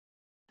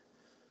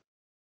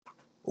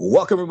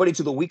Welcome, everybody,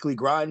 to the Weekly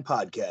Grind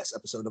Podcast,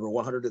 episode number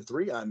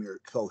 103. I'm your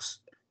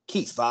host,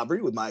 Keith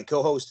Fabry, with my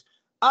co-host,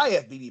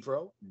 IFBB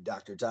Pro,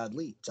 Dr. Todd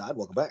Lee. Todd,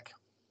 welcome back.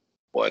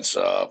 What's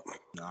up?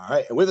 All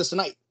right, and with us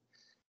tonight,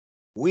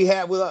 we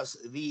have with us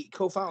the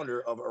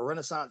co-founder of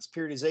Renaissance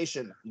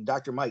Periodization,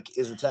 Dr. Mike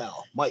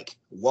Israetel. Mike,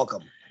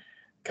 welcome.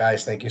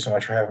 Guys, thank you so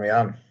much for having me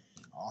on.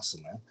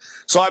 Awesome, man.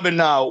 So I've been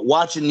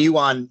watching you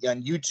on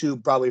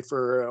YouTube probably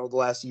for the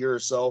last year or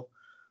so.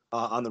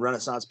 On the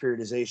Renaissance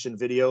Periodization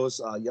videos.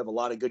 You have a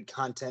lot of good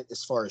content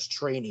as far as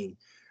training,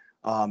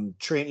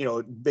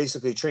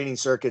 basically training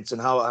circuits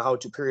and how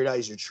to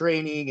periodize your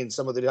training. And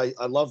some of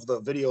I love the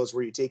videos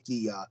where you take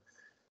the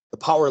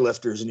power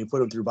lifters and you put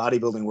them through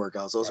bodybuilding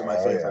workouts. Those are my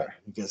favorite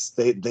because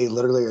they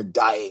literally are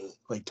dying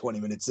like 20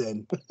 minutes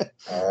in.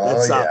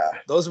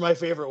 Those are my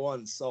favorite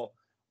ones. So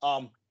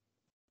talk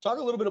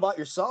a little bit about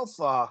yourself,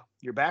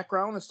 your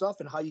background and stuff,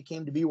 and how you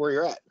came to be where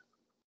you're at.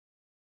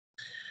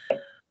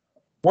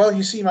 Well,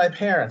 you see, my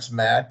parents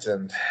met,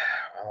 and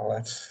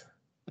that's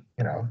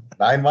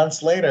 9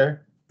 months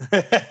later.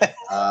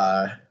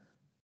 I'm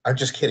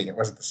just kidding. It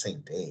wasn't the same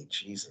day.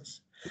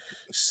 Jesus.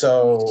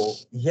 So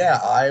yeah,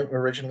 I'm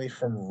originally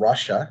from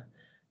Russia,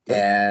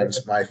 and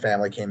my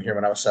family came here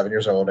when I was 7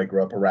 years old. I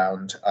grew up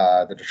around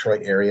the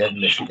Detroit area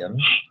in Michigan,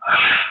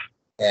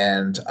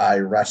 and I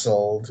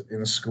wrestled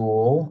in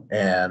school.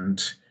 And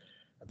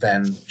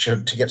then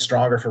to get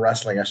stronger for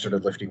wrestling, I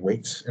started lifting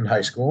weights in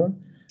high school.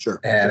 Sure.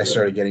 And I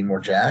started getting more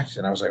jacked,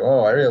 and I was like,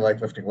 oh, I really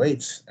like lifting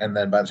weights. And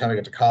then by the time I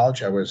got to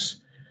college, I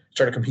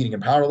started competing in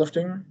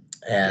powerlifting.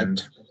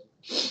 And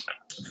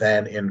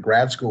then in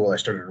grad school, I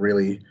started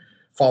really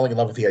falling in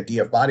love with the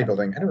idea of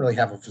bodybuilding. I didn't really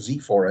have a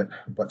physique for it,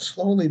 but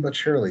slowly but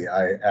surely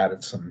I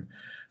added some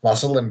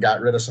muscle and got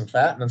rid of some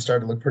fat and then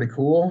started to look pretty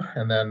cool.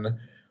 And then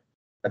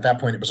at that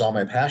point, it was all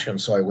my passion.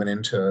 So I went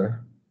into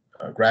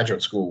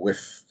graduate school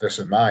with this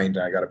in mind.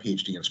 I got a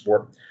PhD in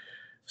sport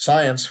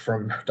science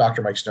from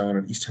Dr. Mike Stone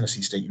at East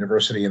Tennessee State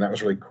University, and that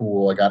was really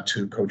cool. I got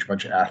to coach a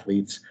bunch of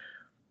athletes,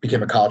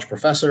 became a college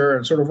professor,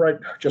 and sort of right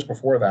just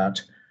before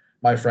that,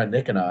 my friend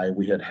Nick and I,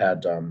 we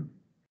had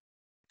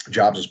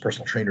jobs as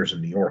personal trainers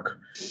in New York,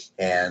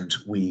 and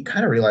we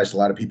kind of realized a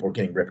lot of people were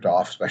getting ripped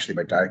off, especially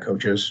by diet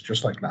coaches,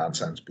 just like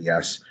nonsense,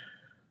 BS.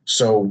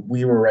 So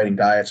we were writing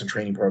diets and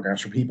training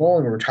programs for people,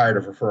 and we were tired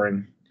of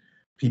referring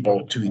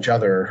people to each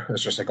other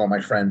as just like, oh,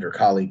 my friend or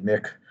colleague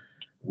Nick.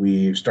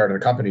 We started a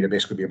company to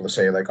basically be able to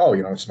say like, oh,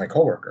 it's my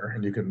coworker,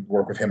 and you can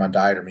work with him on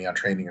diet or me on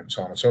training and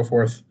so on and so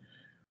forth.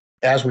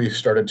 As we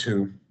started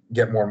to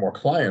get more and more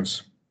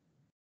clients,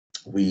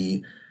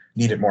 we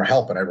needed more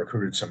help, and I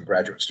recruited some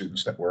graduate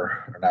students that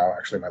are now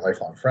actually my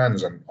lifelong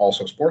friends and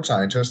also sports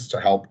scientists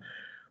to help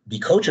be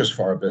coaches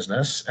for our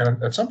business.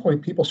 And at some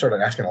point, people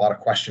started asking a lot of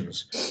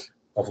questions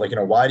of like,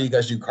 why do you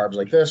guys do carbs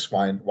like this?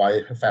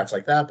 Why fats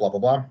like that? Blah, blah,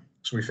 blah.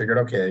 So we figured,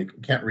 okay,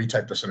 we can't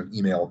retype this in an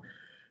email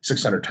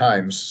 600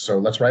 times. So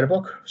let's write a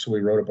book. So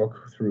we wrote a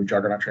book through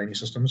Juggernaut Training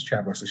Systems,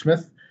 Chad Wesley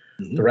Smith,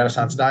 The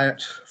Renaissance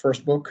Diet,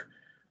 first book.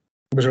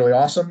 It was really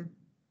awesome.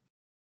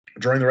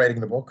 During the writing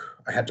of the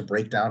book, I had to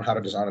break down how to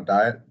design a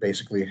diet,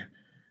 basically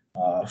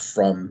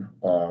from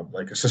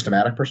like a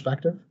systematic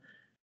perspective.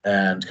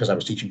 And because I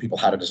was teaching people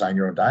how to design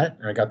your own diet,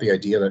 and I got the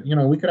idea that,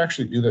 we could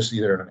actually do this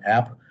either in an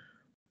app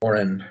or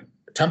in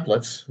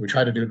templates. We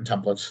tried to do it in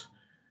templates.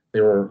 They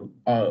were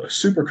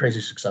super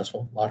crazy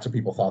successful. Lots of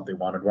people thought they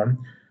wanted one.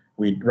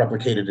 We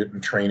replicated it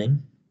in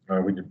training.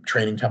 We did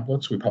training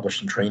templates. We published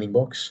some training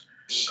books.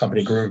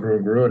 Company grew and grew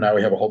and grew, and now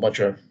we have a whole bunch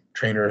of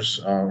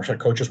trainers,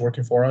 coaches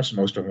working for us.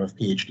 Most of them have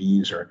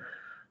PhDs or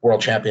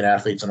world champion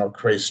athletes and all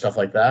crazy stuff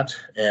like that.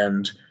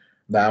 And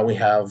now we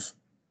have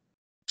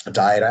a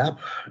diet app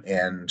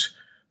and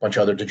a bunch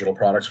of other digital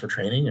products for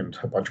training and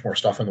a bunch more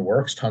stuff in the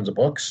works, tons of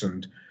books.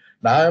 And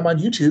now I'm on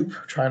YouTube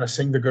trying to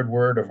sing the good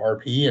word of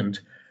RP, and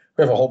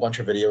we have a whole bunch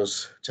of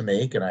videos to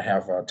make, and I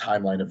have a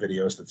timeline of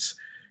videos that's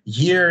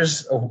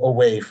years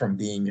away from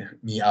being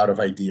me out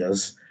of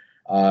ideas.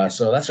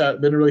 So that's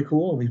been really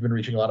cool. We've been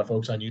reaching a lot of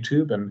folks on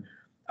YouTube, and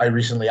I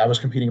was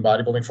competing in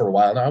bodybuilding for a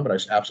while now, but I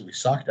absolutely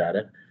sucked at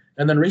it.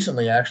 And then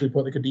recently I actually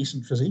put like a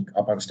decent physique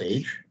up on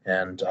stage,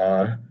 and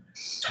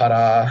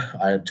ta-da,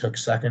 I took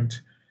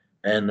second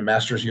in the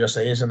Masters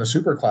USA's in the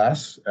super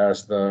class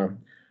as the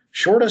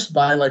shortest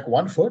by like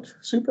 1 foot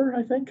super,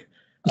 I think.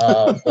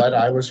 But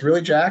I was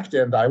really jacked,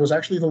 and I was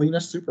actually the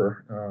leanest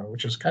super,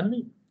 which is kind of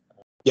neat.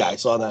 Yeah, I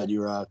saw that. You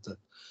were at the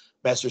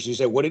Masters. You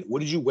said, what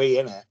did you weigh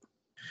in at?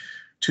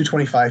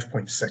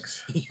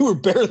 225.6. You were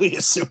barely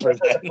a super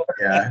then.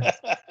 Yeah.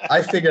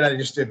 I figured I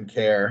just didn't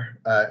care.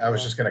 I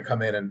was just going to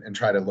come in and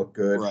try to look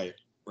good. Right.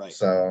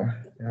 So,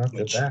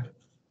 did that.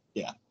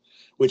 Yeah,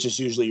 which is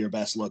usually your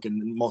best look,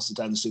 and most of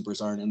the time the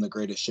supers aren't in the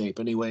greatest shape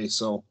anyway.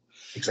 So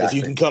exactly.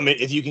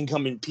 if you can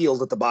come in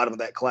peeled at the bottom of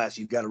that class,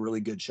 you've got a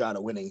really good shot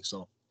of winning.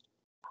 So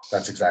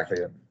that's exactly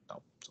it.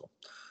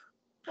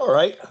 All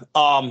right.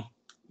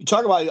 You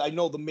talk about, I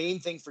know the main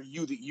thing for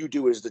you that you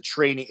do is the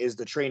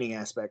training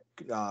aspect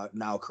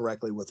now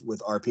correctly with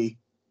RP.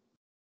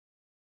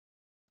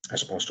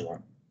 As opposed to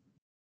what?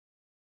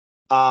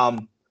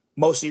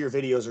 most of your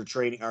videos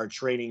are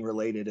training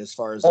related as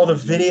far as Oh, the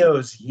like,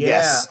 videos, yeah.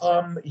 Yes.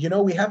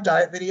 We have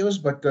diet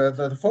videos, but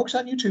the folks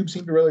on YouTube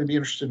seem to really be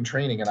interested in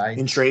training. And I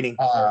don't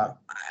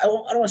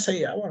want to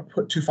say I want to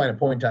put too fine a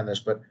point on this,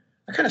 but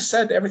I kind of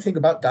said everything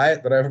about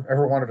diet that I've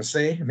ever wanted to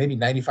say, maybe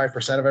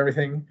 95% of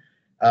everything.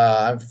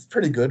 I'm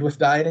pretty good with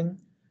dieting,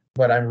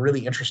 but I'm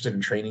really interested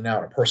in training now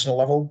at a personal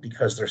level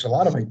because there's a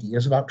lot of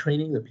ideas about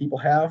training that people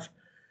have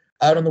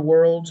out in the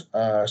world,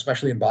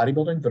 especially in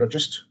bodybuilding, that are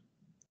just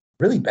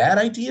really bad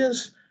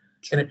ideas.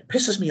 And it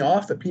pisses me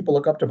off that people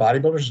look up to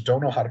bodybuilders who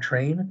don't know how to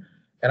train.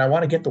 And I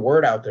want to get the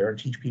word out there and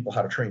teach people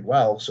how to train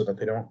well so that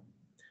they don't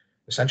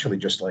essentially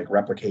just like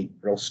replicate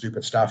real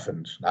stupid stuff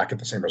and not get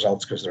the same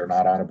results because they're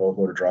not on a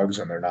boatload of drugs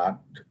and they're not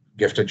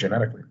gifted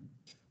genetically.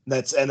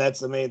 That's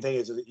the main thing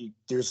is that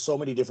there's so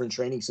many different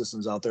training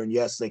systems out there. And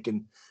yes,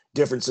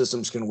 different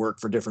systems can work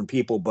for different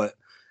people, but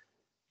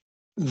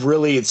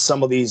really it's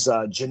some of these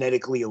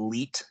genetically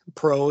elite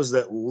pros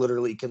that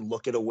literally can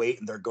look at a weight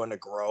and they're going to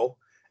grow.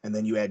 And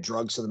then you add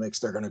drugs to the mix,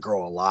 they're going to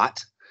grow a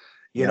lot.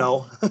 You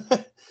know,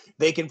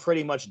 they can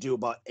pretty much do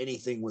about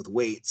anything with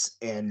weights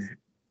and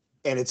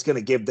it's going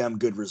to give them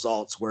good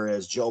results.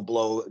 Whereas Joe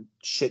Blow,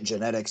 shit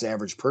genetics,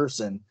 average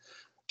person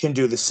can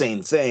do the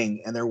same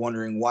thing. And they're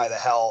wondering why the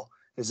hell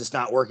is this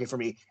not working for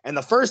me? And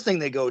the first thing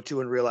they go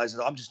to and realize is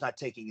I'm just not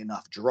taking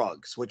enough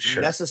drugs, which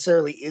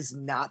necessarily is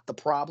not the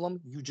problem.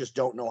 You just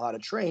don't know how to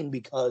train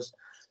because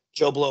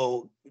Joe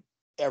Blow,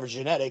 average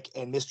genetic,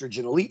 and Mr.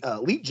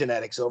 Elite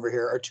genetics over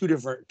here are two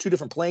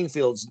different playing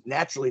fields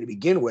naturally to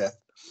begin with.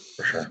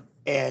 For sure.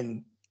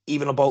 And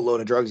even a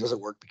boatload of drugs doesn't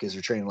work because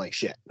you're training like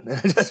shit.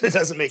 It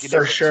doesn't make a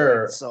difference. For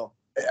sure. Right? So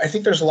I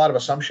think there's a lot of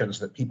assumptions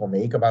that people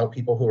make about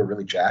people who are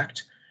really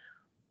jacked.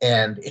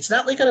 And it's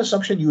not like an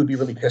assumption you would be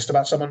really pissed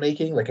about someone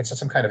making. Like it's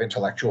some kind of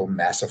intellectual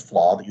massive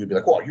flaw that you'd be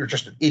like, well, you're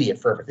just an idiot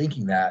for ever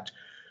thinking that.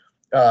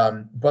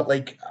 But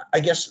like, I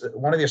guess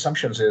one of the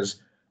assumptions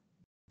is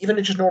even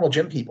in just normal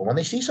gym people, when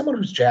they see someone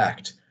who's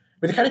jacked,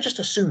 they kind of just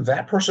assume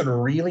that person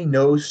really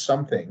knows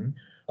something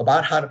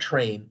about how to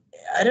train.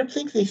 I don't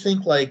think they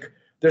think like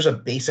there's a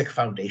basic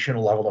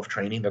foundational level of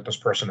training that this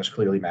person has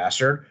clearly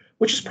mastered,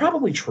 which is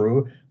probably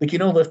true. Like,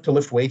 to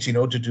lift weights,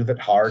 to do that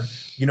hard.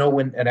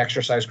 When an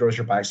exercise grows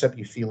your bicep,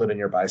 you feel it in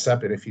your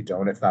bicep. And if you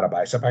don't, it's not a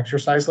bicep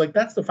exercise. Like,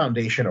 that's the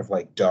foundation of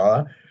like,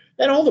 duh.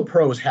 And all the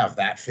pros have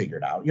that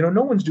figured out.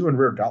 No one's doing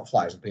rear delt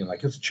flies and being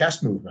like, it's a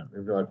chest movement.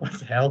 They'd be like, what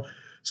the hell?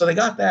 So they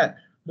got that.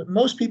 But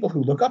most people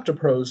who look up to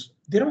pros,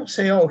 they don't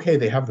say, oh, okay,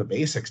 they have the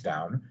basics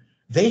down.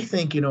 They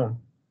think,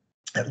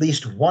 at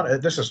least one,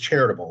 this is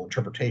charitable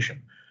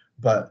interpretation,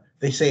 but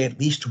they say at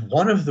least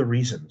one of the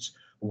reasons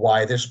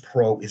why this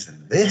pro is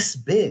this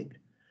big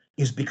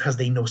is because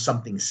they know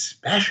something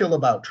special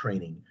about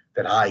training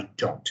that I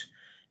don't.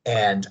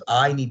 And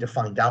I need to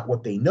find out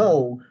what they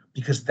know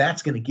because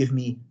that's going to give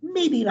me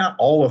maybe not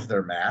all of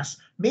their mass.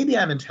 Maybe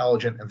I'm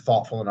intelligent and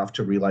thoughtful enough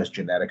to realize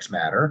genetics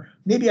matter.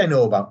 Maybe I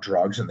know about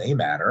drugs and they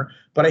matter.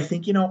 But I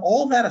think,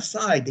 all that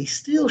aside, they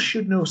still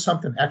should know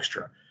something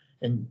extra.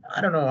 And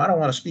I don't know, I don't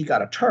want to speak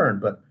out of turn,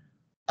 but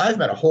I've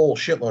met a whole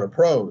shitload of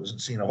pros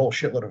and seen a whole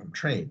shitload of them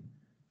train.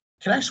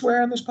 Can I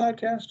swear on this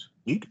podcast?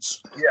 You can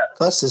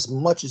cuss as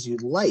much as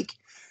you'd like.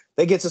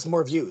 That gets us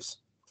more views.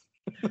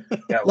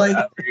 Yeah, like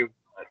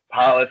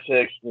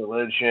politics,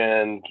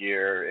 religion,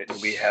 gear,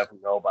 we have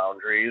no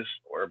boundaries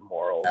or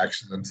morals.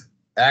 Excellent.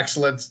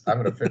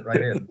 I'm going to fit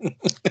right in.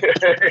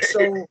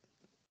 So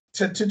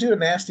to do a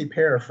nasty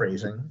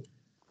paraphrasing,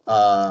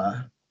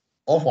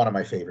 of one of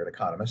my favorite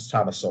economists,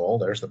 Thomas Sowell.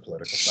 There's the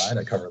political side.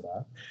 I covered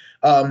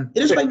that.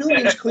 It is by no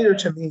means clear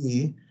to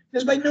me. It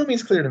is by no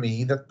means clear to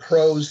me that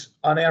pros,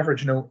 on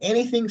average, know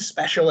anything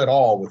special at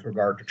all with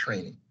regard to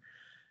training.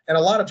 And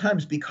a lot of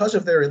times, because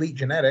of their elite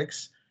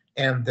genetics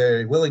and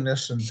their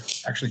willingness and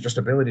actually just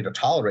ability to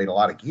tolerate a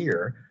lot of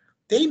gear,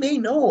 they may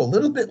know a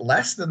little bit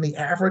less than the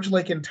average,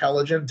 like,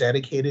 intelligent,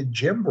 dedicated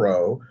gym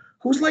bro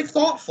who's like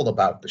thoughtful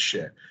about the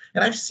shit.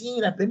 And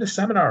I've been to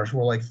seminars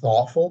where like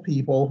thoughtful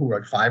people who are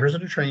like 5 years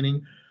into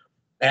training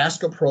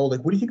ask a pro,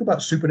 like, what do you think about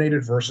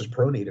supinated versus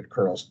pronated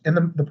curls? And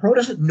the pro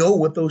doesn't know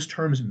what those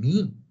terms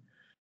mean.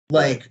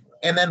 Like,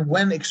 and then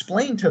when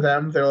explained to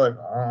them, they're like,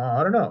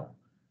 I don't know.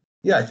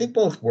 Yeah, I think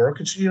both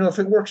work. It's, if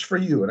it works for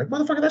you. And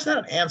like, motherfucker, that's not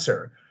an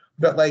answer.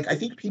 But like, I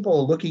think people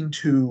are looking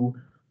to,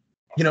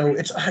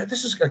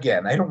 this is,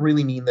 again, I don't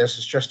really mean this.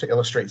 It's just to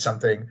illustrate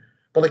something.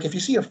 But like, if you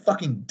see a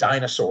fucking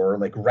dinosaur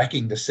like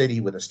wrecking the city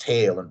with his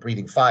tail and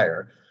breathing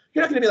fire,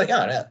 you're not going to be like,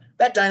 oh,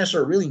 that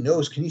dinosaur really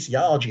knows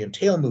kinesiology and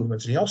tail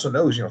movements, and he also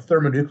knows,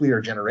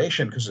 thermonuclear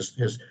generation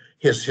because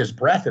his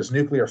breath is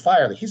nuclear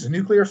fire. Like, he's a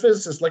nuclear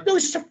physicist. Like, no,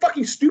 he's just a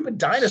fucking stupid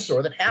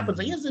dinosaur that happens.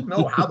 Like, he doesn't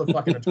know how the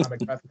fucking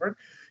atomic breath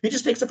works. He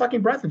just takes a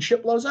fucking breath and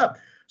shit blows up.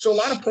 So a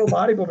lot of pro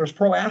bodybuilders,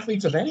 pro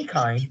athletes of any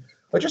kind,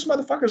 are just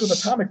motherfuckers with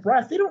atomic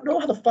breath. They don't know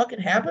how the fuck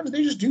it happens.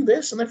 They just do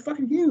this and they're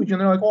fucking huge.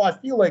 And they're like, oh, I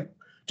feel like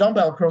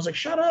dumbbell curls. Like,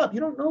 shut up. You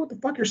don't know what the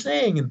fuck you're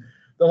saying. And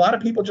a lot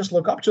of people just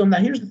look up to them. Now,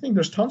 here's the thing.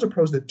 There's tons of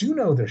pros that do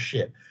know their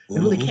shit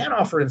and really can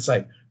offer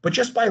insight. But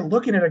just by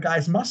looking at a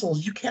guy's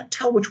muscles, you can't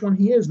tell which one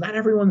he is. Not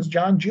everyone's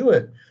John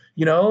Jewett.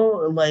 You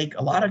know, like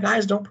a lot of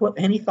guys don't put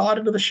any thought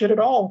into the shit at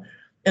all.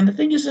 And the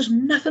thing is, there's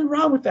nothing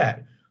wrong with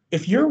that.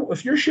 If your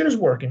shit is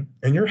working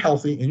and you're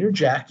healthy and you're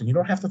jacked and you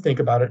don't have to think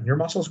about it and your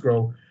muscles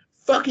grow,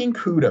 fucking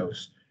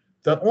kudos.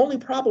 The only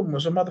problem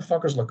was the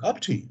motherfuckers look up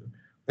to you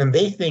and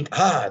they think,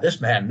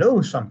 this man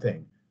knows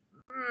something.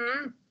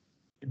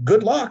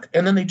 Good luck.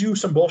 And then they do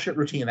some bullshit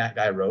routine that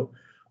guy wrote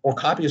or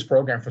copy his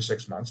program for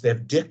 6 months. They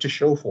have dick to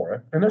show for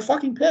it and they're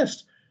fucking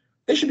pissed.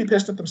 They should be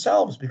pissed at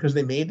themselves because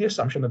they made the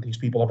assumption that these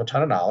people have a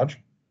ton of knowledge.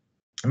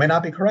 It may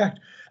not be correct.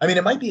 I mean,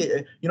 it might be,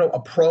 a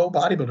pro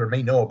bodybuilder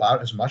may know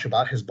about as much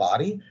about his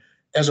body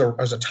as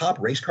a top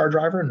race car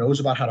driver knows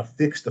about how to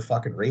fix the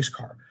fucking race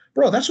car.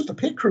 Bro, that's what the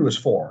pit crew is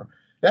for.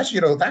 That's,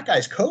 that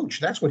guy's coach.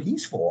 That's what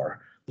he's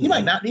for. He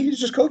might not need,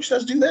 just coach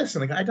says do this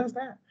and the guy does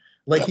that.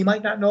 Like he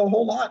might not know a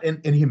whole lot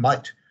and he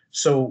might.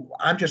 So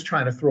I'm just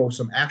trying to throw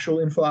some actual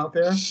info out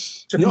there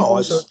to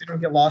people so they don't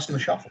get lost in the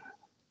shuffle.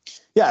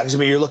 Yeah, because I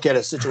mean, you look at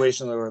a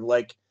situation where,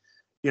 like,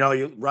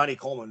 Ronnie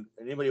Coleman.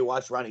 Anybody who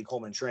watched Ronnie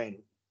Coleman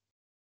train?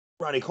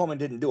 Ronnie Coleman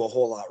didn't do a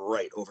whole lot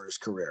right over his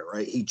career,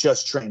 right? He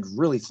just trained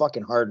really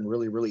fucking hard and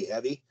really, really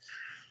heavy,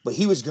 but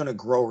he was going to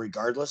grow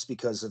regardless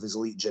because of his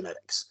elite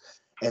genetics.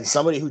 And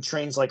somebody who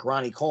trains like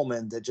Ronnie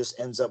Coleman that just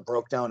ends up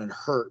broke down and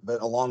hurt,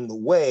 but along the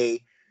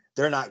way,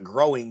 they're not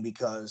growing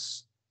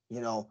because,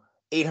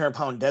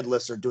 800-pound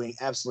deadlifts are doing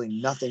absolutely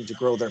nothing to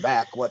grow their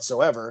back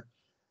whatsoever.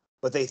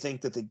 But they think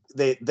that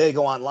they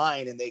go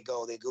online and they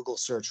Google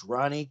search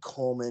Ronnie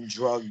Coleman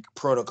drug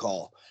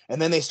protocol.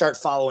 And then they start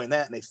following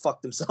that and they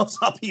fuck themselves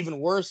up even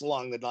worse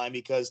along the line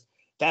because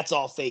that's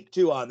all fake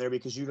too on there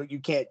because you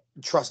can't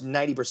trust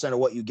 90% of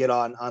what you get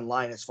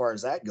online as far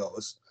as that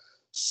goes.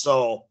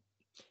 So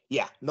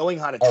yeah, knowing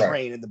how to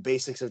train and the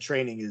basics of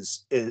training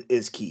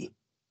is key.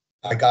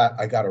 I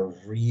got a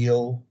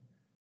real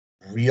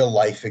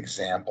life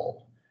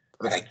example,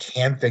 and I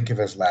can't think of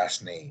his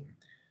last name.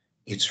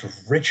 It's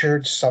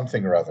Richard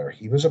something or other.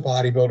 He was a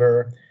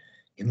bodybuilder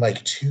in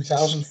like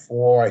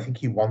 2004. I think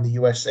he won the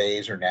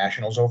USA's or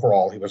nationals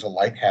overall. He was a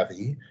light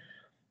heavy.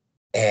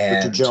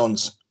 And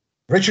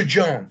Richard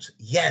Jones.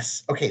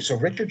 Yes. Okay. So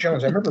Richard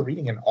Jones, I remember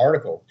reading an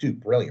article. Dude,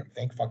 brilliant.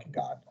 Thank fucking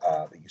God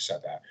that you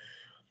said that.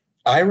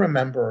 I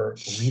remember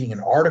reading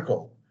an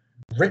article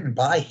written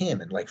by him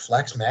in like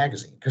Flex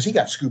magazine because he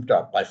got scooped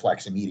up by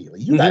Flex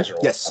immediately. You guys are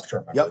old enough to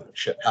remember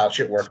how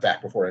shit worked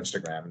back before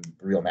Instagram and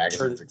real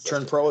magazines existed.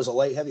 Turned pro as a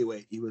light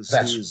heavyweight. He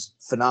was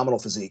phenomenal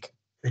physique.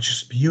 It's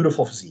just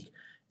beautiful physique.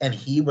 And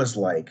he was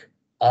like,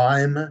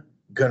 I'm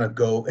gonna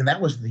go, and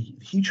that was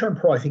he turned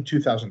pro I think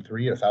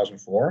 2003 or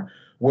 2004,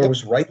 where it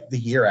was right the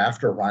year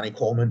after Ronnie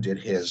Coleman did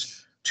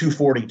his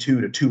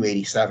 242 to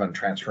 287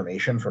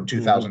 transformation from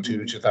 2002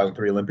 to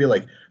 2003 Olympia.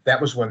 Like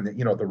that was when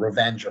the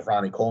revenge of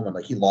Ronnie Coleman.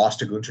 Like he lost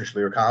to Gunter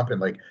Schlierkamp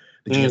and like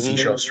the GNC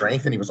show of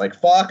strength, and he was like,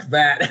 "Fuck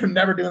that! I'm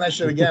never doing that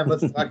shit again.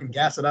 Let's fucking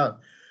gas it up."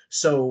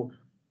 So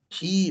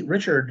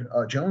Richard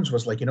Jones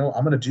was like, I'm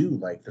gonna do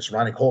like this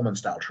Ronnie Coleman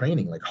style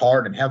training, like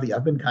hard and heavy.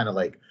 I've been kind of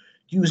like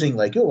using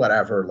like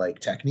whatever like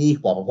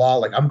technique, blah blah blah.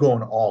 Like I'm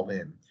going all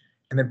in.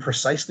 And then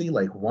precisely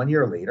like 1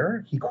 year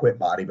later, he quit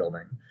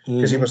bodybuilding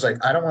because he was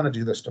like, I don't want to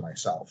do this to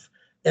myself.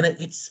 And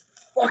it's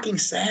fucking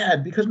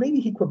sad because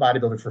maybe he quit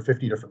bodybuilding for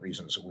 50 different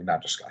reasons that we're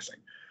not discussing.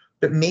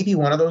 But maybe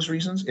one of those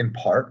reasons in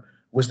part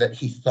was that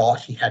he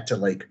thought he had to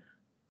like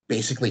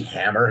basically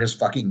hammer his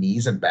fucking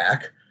knees and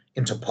back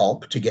into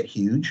pulp to get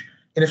huge.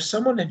 And if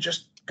someone had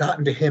just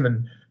gotten to him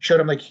and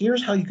showed him like,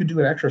 here's how you could do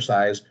an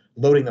exercise,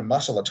 loading the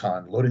muscle a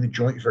ton, loading the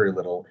joint very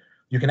little,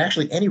 you can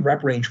actually, any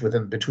rep range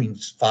within between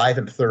 5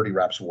 and 30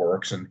 reps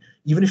works. And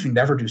even if you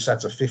never do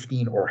sets of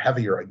 15 or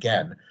heavier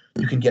again,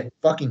 you can get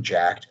fucking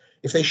jacked.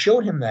 If they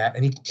showed him that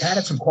and he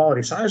added some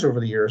quality size over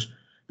the years,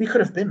 we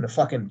could have been a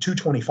fucking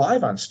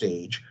 225 on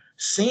stage,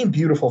 same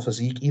beautiful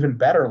physique, even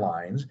better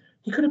lines.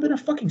 He could have been a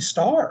fucking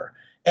star.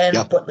 And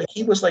but like,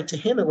 he was like, to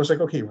him, it was like,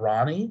 okay,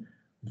 Ronnie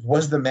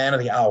was the man of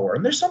the hour.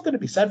 And there's something to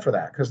be said for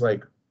that. Cause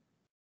like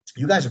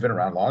you guys have been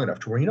around long enough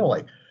to where,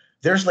 like,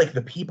 there's like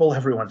the people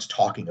everyone's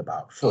talking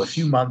about for a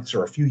few months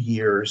or a few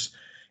years.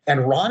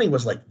 And Ronnie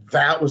was like,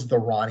 that was the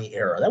Ronnie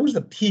era. That was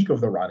the peak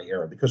of the Ronnie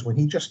era because when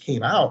he just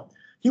came out,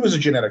 he was a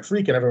genetic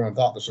freak and everyone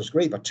thought this was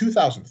great. But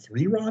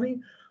 2003 Ronnie,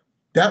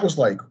 that was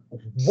like,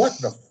 what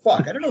the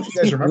fuck? I don't know if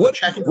you guys remember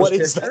checking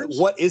those pictures.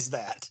 What is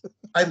that?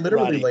 I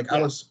literally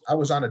Ronnie, I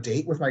was on a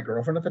date with my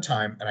girlfriend at the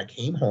time and I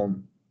came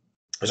home.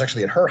 I was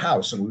actually at her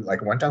house and we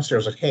like went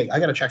downstairs like, hey, I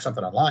got to check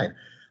something online.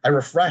 I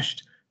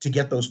refreshed to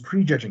get those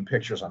prejudging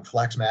pictures on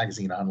Flex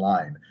magazine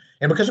online.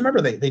 And because remember,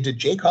 they did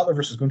Jay Cutler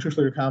versus Gunter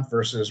Schlierkamp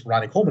versus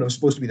Ronnie Coleman. It was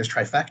supposed to be this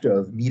trifecta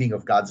of meeting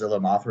of Godzilla,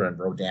 Mothra, and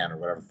Rodan, or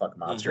whatever the fuck the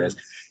monster is.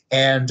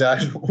 And,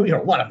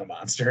 one of the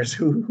monsters,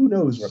 who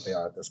knows what they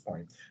are at this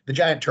point. The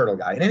giant turtle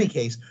guy. In any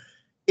case,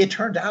 it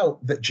turned out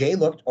that Jay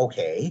looked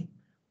okay.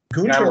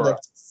 Gunter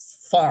looked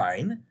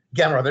fine.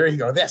 Gamera, there you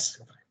go. This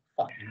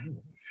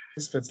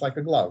fits like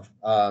a glove.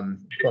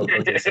 I'm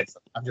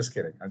just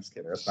kidding.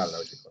 That's not an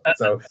OG glove.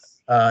 So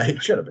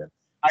it should have been.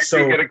 I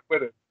could get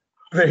acquitted.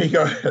 There you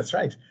go. That's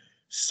right.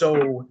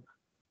 So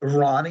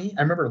Ronnie,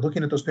 I remember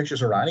looking at those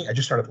pictures of Ronnie. I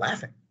just started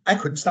laughing. I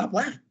couldn't stop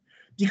laughing.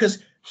 because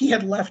he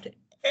had left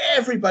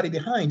everybody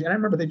behind. And I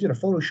remember they did a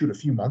photo shoot a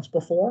few months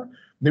before.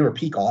 They were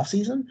peak off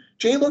season.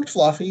 Jay looked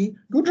fluffy.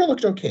 Goudreau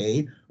looked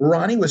okay.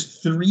 Ronnie was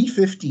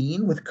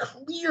 315 with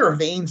clear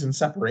veins and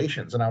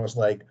separations. And I was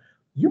like,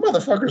 you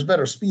motherfuckers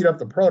better speed up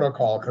the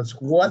protocol, because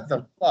what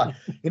the fuck?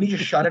 And he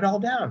just shut it all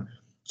down.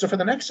 So for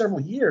the next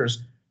several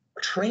years,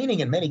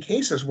 training in many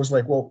cases was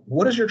like, well,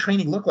 what does your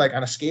training look like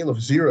on a scale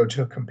of 0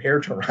 to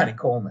compared to Ronnie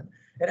Coleman?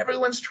 And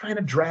everyone's trying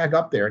to drag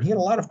up there. And he had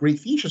a lot of great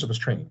features of his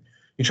training.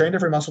 He trained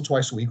every muscle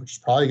twice a week, which is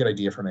probably a good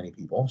idea for many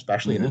people,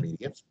 especially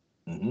intermediates.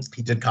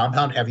 He did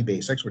compound heavy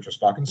basics, which was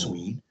fucking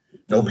sweet.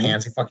 No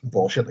pansy fucking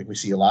bullshit like we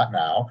see a lot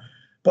now.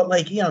 But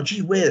like,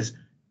 gee whiz,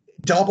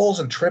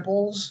 doubles and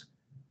triples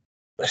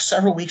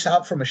several weeks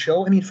out from a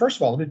show. I mean, first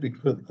of all, let me be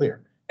completely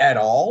clear. At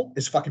all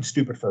is fucking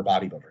stupid for a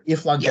bodybuilder.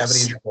 If longevity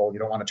is your goal, you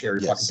don't want to tear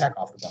your fucking pec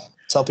off the bone.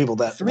 Tell people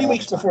that 3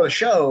 weeks before the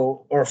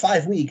show, or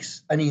 5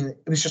 weeks, I mean,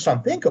 it was just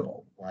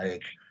unthinkable.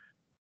 Like,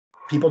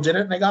 people did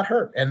it and they got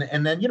hurt. And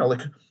then,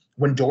 like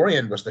when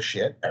Dorian was the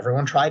shit,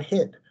 everyone tried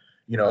HIIT.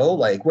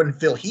 Like when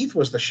Phil Heath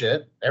was the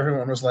shit,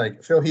 everyone was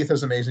like, Phil Heath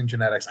has amazing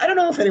genetics. I don't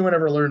know if anyone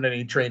ever learned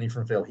any training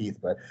from Phil Heath,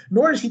 but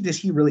nor does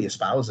he really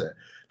espouse it.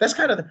 That's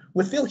kind of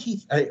with Phil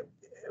Heath.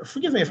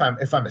 Forgive me if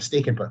I'm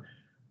mistaken, but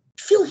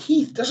Phil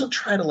Heath doesn't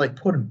try to like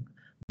put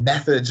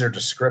methods or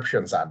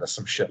descriptions onto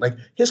some shit. Like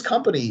his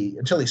company,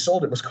 until he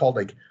sold it, was called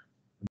like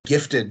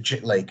Gifted.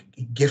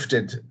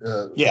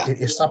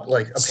 It's something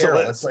like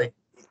apparel. It's like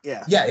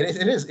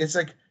it is. It's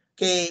like,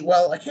 okay,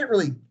 well, I can't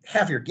really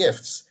have your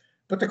gifts.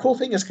 But the cool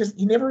thing is because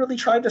he never really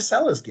tried to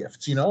sell his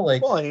gifts,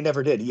 like. Well, and he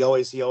never did. He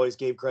always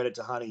gave credit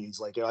to Hani. He's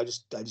like, I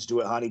just do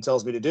what Hani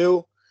tells me to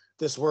do.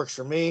 This works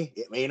for me.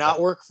 It may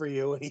not work for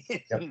you,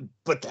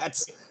 but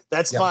that's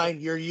fine.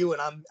 You're you,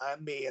 and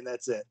I'm me, and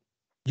that's it.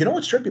 You know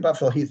what's trippy about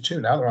Phil Heath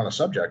too? Now that we're on the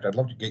subject, I'd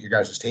love to get your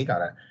guys' take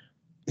on it.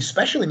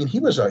 Especially, I mean, he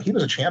was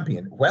a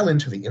champion well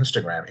into the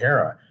Instagram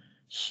era.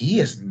 He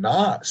is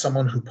not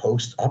someone who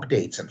posts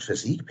updates and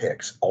physique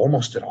pics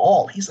almost at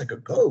all. He's like a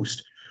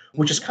ghost,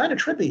 which is kind of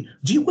trippy.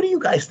 What do you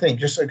guys think?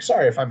 Just like,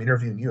 sorry if I'm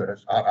interviewing you out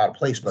of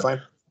place,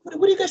 but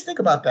what do you guys think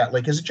about that?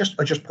 Like, is it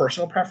just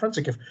personal preference?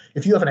 Like,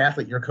 if you have an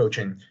athlete you're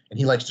coaching and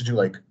he likes to do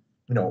like,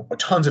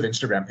 tons of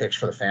Instagram pics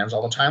for the fans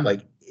all the time,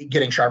 like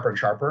getting sharper and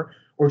sharper,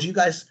 or do you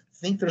guys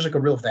think there's like a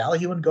real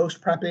value in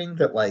ghost prepping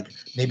that like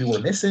maybe we're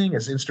missing?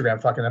 Is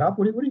Instagram fucking that up?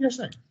 What do you guys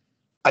think?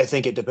 I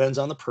think it depends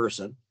on the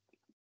person.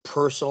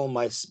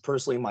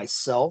 Personally,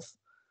 myself,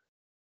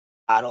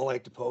 I don't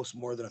like to post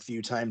more than a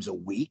few times a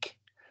week.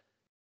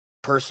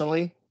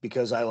 Personally,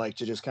 because I like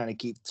to just kind of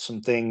keep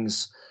some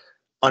things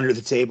under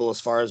the table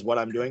as far as what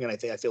I'm doing. And I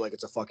feel like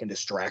it's a fucking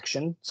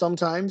distraction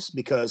sometimes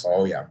because,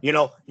 you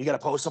got to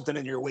post something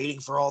and you're waiting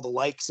for all the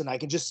likes. And I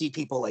can just see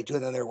people like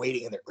doing that. They're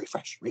waiting and they're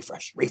refresh.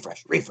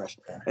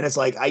 And it's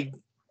like,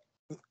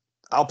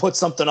 I'll put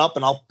something up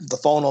and the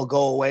phone will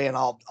go away and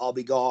I'll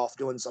be off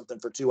doing something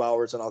for 2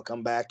 hours and I'll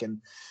come back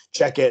and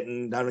check it.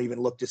 And I don't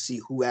even look to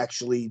see who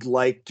actually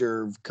liked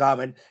or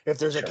comment. If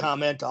there's a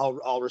comment,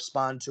 I'll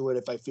respond to it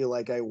if I feel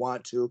like I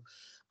want to.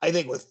 I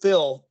think with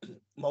Phil,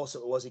 most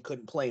of it was he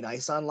couldn't play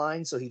nice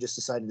online, so he just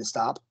decided to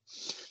stop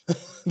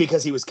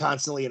because he was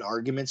constantly in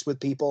arguments with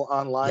people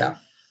online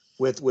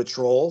with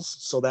trolls.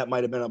 So that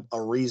might have been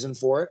a reason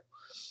for it.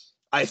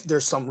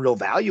 There's some real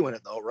value in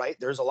it though, right?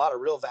 There's a lot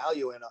of real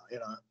value in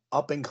a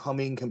up and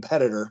coming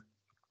competitor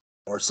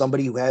or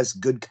somebody who has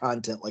good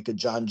content like a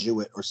John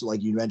Jewett or so,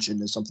 like you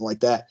mentioned, or something like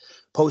that,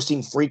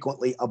 posting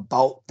frequently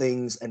about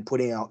things and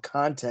putting out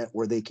content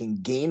where they can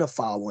gain a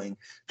following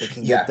that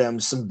can get them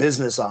some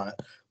business on it.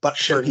 But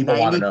for people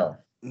want to know.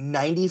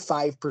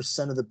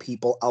 95% of the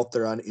people out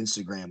there on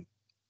Instagram,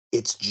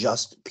 it's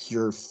just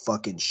pure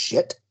fucking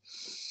shit.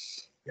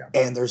 Yeah.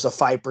 And there's a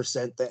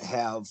 5% that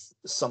have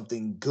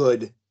something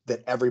good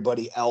that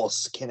everybody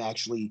else can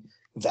actually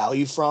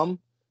value from.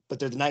 But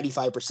the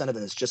 95% of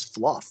it is just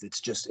fluff. It's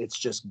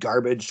just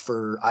garbage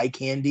for eye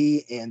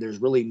candy, and there's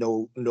really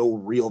no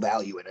real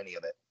value in any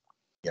of it.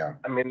 Yeah.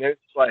 I mean, there's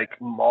like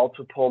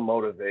multiple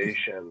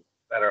motivations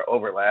that are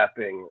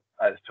overlapping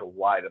as to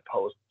why to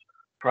post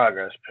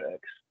progress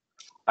pics.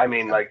 I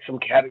mean, like some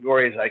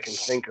categories I can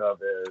think of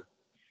is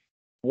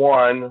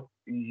 1,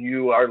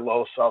 you are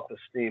low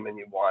self-esteem and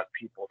you want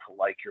people to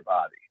like your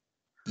body.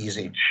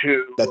 Easy.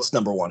 2, that's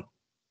number 1.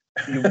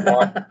 You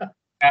want to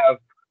have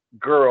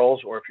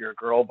girls, or if you're a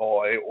girl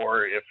boy,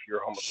 or if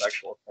you're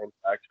homosexual, same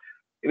sex,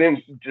 and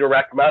then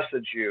direct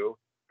message you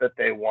that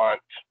they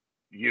want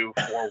you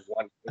for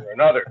one thing or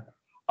another.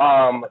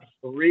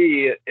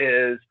 3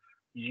 is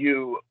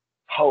you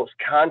post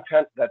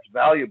content that's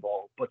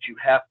valuable, but you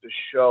have to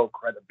show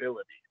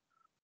credibility.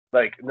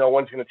 Like no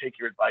one's going to take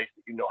your advice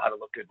that you know how to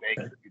look good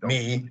naked if you don't.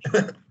 Me.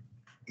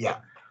 Yeah.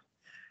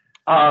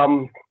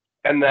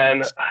 And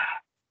then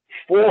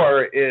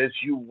 4 is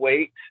you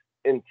wait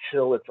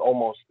until it's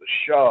almost the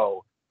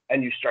show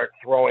and you start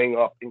throwing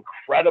up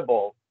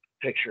incredible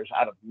pictures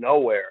out of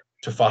nowhere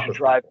to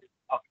drive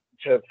up,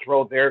 to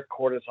throw their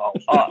cortisol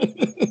up.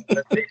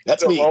 They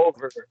That's spill me.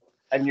 over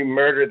and you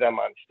murder them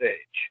on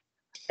stage.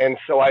 And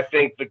so I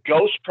think the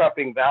ghost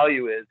prepping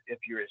value is if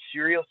you're a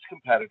serious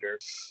competitor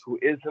who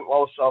isn't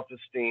low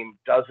self-esteem,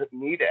 doesn't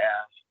need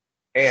ass,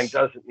 and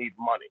doesn't need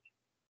money.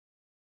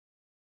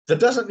 The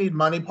doesn't need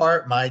money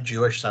part, my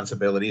Jewish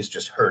sensibilities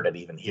just hurt at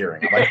even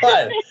hearing. I'm like,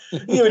 what?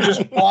 You would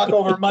just walk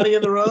over money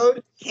in the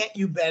road? Can't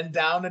you bend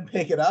down and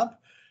pick it up?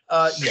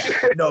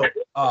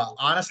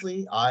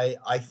 Honestly,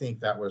 I think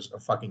that was a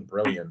fucking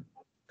brilliant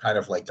kind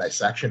of like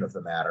dissection of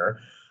the matter.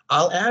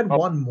 I'll add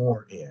one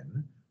more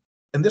in,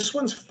 and this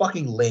one's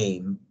fucking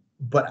lame,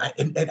 but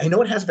I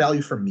know it has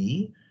value for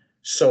me,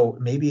 so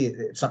maybe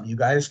it's something you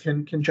guys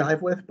can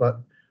jive with, but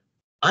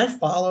I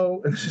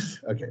follow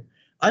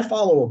I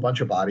follow a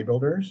bunch of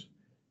bodybuilders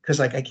because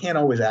like I can't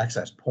always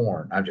access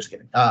porn. I'm just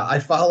kidding. I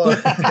follow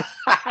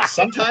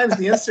sometimes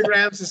the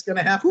Instagram's just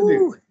gonna have to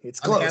do.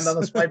 It's one close. hand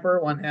on the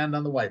swiper, one hand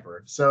on the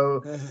wiper.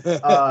 So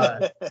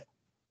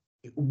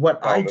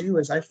what I do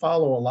is I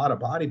follow a lot of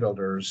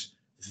bodybuilders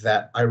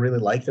that I really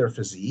like their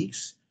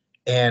physiques.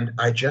 And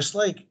I just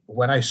like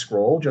when I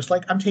scroll, just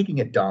like I'm taking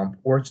a dump,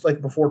 or it's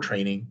like before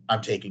training,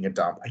 I'm taking a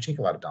dump. I take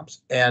a lot of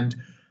dumps. And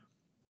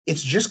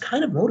it's just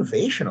kind of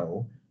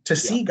motivational to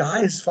see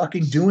guys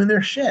fucking doing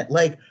their shit.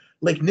 Like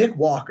Nick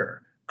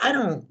Walker.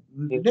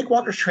 Nick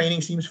Walker's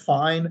training seems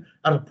fine.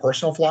 Out of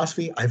personal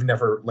philosophy, I've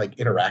never like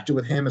interacted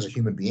with him as a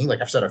human being.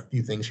 Like I've said a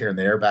few things here and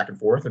there back and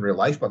forth in real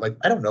life, but like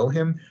I don't know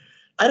him.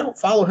 I don't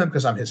follow him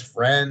because I'm his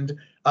friend.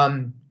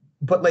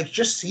 But like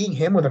just seeing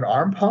him with an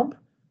arm pump,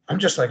 I'm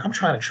just like, I'm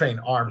trying to train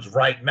arms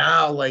right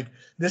now. Like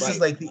this is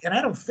like and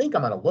I don't think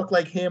I'm gonna look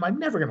like him. I'm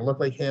never gonna look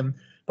like him.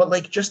 But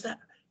like just that,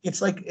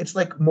 it's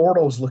like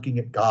mortals looking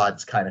at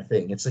gods kind of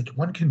thing. It's like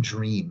one can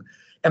dream,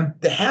 and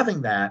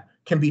having that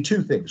can be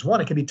two things. One,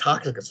 it can be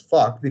toxic as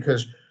fuck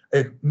because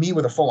me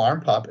with a full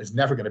arm pump is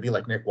never going to be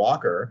like Nick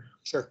Walker.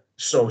 Sure.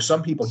 So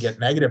some people get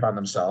negative on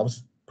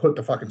themselves, put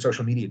the fucking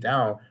social media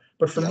down.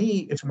 But for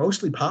me, it's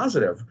mostly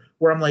positive.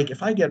 Where I'm like,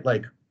 if I get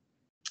like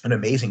an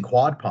amazing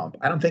quad pump,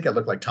 I don't think I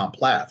look like Tom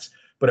Platz.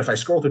 But if I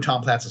scroll through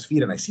Tom Platz's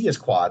feed and I see his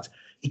quads,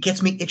 it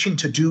gets me itching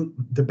to do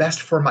the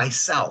best for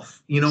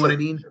myself. You know what I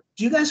mean?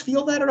 Do you guys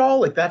feel that at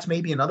all? Like that's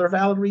maybe another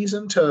valid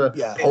reason to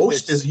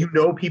post is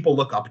people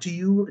look up to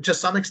you to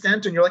some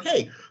extent and you're like,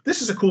 hey,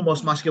 this is a cool,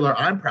 most muscular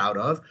I'm proud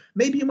of.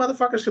 Maybe you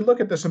motherfuckers could look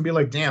at this and be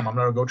like, damn, I'm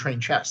going to go train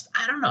chest.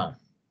 I don't know.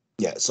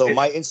 Yeah. So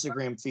my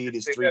Instagram feed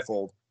is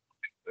threefold.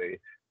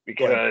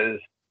 Because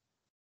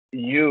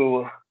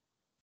you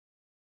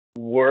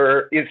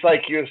were, it's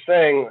like you're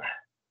saying,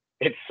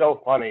 it's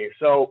so funny.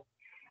 So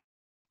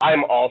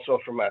I'm also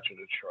from Metro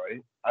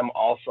Detroit. I'm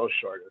also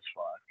short as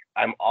fuck.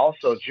 I'm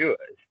also Jewish.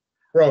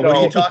 Bro, what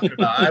are you talking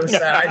about? I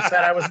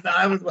said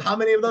I was. How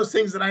many of those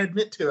things did I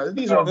admit to?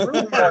 These are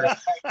rumors.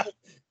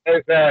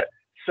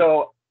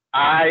 So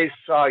I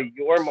saw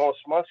your most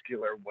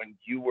muscular when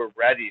you were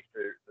ready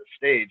for the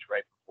stage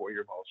right before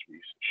your most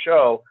recent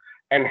show,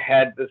 and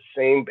had the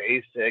same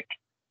basic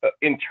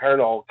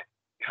internal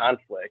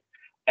conflict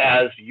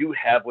as you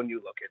have when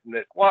you look at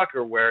Nick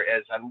Walker.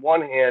 Whereas on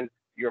one hand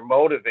you're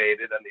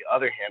motivated, on the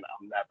other hand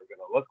I'm never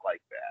going to look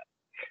like that,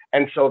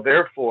 and so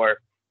therefore.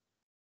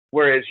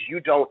 Whereas you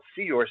don't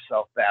see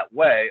yourself that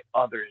way,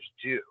 others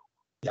do.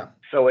 Yeah.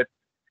 So it's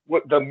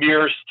the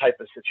mirrors type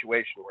of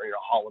situation where you're a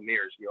hall of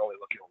mirrors and you're only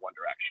looking in one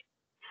direction.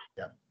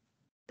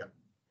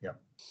 Yeah.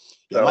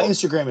 So, my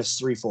Instagram is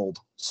threefold.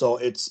 So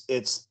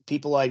it's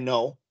people I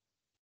know.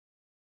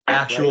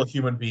 Actual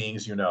human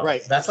beings, you know.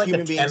 Right. That's like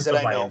human beings that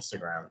of I my know.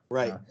 Instagram.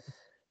 Right.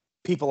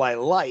 People I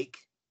like,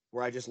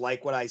 where I just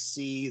like what I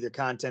see. Their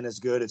content is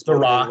good. It's The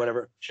Rock,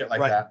 whatever. Shit like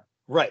that.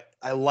 Right.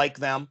 I like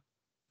them.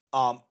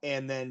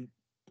 And then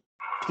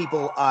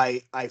people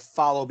I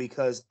follow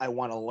because I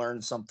want to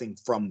learn something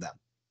from them.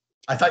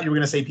 I thought you were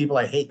going to say people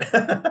I hate.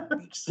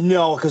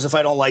 No, because if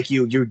I don't like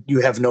you,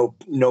 you have no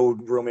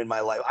room in my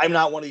life. I'm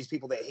not one of these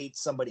people that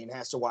hates somebody and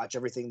has to watch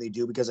everything they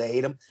do because I hate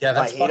them. Yeah,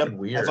 that's fucking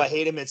weird. If I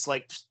hate them, it's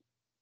like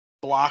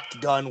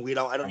blocked, done.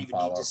 I don't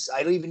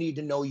even need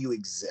to know you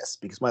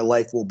exist because my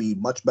life will be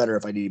much better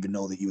if I didn't even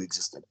know that you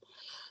existed.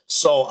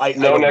 So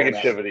no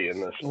negativity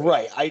in this.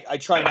 Right. I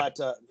try not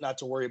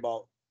to worry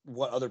about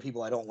what other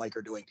people I don't like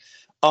are doing.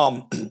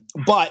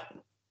 But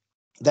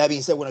that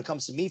being said, when it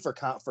comes to me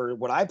for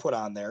what I put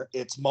on there,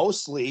 it's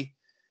mostly,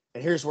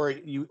 and here's where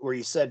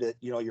you said that,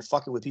 you're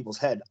fucking with people's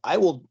head.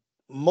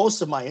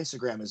 Most of my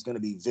Instagram is going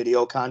to be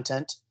video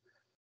content.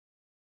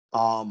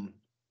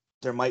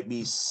 There might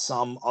be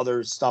some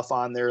other stuff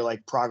on there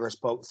like progress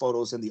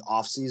photos in the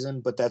off season,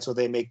 but that's where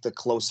they make the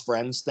close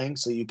friends thing.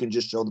 So you can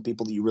just show the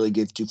people that you really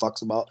give two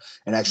fucks about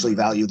and actually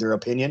value their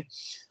opinion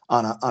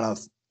on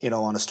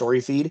a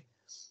story feed.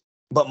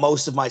 But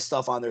most of my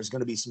stuff on there is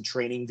going to be some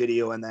training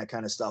video and that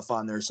kind of stuff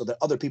on there so that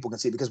other people can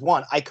see, because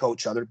one, I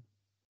coach other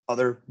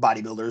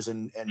bodybuilders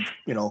and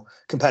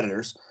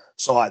competitors.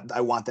 So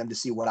I want them to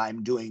see what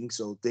I'm doing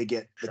so they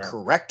get the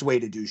correct way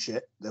to do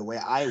shit, the way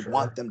I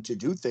want them to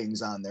do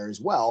things on there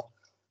as well.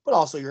 But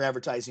also you're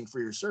advertising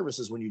for your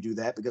services when you do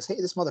that because, hey,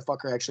 this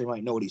motherfucker actually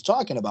might know what he's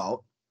talking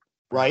about,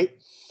 right?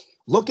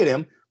 Look at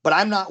him. But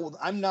I'm not,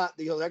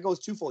 that goes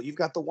twofold. You've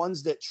got the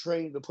ones that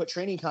put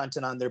training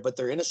content on there, but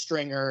they're in a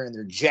stringer and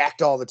they're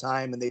jacked all the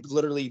time. And they've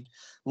literally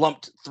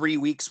lumped 3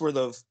 weeks worth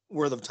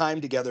of time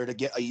together to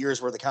get a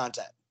year's worth of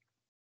content.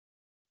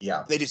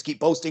 Yeah. They just keep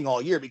posting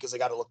all year because they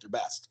got to look their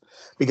best,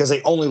 because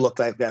they only look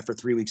like that for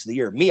 3 weeks of the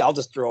year. Me, I'll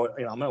just throw it,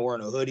 I'm not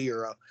wearing a hoodie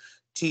or a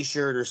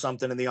t-shirt or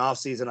something in the off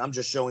season. I'm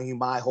just showing you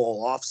my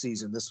whole off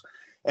season.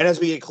 And as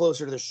we get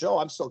closer to the show,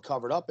 I'm still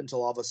covered up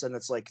until all of a sudden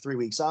it's like 3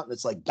 weeks out and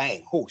it's like,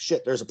 bang, oh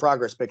shit, there's a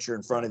progress picture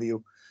in front of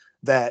you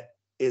that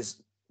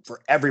is for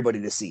everybody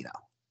to see now.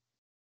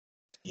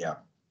 Yeah.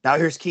 Now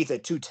here's Keith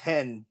at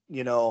 210,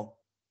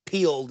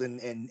 peeled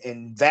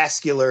and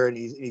vascular, and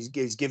he's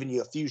giving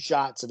you a few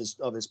shots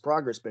of his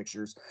progress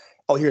pictures.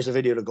 Oh, here's a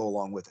video to go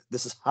along with it.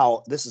 This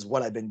is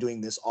what I've been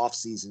doing this off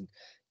season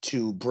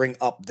to bring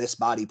up this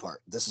body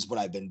part. This is what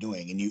I've been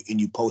doing,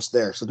 and you post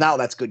there. So now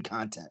that's good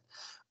content.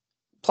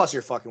 Plus,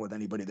 you're fucking with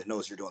anybody that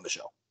knows you're doing the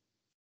show.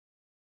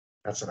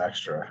 That's an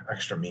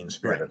extra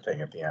mean-spirited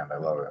thing at the end. I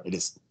love it. It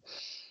is.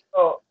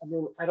 Oh,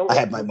 I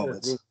had my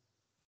moments.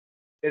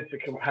 It's a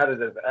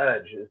competitive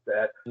edge. Is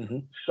that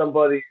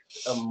somebody's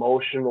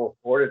emotional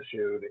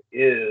fortitude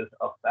is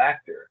a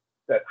factor.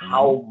 That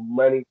how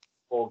many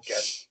people get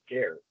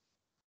scared,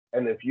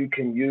 and if you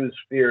can use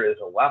fear as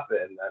a weapon,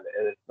 then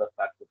it's an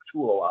effective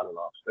tool on and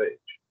off stage.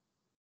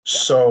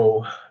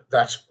 So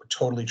that's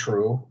totally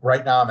true.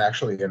 Right now, I'm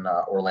actually in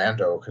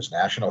Orlando because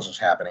Nationals is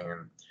happening,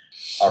 and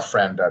our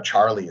friend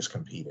Charlie is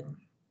competing.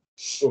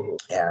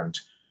 And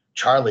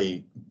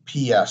Charlie,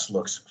 P.S.,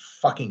 looks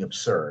fucking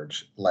absurd,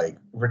 like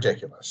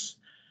ridiculous.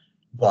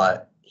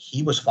 But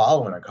he was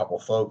following a couple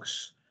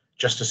folks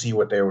just to see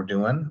what they were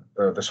doing,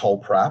 this whole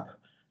prep.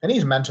 And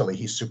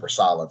he's super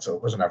solid, so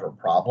it wasn't ever a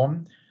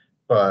problem.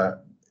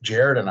 But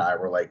Jared and I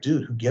were like,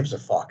 dude, who gives a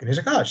fuck? And he's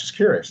like, oh, it's just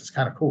curious. It's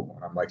kind of cool.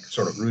 And I'm like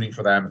sort of rooting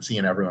for them and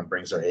seeing everyone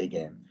brings their A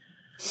game.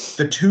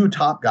 The two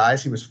top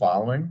guys he was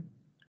following,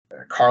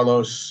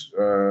 Carlos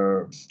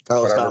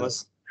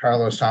Thomas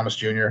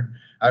Jr.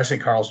 I would say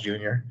Carl's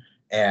Jr.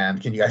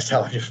 And can you guys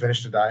tell I just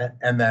finished a diet?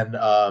 And then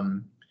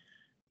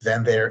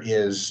there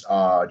is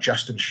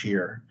Justin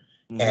Shear.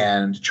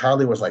 And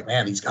Charlie was like,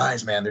 man, these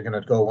guys, man, they're going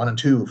to go 1 and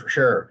 2 for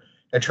sure.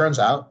 It turns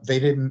out they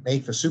didn't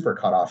make the super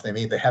cutoff. They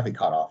made the heavy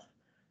cutoff.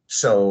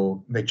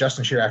 So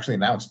Justin Shear actually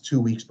announced 2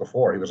 weeks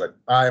before. He was like,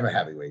 I'm a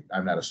heavyweight.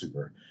 I'm not a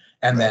super.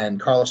 And then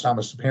Carlos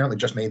Thomas apparently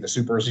just made the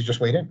supers. He just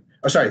weighed in.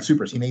 Oh, sorry,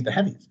 supers. He made the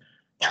heavies.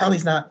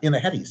 Charlie's not in the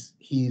heavies.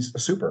 He's a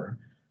super.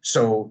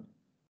 So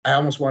I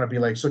almost want to be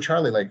like, so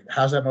Charlie, like,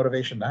 how's that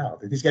motivation now?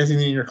 These guys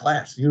even in your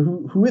class.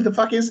 Who the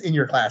fuck is in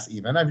your class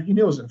even? I mean, he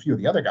knows a few of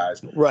the other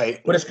guys.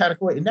 Right. But it's kind of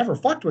cool. It never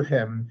fucked with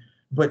him.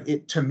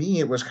 But to me,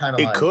 it was kind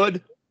of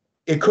like.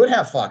 It could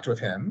have fucked with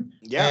him.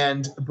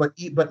 Yeah.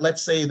 But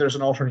let's say there's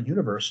an alternate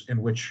universe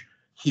in which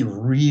he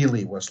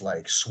really was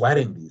like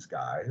sweating these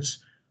guys.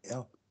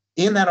 Yeah.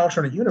 In that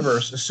alternate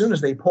universe, as soon as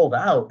they pulled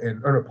out,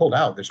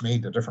 just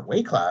made a different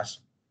weight class,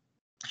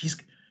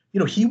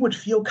 he would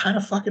feel kind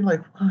of fucking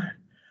like, what?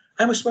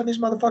 I was sweating these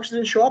motherfuckers that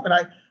didn't show up.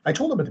 And I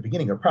told him at the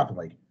beginning of prep, I'm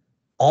like,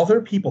 all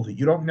their people that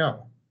you don't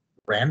know,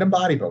 random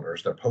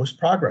bodybuilders that post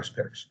progress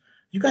pics,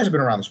 you guys have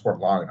been around the sport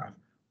long enough.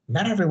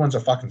 Not everyone's a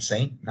fucking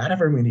saint. Not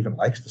everyone even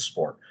likes the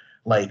sport.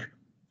 Like,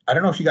 I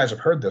don't know if you guys have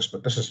heard this,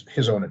 but this is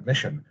his own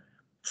admission.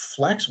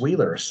 Flex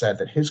Wheeler said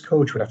that his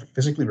coach would have to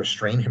physically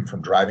restrain him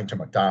from driving to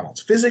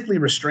McDonald's. Physically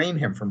restrain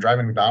him from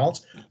driving to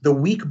McDonald's the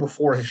week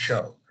before his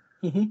show.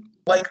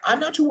 Like, I'm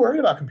not too worried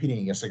about competing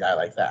against a guy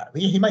like that.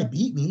 He might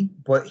beat me,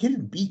 but he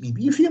didn't beat me.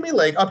 You feel me?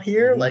 Like, up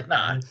here, like,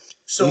 nah.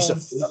 So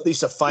he used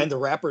to find the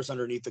wrappers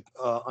underneath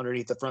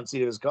the front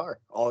seat of his car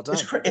all the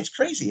time. It's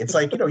crazy. It's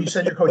like, you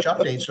send your coach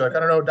updates. You're like, I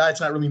don't know, diet's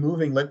not really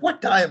moving. Like,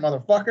 what diet,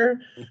 motherfucker?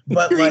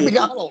 But like,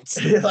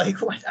 McDonald's. Like,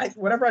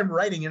 whatever I'm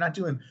writing, you're not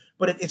doing.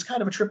 But it's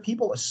kind of a trip.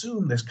 People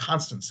assume this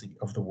constancy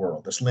of the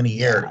world, this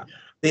linearity. Yeah.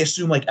 They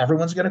assume like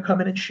everyone's going to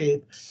come in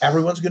shape.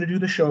 Everyone's going to do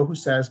the show who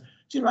says,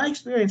 in my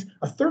experience,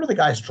 a third of the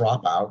guys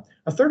drop out.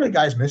 A third of the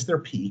guys miss their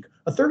peak.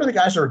 A third of the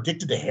guys are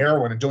addicted to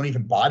heroin and don't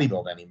even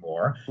bodybuild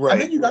anymore. Right.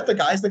 And then you got the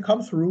guys that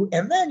come through,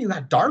 and then you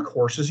got dark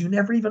horses you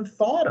never even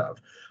thought of.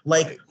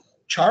 Like,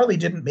 Charlie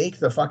didn't make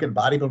the fucking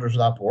Bodybuilders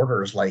Without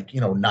Borders, 9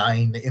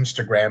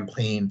 Instagram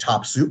playing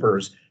top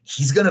supers.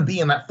 He's going to be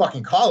in that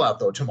fucking call out,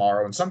 though,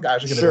 tomorrow. And some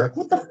guys are going to be like,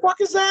 what the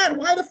fuck is that?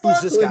 Why the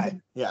fuck? Who's this guy?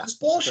 Yeah. It's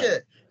bullshit. Sure.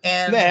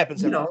 And, that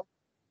happens,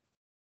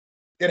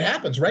 it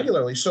happens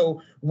regularly.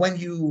 So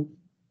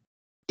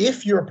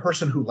if you're a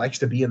person who likes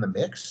to be in the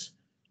mix,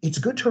 it's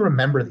good to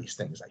remember these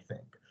things, I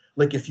think.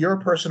 Like, if you're a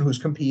person who's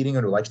competing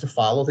and who likes to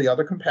follow the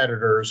other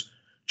competitors,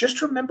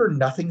 just remember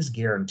nothing's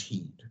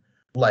guaranteed.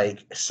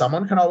 Like,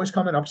 someone can always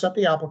come and upset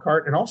the apple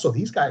cart, and also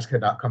these guys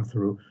could not come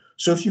through.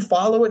 So if you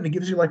follow it and it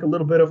gives you like a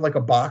little bit of like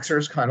a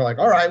boxer's kind of like,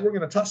 all right, we're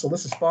going to tussle,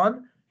 this is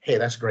fun, hey,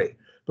 that's great.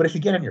 But if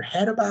you get in your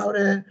head about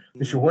it,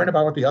 if you're worried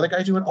about what the other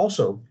guy's doing,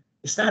 also,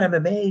 it's not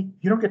MMA.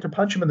 You don't get to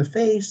punch him in the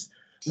face.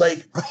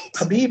 Like,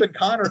 Khabib and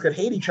Conor could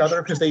hate each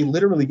other because they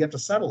literally get to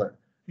settle it.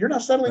 You're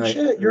not settling Right.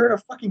 shit. You're in a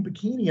fucking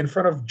bikini in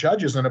front of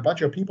judges and a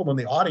bunch of people in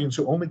the audience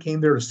who only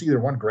came there to see their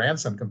one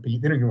grandson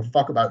compete. They don't give a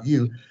fuck about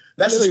you.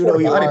 That's the They don't sport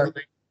of even know who you are.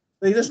 bodybuilding.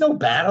 Like, there's no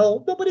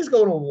battle. Nobody's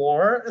going to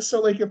war. So,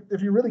 like,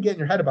 if you really get in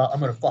your head about, I'm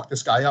going to fuck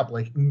this guy up,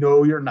 like,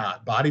 no, you're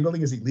not.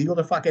 Bodybuilding is illegal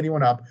to fuck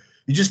anyone up.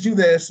 You just do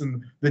this,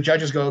 and the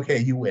judges go, okay,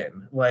 you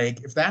win.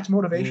 Like, if that's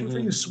motivation for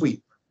you,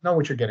 sweet. Know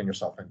what you're getting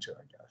yourself into,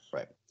 I guess.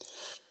 Right.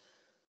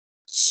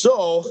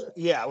 So,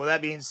 yeah, with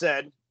that being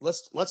said,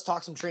 let's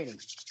talk some training,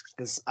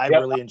 because I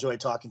really enjoy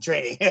talking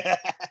training.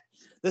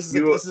 This is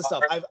the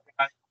stuff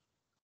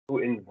who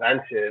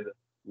invented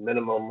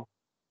minimum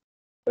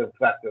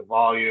effective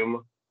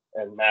volume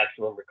and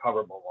maximum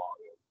recoverable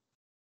volume.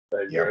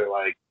 That you're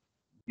like,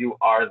 you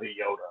are the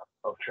Yoda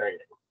of training,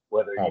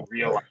 whether you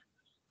realize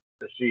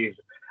perceived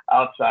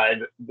outside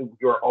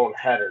your own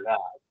head or not.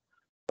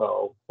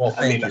 So, well,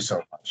 thank you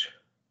so much.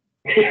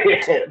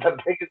 The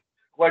biggest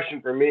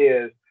question for me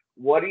is,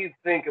 what do you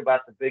think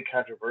about the big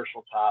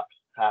controversial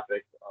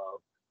topic of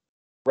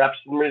reps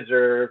in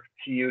reserve,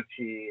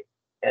 TUT,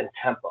 and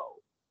tempo?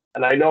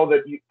 And I know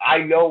that I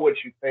know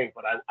what you think,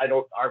 but I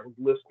don't. Our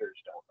listeners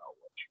don't know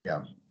what you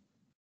think. Yeah.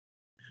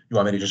 You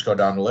want me to just go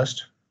down the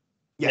list?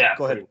 Yeah,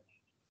 go ahead.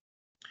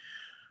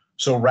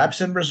 So reps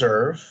in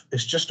reserve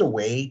is just a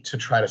way to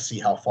try to see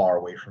how far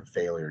away from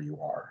failure you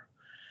are.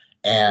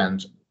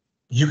 And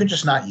you can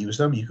just not use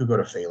them. You could go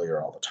to failure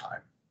all the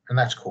time. And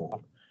that's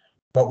cool.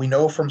 But we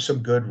know from some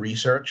good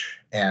research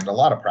and a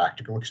lot of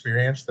practical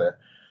experience that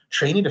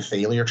training to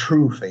failure,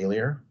 true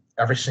failure,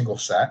 every single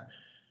set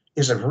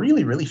is a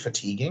really, really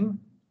fatiguing,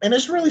 and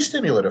it's really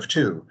stimulative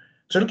too.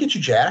 So it'll get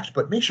you jacked,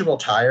 but makes you real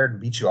tired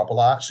and beats you up a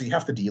lot. So you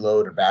have to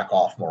deload and back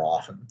off more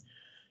often.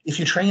 If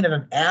you train at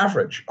an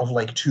average of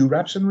like 2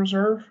 reps in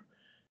reserve,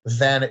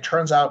 then it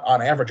turns out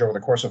on average over the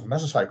course of a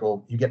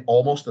mesocycle, you get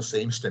almost the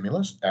same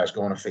stimulus as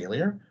going to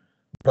failure,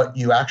 but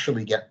you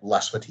actually get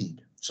less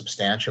fatigue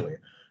substantially.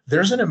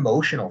 There's an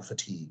emotional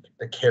fatigue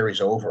that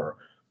carries over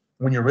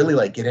when you really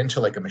like get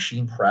into like a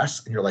machine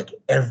press and you're like,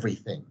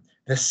 everything.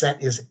 This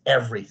set is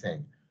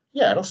everything.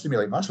 Yeah, it'll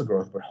stimulate muscle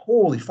growth, but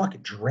holy fuck,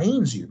 it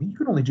drains you. I mean, you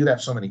can only do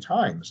that so many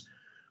times.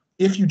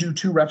 If you do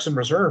 2 reps in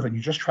reserve and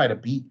you just try to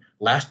beat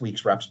last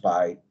week's reps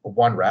by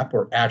 1 rep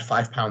or add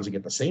 5 pounds and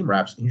get the same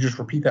reps, and you just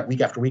repeat that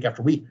week after week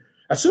after week,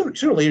 sooner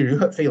or later you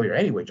hit failure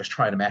anyway, just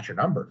trying to match your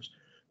numbers.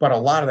 But a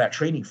lot of that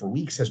training for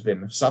weeks has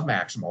been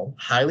submaximal,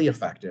 highly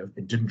effective.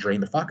 It didn't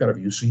drain the fuck out of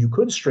you. So you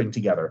could string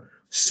together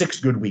 6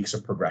 good weeks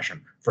of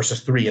progression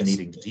versus 3 and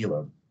needing to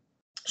deload.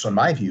 So in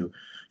my view,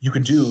 you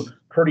can do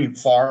pretty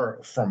far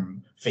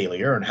from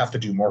failure and have to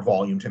do more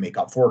volume to make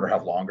up for it or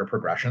have longer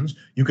progressions.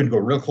 You can go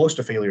real close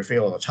to failure,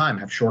 fail all the time,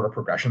 have shorter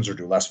progressions or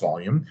do less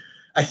volume.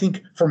 I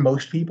think for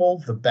most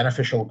people, the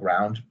beneficial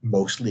ground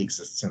mostly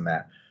exists in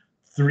that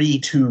 3,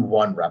 2,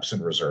 1 reps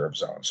in reserve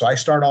zone. So I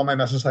start all my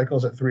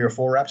mesocycles at 3 or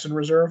 4 reps in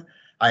reserve.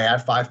 I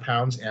add 5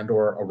 pounds and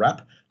or a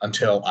rep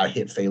until I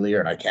hit failure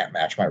and I can't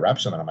match my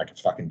reps, and then I'm like,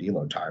 it's fucking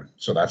deload time.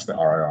 So that's the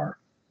RIR.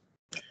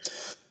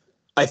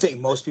 I think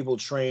most people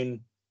train,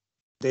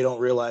 they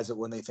don't realize that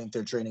when they think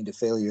they're training to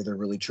failure, they're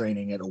really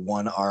training at a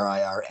 1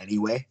 RIR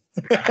anyway.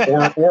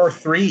 or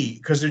 3,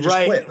 because they're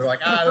just quit. They're like,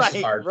 this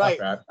is hard. Right. Fuck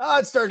that. Oh,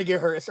 it's starting to get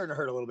hurt. It's starting to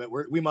hurt a little bit.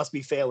 We must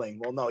be failing.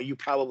 Well, no, you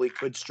probably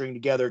could string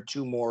together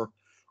 2 more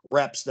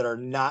reps that are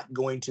not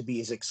going to be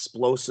as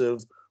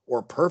explosive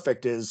or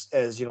perfect as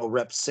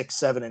reps 6,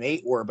 7, and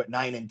 8 were, but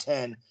 9 and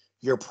 10,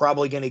 you're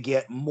probably going to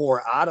get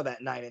more out of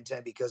that 9 and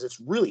 10 because it's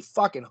really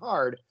fucking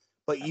hard,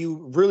 but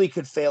you really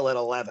could fail at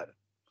 11.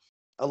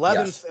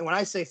 11, yes. And when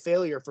I say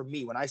failure,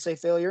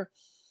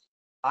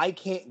 I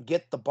can't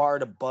get the bar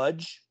to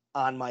budge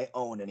on my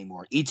own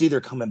anymore. It's either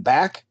coming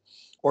back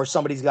or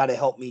somebody's got to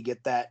help me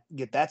get that.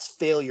 That's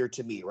failure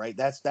to me, right?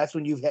 That's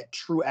when you've hit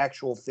true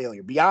actual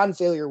failure. Beyond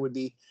failure would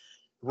be,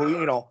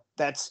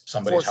 that's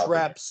somebody's forced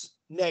reps,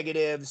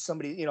 negatives,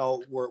 somebody,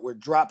 we're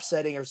drop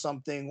setting or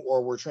something,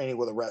 or we're training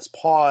with a rest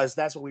pause.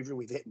 That's what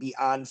we've hit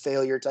beyond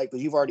failure type,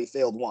 because you've already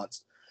failed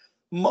once.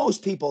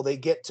 Most people, they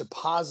get to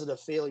positive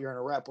failure in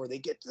a rep where they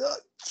get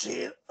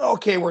to,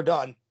 okay, we're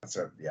done.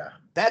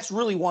 That's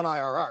really 1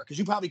 IRR, because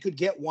you probably could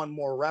get 1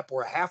 more rep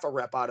or a half a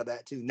rep out of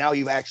that too. Now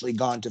you've actually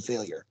gone to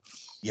failure.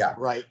 Yeah.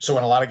 Right. So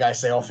when a lot of guys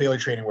say, failure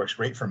training works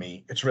great for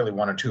me, it's really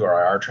 1 or 2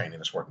 RIR training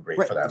that's working great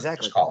for them.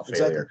 Exactly. Just call it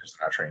failure because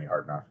they're not training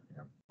hard enough.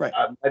 Yeah. Right.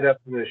 My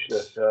definition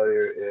of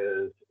failure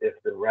is if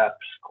the reps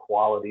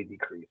quality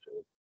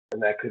decreases,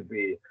 and that could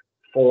be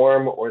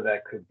form or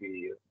that could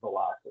be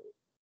velocity.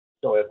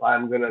 So if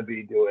I'm going to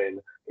be doing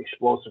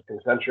explosive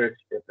concentrics,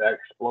 if that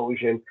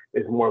explosion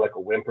is more like a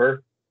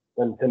whimper,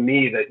 then to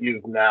me that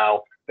you've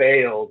now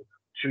failed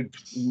to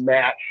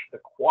match the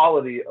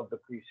quality of the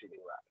preceding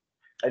rep.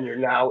 And you're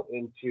now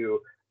into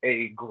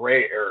a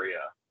gray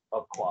area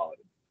of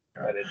quality.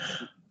 That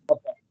it's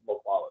low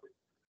quality.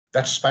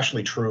 That's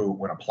especially true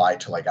when applied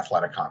to like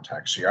athletic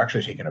context. So you're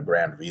actually taking a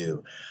grand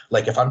view.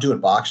 Like if I'm doing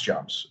box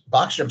jumps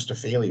to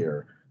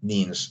failure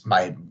means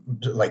my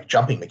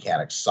jumping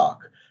mechanics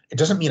suck. It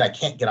doesn't mean I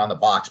can't get on the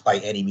box by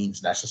any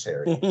means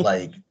necessary.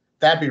 Like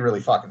that'd be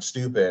really fucking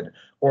stupid.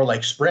 Or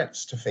like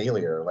sprints to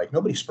failure. Like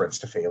nobody sprints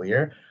to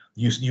failure.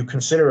 You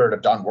consider it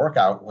a done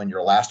workout when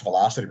your last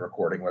velocity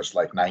recording was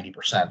like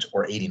 90%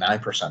 or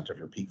 89% of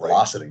your peak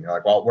velocity. You're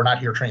like, well, we're not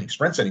here training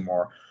sprints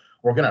anymore.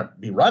 We're going to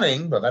be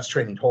running, but that's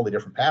training totally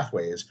different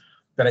pathways.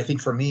 But I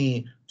think for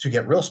me, to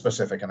get real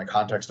specific in the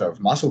context of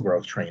muscle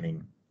growth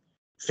training,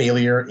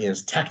 failure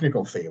is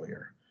technical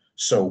failure.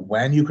 So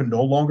when you can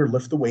no longer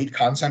lift the weight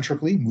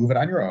concentrically, move it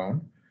on your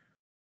own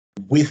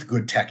with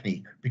good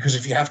technique. Because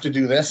if you have to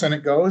do this and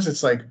it goes,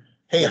 it's like,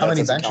 hey, how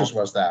many benches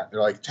was that?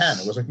 They're like 10.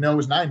 It was like, no, it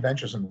was 9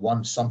 benches and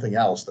one something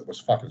else that was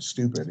fucking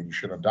stupid and you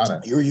should have done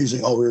it. You were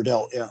using all rear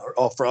delt, yeah, or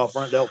all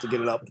front delt to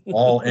get it up.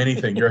 All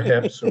anything, your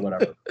hips or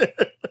whatever.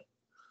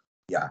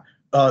 Yeah.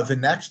 The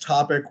next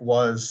topic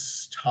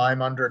was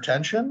time under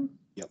tension.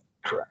 Yep.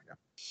 Correct.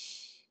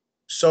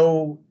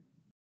 So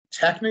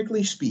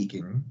technically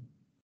speaking,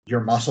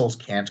 your muscles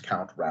can't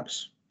count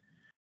reps.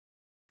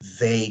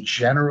 They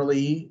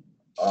generally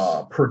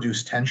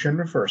produce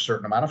tension for a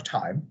certain amount of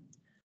time.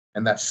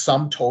 And that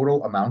sum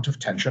total amount of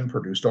tension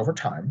produced over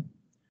time,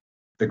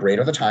 the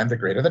greater the time, the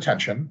greater the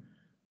tension,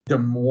 the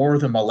more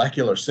the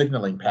molecular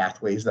signaling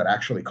pathways that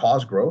actually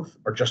cause growth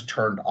are just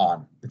turned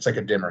on. It's like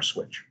a dimmer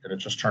switch, and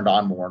it's just turned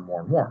on more and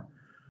more and more.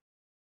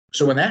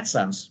 So in that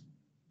sense,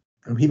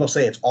 when people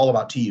say it's all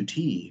about TUT,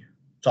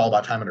 it's all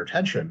about time under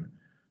tension,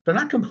 they're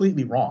not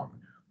completely wrong,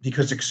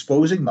 because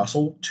exposing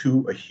muscle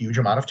to a huge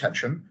amount of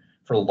tension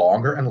for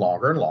longer and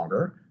longer and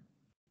longer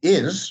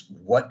is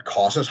what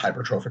causes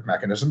hypertrophic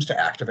mechanisms to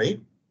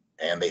activate,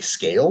 and they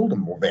scale. The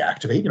more they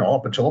activate,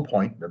 up until a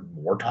point, the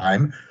more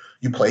time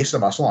you place the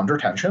muscle under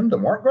tension, the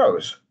more it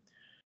grows.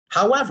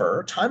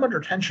 However, time under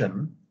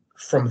tension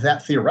from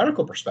that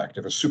theoretical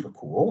perspective is super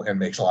cool and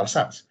makes a lot of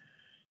sense.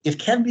 It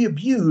can be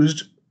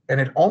abused, and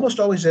it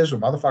almost always is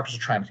when motherfuckers are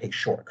trying to take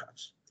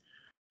shortcuts.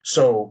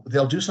 So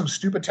they'll do some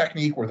stupid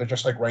technique where they're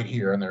just like right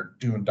here and they're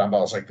doing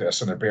dumbbells like this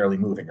and they're barely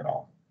moving at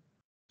all.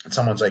 And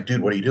someone's like,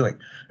 dude, what are you doing?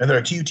 And they're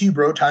like, TUT,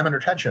 bro, time under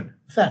tension.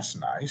 That's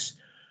nice.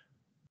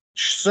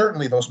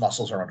 Certainly those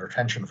muscles are under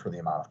tension for the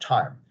amount of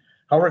time.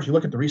 However, if you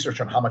look at the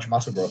research on how much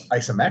muscle growth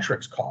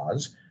isometrics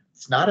cause,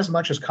 it's not as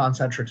much as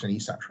concentrics and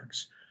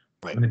eccentrics.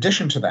 Right. In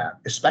addition to that,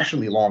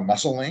 especially long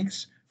muscle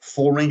lengths,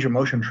 full range of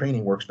motion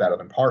training works better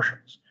than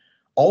partials.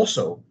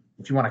 Also,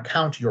 if you want to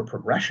count your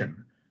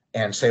progression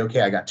and say,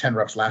 okay, I got 10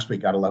 reps last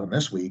week, got 11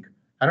 this week,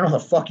 I don't know how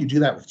the fuck you do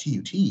that with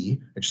TUT.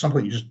 At some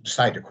point, you just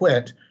decide to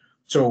quit.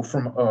 So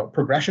from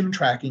progression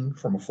tracking,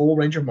 from a full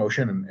range of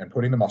motion and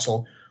putting the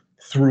muscle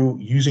through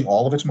using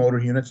all of its motor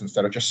units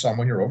instead of just some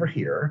when you're over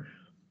here,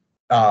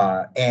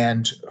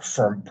 and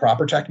from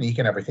proper technique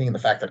and everything, and the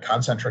fact that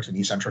concentrics and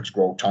eccentrics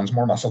grow tons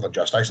more muscle than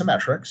just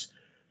isometrics,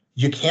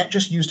 you can't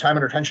just use time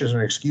under tension as an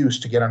excuse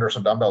to get under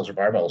some dumbbells or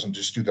barbells and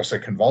just do this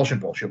like convulsion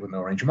bullshit with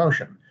no range of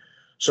motion.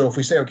 So if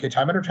we say, okay,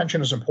 time under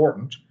tension is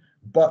important,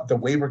 but the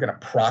way we're going to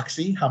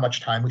proxy how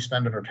much time we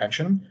spend under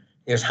tension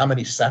is how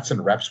many sets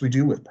and reps we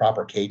do with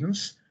proper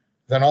cadence,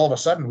 then all of a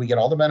sudden we get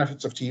all the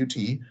benefits of TUT,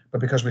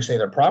 but because we say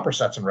they're proper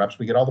sets and reps,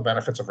 we get all the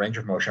benefits of range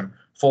of motion,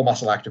 full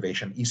muscle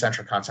activation,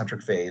 eccentric,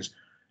 concentric phase,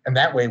 and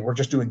that way we're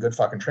just doing good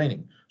fucking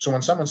training. So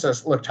when someone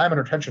says, look, time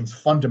under tension is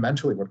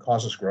fundamentally what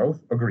causes growth,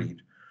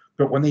 agreed.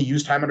 But when they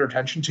use time under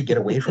tension to get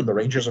away from the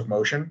ranges of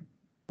motion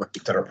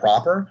that are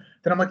proper,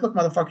 then I'm like, look,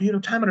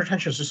 motherfucker, time under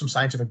tension is just some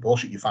scientific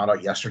bullshit you found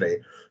out yesterday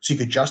so you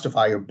could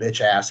justify your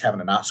bitch ass having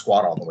to not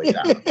squat all the way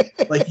down.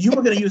 Like, you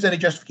were going to use any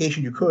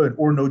justification you could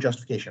or no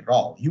justification at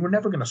all. You were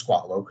never going to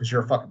squat low because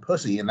you're a fucking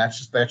pussy, and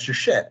that's your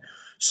shit.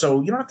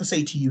 So you don't have to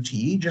say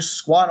TUT, just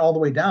squat all the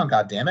way down,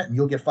 goddammit, and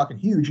you'll get fucking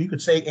huge. You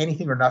could say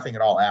anything or nothing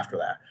at all after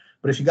that.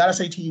 But if you got to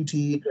say TUT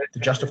to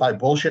justify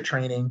bullshit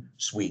training,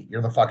 sweet,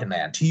 you're the fucking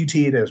man. TUT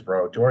it is,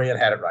 bro. Dorian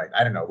had it right.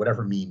 I don't know,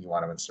 whatever meme you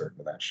want to insert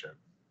into that shit.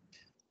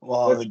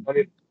 Well, what's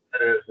funny is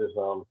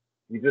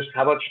you just,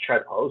 how about you try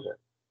posing,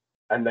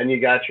 and then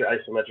you got your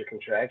isometric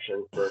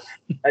contraction for,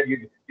 and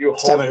you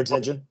hold your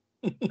tension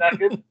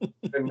seconds,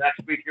 and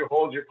next week you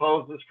hold your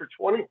poses for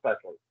 20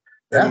 seconds.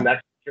 Yeah, and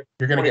next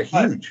you're gonna get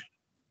huge.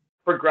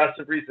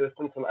 Progressive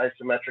resistance and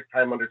isometric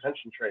time under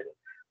tension training.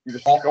 You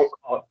just don't call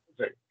it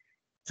posing.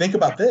 Think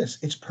about this.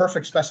 It's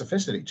perfect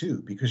specificity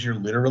too, because you're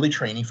literally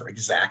training for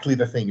exactly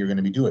the thing you're going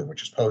to be doing,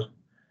 which is posing.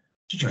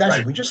 Did you guys,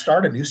 did we just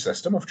start a new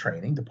system of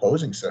training, the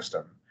posing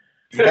system?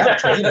 You got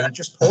training,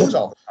 just pose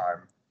all the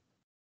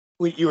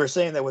time. You were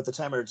saying that with the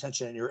time under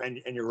tension, and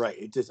you're right.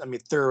 It just, I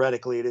mean,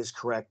 theoretically, it is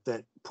correct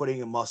that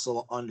putting a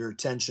muscle under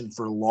tension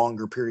for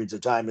longer periods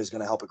of time is going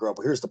to help it grow.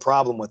 But here's the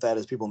problem with that: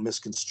 is people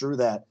misconstrue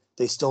that.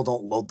 They still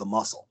don't load the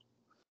muscle.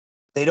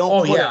 They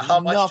don't put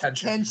enough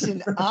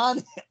tension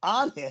on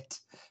it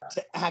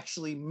to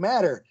actually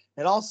matter.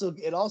 It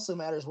also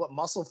matters what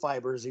muscle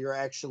fibers you're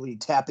actually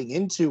tapping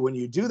into when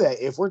you do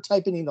that. If we're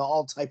typing into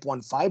all type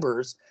 1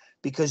 fibers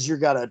because you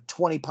got a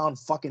 20-pound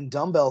fucking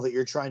dumbbell that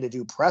you're trying to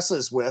do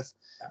presses with,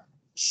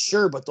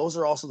 Sure, but those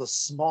are also the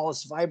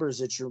smallest fibers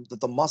that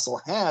the muscle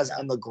has,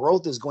 and the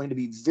growth is going to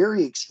be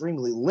very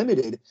extremely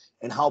limited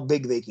in how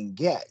big they can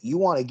get. You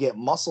want to get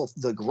muscle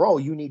to grow,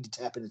 you need to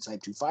tap into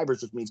type 2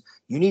 fibers, which means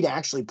you need to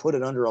actually put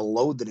it under a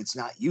load that it's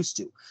not used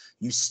to.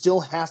 You still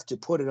have to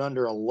put it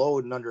under a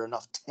load and under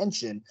enough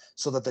tension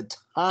so that the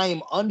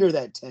time under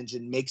that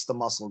tension makes the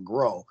muscle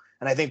grow.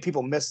 And I think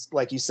people miss,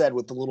 like you said,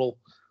 with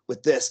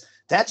this,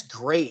 that's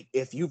great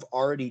if you've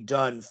already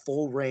done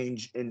full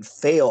range and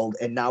failed,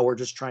 and now we're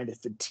just trying to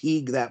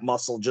fatigue that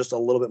muscle just a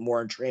little bit more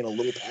and train a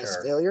little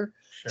past failure.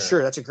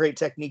 Sure, that's a great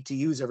technique to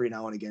use every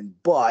now and again,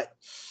 but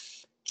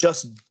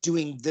just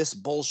doing this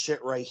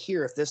bullshit right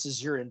here, if this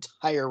is your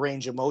entire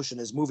range of motion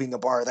is moving the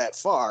bar that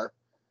far,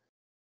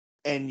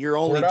 and you're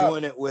only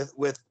doing it with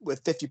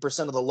 50%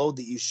 of the load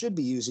that you should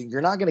be using,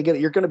 you're not going to get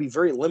it. You're going to be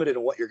very limited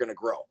in what you're going to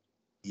grow.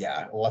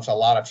 Yeah, well, that's a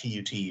lot of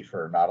TUT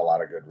for not a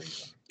lot of good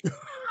reason.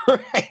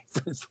 Right,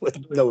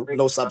 with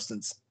no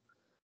substance.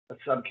 A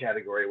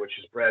subcategory, which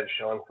is Brad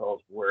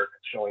Schoenfeld's work,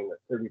 showing that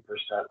 30%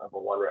 of a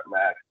 1-rep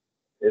max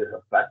is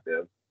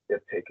effective if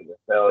taken to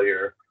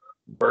failure,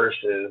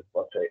 versus,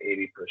 let's say,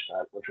 80%,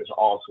 which was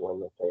also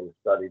in the same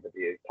study to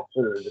be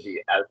considered to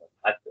be as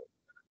effective.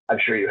 I'm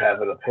sure you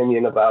have an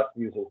opinion about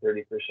using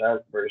 30%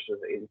 versus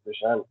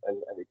 80%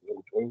 and everything in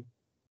between.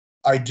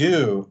 I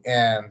do,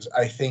 and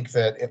I think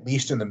that at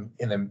least in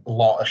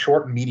a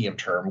short and medium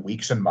term,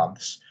 weeks and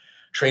months,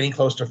 training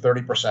close to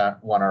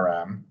 30%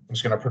 1RM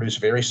is going to produce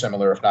very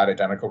similar, if not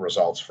identical,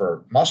 results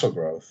for muscle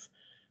growth.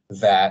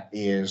 That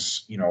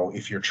is,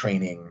 if you're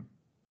training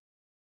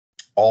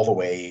all the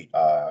way,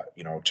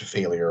 to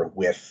failure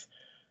with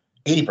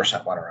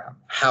 80% 1RM.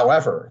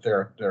 However,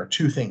 there are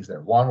two things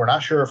there. One, we're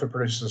not sure if it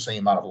produces the same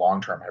amount of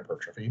long-term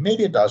hypertrophy.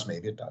 Maybe it does,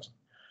 maybe it doesn't.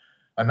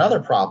 Another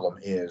problem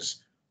is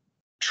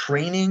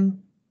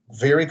training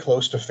very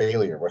close to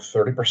failure with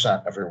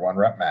 30% of your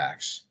 1-rep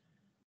max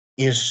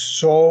is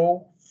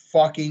so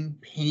fucking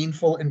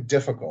painful and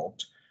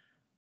difficult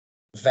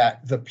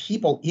that the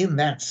people in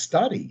that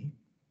study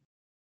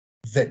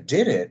that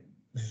did it,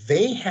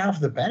 they have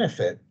the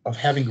benefit of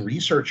having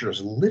researchers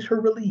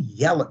literally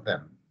yell at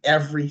them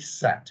every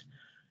set,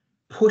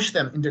 push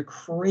them into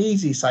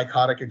crazy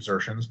psychotic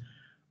exertions.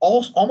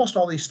 Almost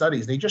all these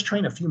studies, they just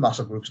train a few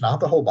muscle groups, not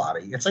the whole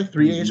body. It's like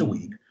 3 days a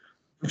week.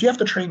 If you have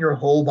to train your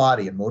whole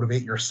body and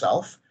motivate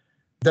yourself,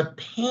 the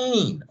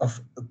pain of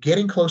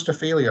getting close to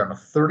failure on a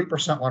 30%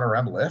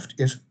 1RM lift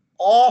is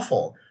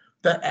awful.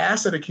 The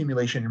acid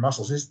accumulation in your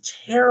muscles is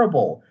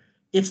terrible.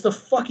 It's the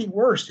fucking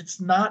worst. It's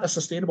not a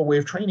sustainable way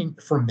of training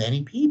for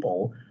many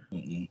people.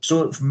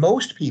 So if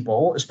most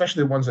people,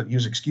 especially the ones that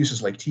use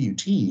excuses like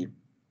TUT,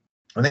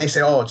 when they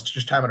say, oh, it's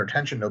just time under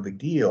tension, no big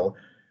deal,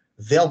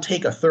 they'll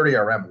take a 30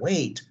 RM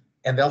weight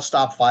and they'll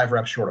stop 5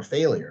 reps short of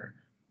failure,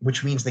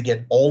 which means they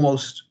get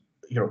almost,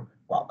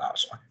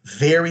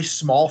 very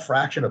small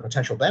fraction of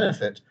potential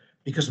benefit,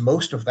 because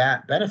most of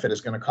that benefit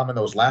is going to come in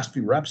those last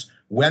few reps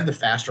when the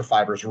faster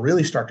fibers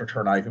really start to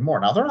turn out even more.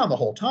 Now, they're on the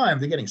whole time,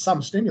 they're getting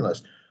some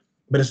stimulus,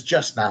 but it's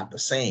just not the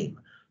same.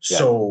 Yeah.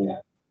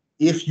 So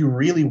if you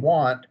really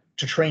want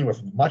to train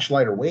with much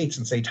lighter weights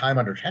and say time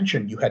under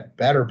tension, you had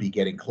better be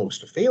getting close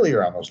to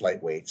failure on those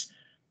light weights.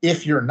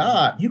 If you're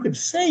not, you can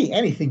say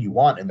anything you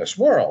want in this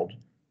world,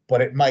 but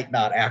it might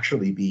not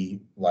actually be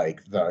like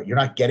you're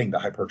not getting the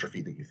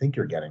hypertrophy that you think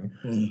you're getting,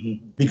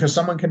 because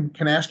someone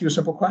can ask you a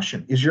simple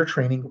question. Is your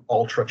training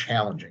ultra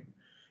challenging?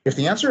 If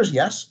the answer is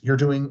yes, you're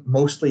doing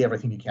mostly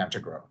everything you can to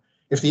grow.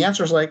 If the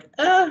answer is like,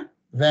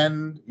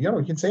 then,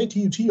 you can say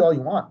TUT all you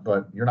want,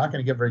 but you're not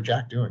going to get very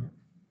jacked doing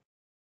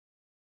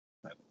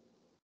it.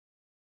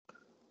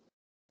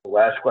 The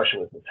last question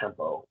was the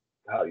tempo,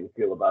 how you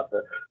feel about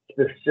the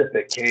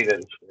specific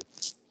cadence.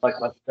 Like,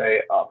 let's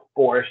say a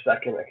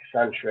 4-second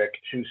eccentric,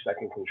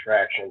 2-second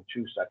contraction,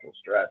 2-second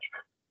stretch,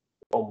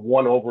 a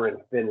 1 over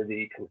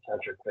infinity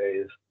concentric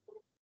phase.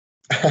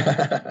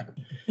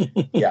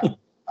 Yeah.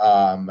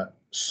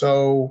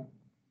 So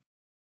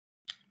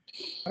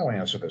how do I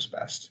answer this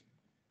best?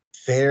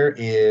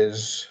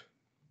 There's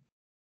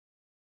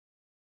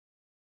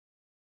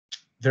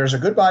a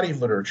good body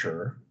of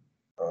literature,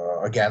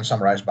 again,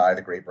 summarized by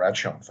the great Brad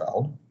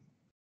Schoenfeld,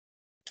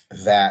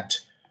 that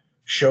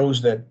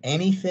shows that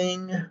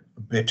anything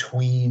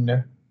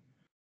between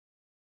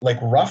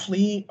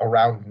roughly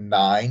around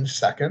 9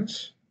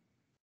 seconds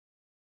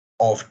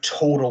of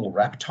total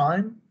rep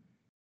time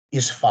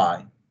is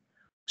fine.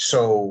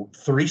 So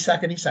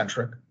 3-second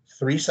eccentric,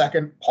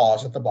 3-second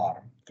pause at the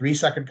bottom,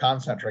 3-second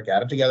concentric,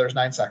 added together is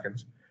 9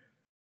 seconds.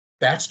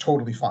 That's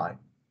totally fine.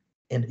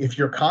 And if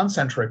your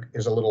concentric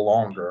is a little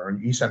longer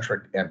and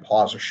eccentric and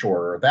pause are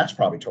shorter, that's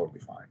probably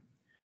totally fine.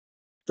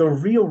 The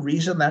real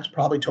reason that's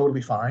probably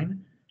totally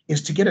fine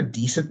is to get a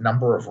decent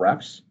number of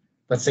reps,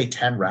 let's say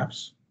 10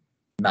 reps,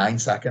 9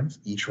 seconds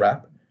each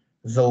rep.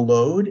 The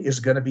load is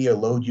going to be a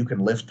load you can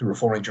lift through a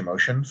full range of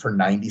motion for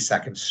 90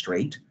 seconds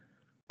straight,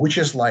 which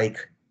is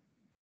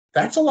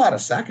that's a lot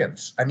of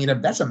seconds. I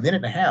mean, that's a minute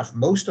and a half.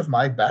 Most of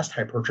my best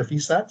hypertrophy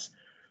sets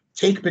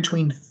take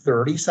between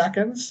 30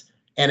 seconds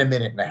and a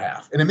minute and a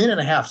half. And a minute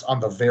and a half's on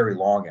the very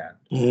long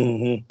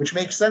end, which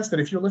makes sense that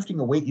if you're lifting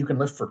a weight you can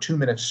lift for 2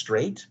 minutes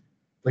straight,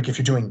 like if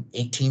you're doing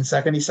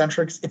 18-second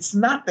eccentrics, it's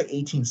not the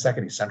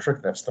 18-second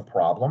eccentric that's the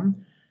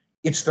problem.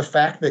 It's the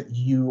fact that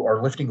you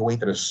are lifting a weight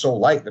that is so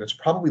light that it's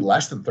probably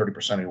less than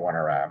 30% of your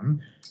 1RM,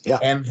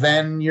 and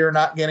then you're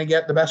not going to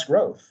get the best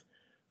growth.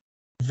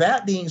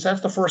 That being said,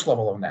 that's the first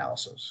level of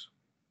analysis.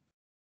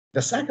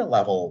 The second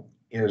level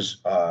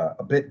is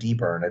a bit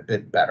deeper and a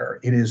bit better.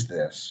 It is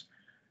this.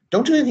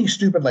 Don't do anything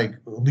stupid like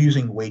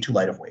using way too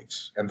light of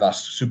weights and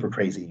thus super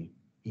crazy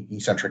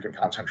eccentric and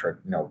concentric,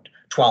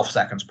 12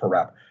 seconds per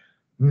rep.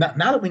 Now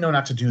that we know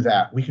not to do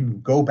that, we can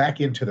go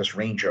back into this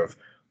range of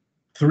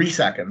 3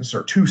 seconds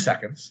or 2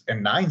 seconds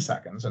and 9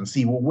 seconds and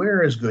see, well,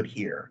 where is good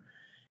here?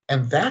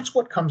 And that's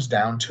what comes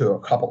down to a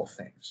couple of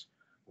things.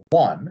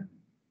 One,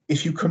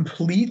 if you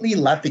completely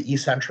let the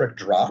eccentric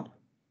drop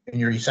in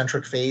your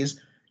eccentric phase,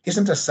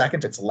 isn't a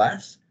second, it's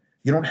less,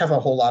 you don't have a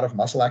whole lot of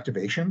muscle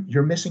activation,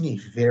 you're missing a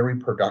very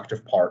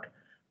productive part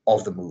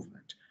of the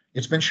movement.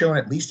 It's been shown,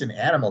 at least in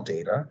animal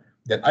data,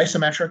 that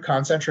isometric,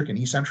 concentric, and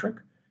eccentric,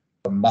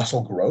 the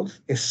muscle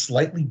growth is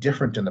slightly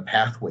different in the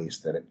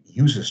pathways that it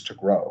uses to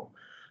grow.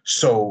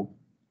 So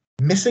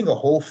missing a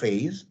whole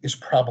phase is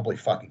probably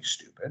fucking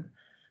stupid.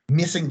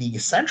 Missing the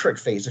eccentric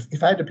phase,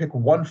 if I had to pick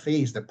one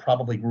phase that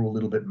probably grew a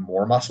little bit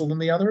more muscle than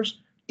the others,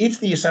 it's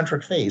the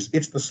eccentric phase.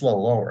 It's the slow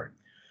lowering.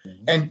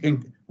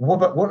 And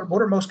what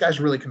are most guys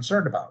really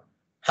concerned about?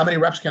 How many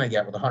reps can I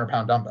get with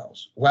 100-pound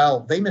dumbbells?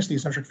 Well, they miss the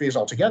eccentric phase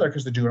altogether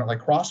because they're doing it like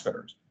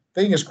CrossFitters.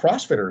 The thing is,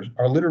 CrossFitters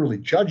are literally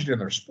judged in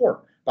their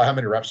sport by how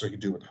many reps they can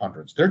do with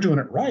hundreds. They're doing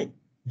it right.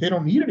 They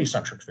don't need an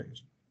eccentric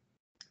phase.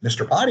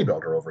 Mr.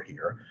 Bodybuilder over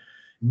here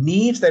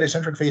needs that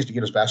eccentric phase to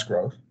get his best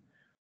growth.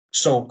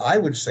 So I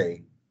would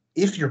say,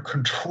 if you're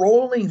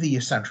controlling the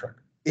eccentric,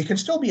 it can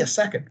still be a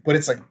second, but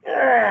it's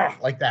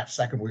like that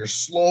second where you're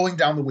slowing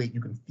down the weight.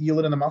 You can feel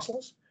it in the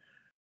muscles.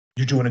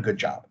 You're doing a good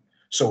job.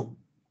 So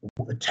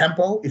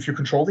tempo, if you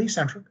control the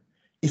eccentric,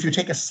 if you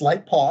take a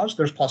slight pause,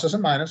 there's pluses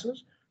and minuses.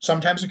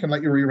 Sometimes it can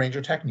let you rearrange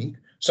your technique.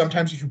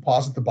 Sometimes if you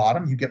pause at the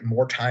bottom, you get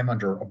more time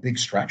under a big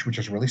stretch, which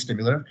is really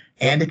stimulative,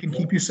 and it can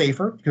keep you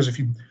safer. Because if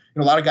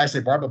a lot of guys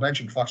say barbell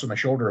benching fucks with my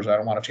shoulders, I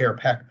don't want to tear a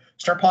pec.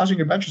 Start pausing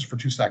your benches for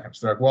 2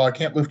 seconds. They're like, well, I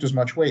can't lift as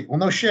much weight. Well,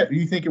 no shit.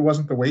 You think it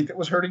wasn't the weight that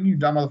was hurting you,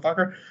 dumb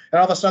motherfucker? And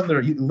all of a sudden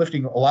they're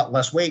lifting a lot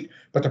less weight,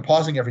 but they're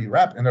pausing every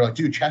rep. And they're like,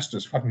 dude, chest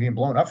is fucking being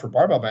blown up for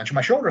barbell bench. And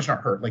my shoulders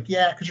aren't hurt. Like,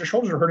 yeah, because your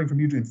shoulders are hurting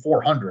from you doing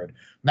 400,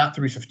 not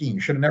 315.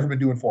 You should have never been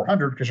doing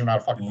 400 because you're not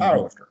a fucking power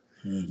lifter.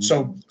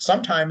 So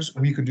sometimes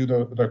we could do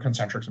the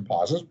concentrics and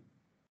pauses.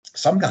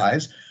 Some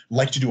guys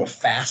like to do a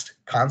fast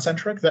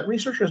concentric. That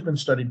research has been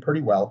studied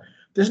pretty well.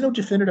 There's no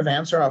definitive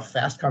answer how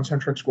fast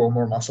concentrics grow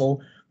more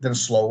muscle than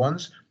slow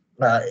ones,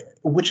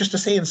 which is to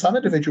say in some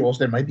individuals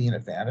there might be an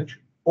advantage.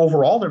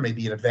 Overall, there may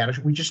be an advantage.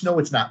 We just know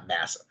it's not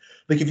massive.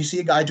 Like if you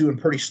see a guy doing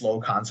pretty slow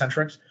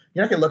concentrics,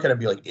 you're not going to look at him and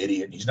be like,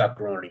 idiot, he's not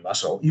growing any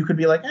muscle. You could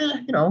be like,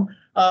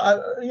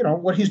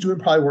 what he's doing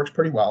probably works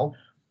pretty well.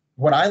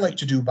 What I like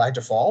to do by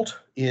default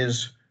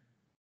is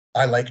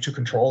I like to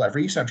control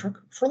every eccentric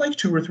for like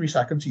 2 or 3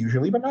 seconds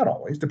usually, but not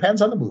always.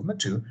 Depends on the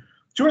movement too.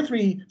 2 or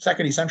 3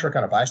 second eccentric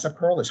on a bicep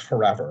curl is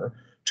forever.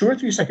 2 or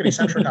 3 second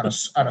eccentric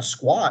on a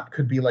squat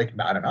could be like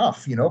not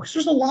enough, because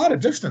there's a lot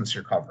of distance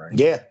you're covering.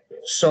 Yeah.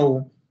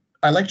 So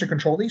I like to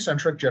control the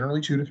eccentric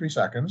generally 2 to 3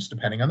 seconds,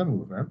 depending on the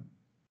movement.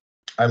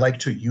 I like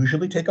to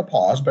usually take a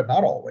pause, but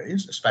not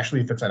always,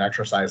 especially if it's an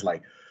exercise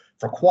like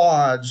for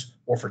quads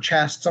or for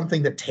chest,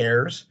 something that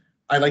tears.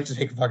 I like to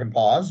take a fucking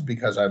pause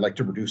because I like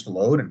to reduce the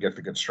load and get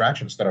the good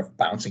stretch instead of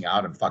bouncing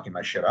out and fucking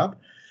my shit up.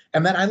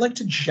 And then I like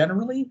to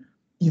generally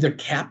either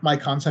cap my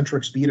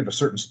concentric speed at a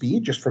certain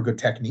speed just for good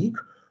technique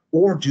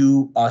or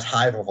do as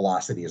high of a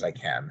velocity as I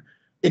can.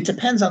 It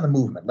depends on the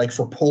movement. Like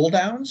for pull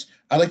downs,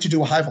 I like to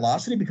do a high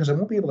velocity because I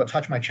won't be able to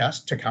touch my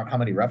chest to count how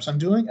many reps I'm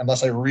doing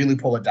unless I really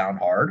pull it down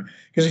hard.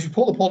 Because if you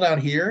pull the pull down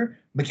here,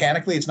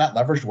 mechanically it's not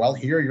leveraged well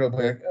here. You're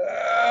like,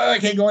 I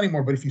can't go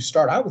anymore. But if you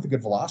start out with a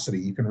good velocity,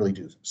 you can really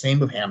do it. Same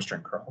with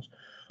hamstring curls.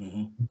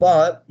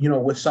 But,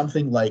 with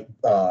something like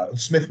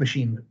Smith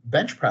machine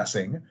bench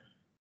pressing,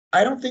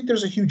 I don't think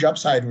there's a huge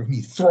upside with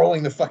me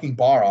throwing the fucking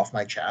bar off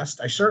my chest.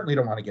 I certainly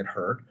don't want to get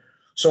hurt.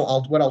 So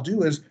what I'll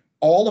do is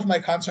all of my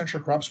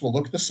concentric reps will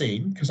look the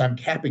same because I'm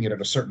capping it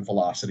at a certain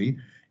velocity.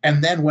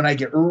 And then when I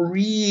get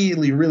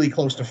really, really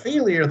close to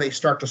failure, they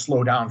start to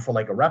slow down for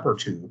like a rep or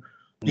two.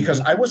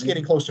 Because I was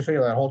getting close to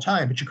failure that whole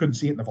time, but you couldn't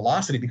see it in the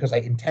velocity because I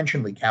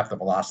intentionally capped the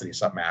velocity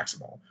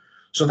submaximal.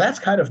 So that's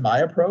kind of my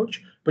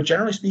approach. But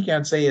generally speaking,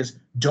 I'd say is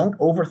don't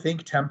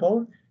overthink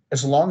tempo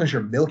as long as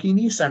you're milking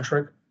the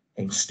eccentric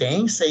and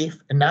staying safe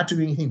and not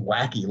doing anything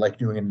wacky like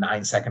doing a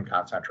 9-second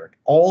concentric.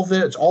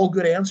 It's all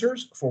good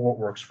answers for what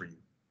works for you.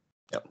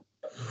 Yep.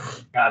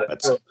 Got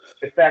it. So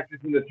it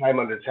factors into time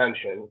under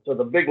tension. So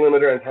the big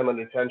limiter on time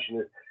under tension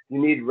is you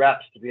need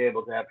reps to be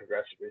able to have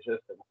progressive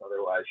resistance.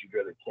 Otherwise, you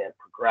really can't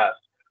progress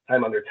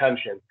time under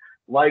tension.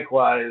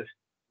 Likewise,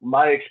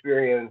 my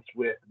experience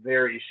with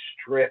very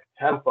strict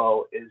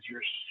tempo is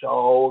you're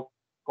so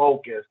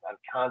focused on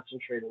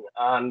concentrating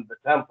on the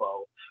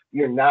tempo,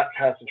 you're not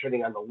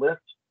concentrating on the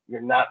lift,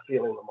 you're not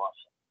feeling the muscle.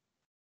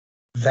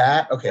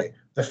 Okay,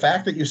 the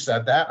fact that you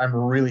said that, I'm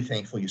really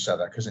thankful you said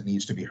that because it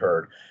needs to be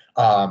heard.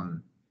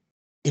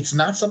 It's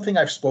not something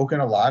I've spoken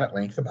a lot at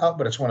length about,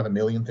 but it's one of the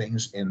million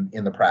things in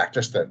the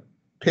practice that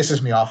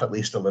pisses me off at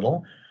least a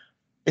little.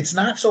 It's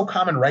not so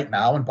common right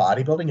now in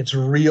bodybuilding. It's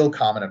real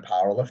common in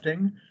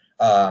powerlifting.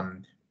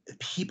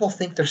 People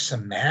think there's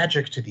some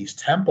magic to these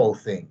tempo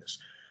things.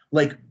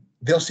 Like,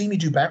 they'll see me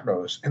do bent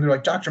rows, and they're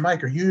like, Dr.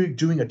 Mike, are you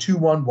doing a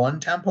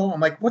 2-1-1 tempo? I'm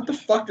like, what the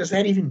fuck does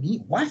that even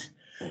mean? What?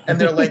 And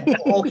they're like,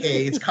 well,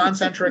 okay, it's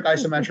concentric,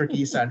 isometric,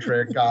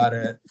 eccentric, got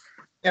it.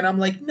 And I'm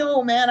like,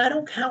 no, man, I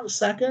don't count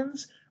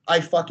seconds.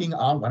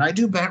 When I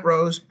do bent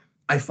rows,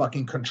 I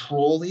fucking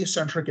control the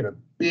eccentric in a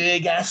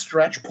big ass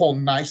stretch, pull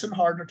nice and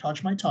hard to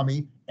touch my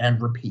tummy,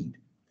 and repeat.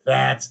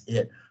 That's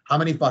it. How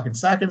many fucking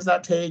seconds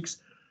that takes?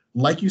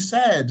 Like you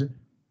said,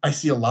 I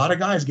see a lot of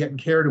guys getting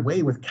carried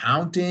away with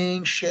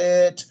counting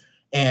shit.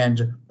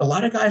 And a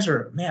lot of guys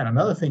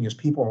another thing is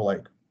people are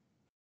like,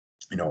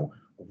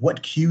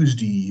 what cues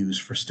do you use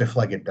for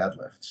stiff-legged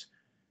deadlifts?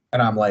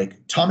 And I'm like,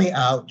 tummy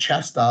out,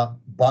 chest up,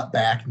 butt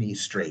back,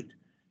 knees straight.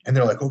 And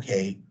they're like,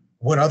 okay,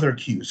 what other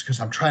cues? Because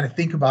I'm trying to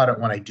think about it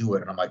when I do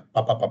it. And I'm like,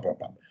 up, up, up,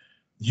 up, up.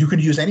 You can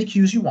use any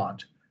cues you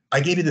want. I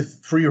gave you the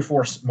 3 or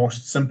 4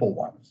 most simple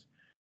ones.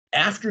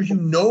 After you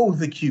know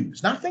the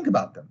cues, not think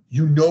about them,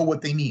 you know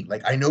what they mean.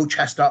 Like, I know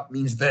chest up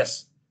means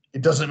this.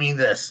 It doesn't mean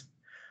this.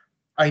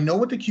 I know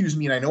what the cues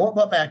mean. I know what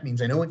butt back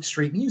means. I know what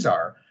straight knees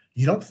are.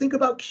 You don't think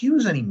about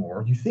cues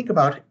anymore. You think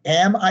about,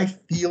 am I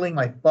feeling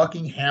my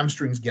fucking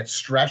hamstrings get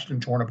stretched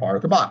and torn apart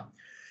at the bottom?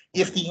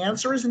 If the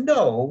answer is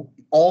no,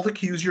 all the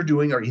cues you're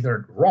doing are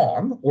either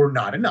wrong or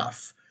not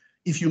enough.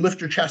 If you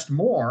lift your chest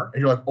more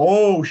and you're like,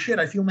 oh shit,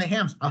 I feel my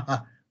hams.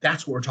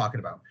 That's what we're talking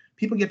about.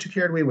 People get too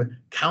carried away with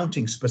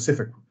counting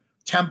specific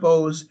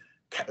tempos,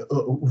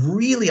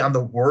 really on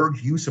the word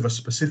use of a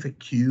specific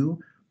cue.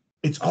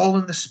 It's all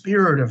in the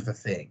spirit of the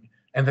thing.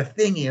 And the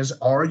thing is,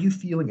 are you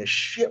feeling a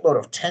shitload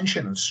of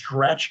tension and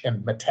stretch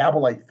and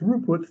metabolite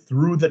throughput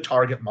through the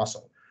target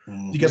muscle?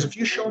 Mm-hmm. Because if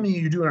you show me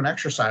you're doing an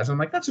exercise, I'm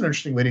like, that's an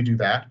interesting way to do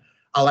that.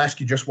 I'll ask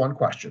you just one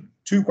question,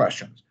 2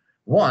 questions.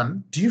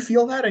 1, do you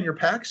feel that in your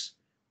pecs?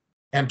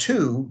 And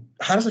 2,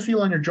 how does it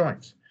feel on your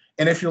joints?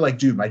 And if you're like,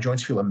 dude, my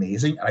joints feel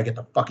amazing and I get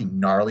the fucking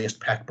gnarliest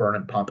pec burn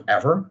and pump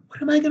ever,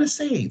 what am I going to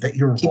say? That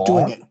you're Keep wrong?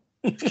 Doing it.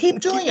 Keep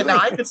doing it. Now,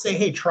 I could say,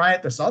 hey, try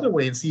it this other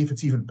way and see if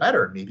it's even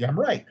better. Maybe I'm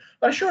right.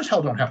 But I sure as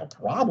hell don't have a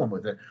problem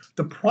with it.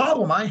 The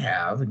problem I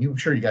have, and I'm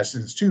sure you guys see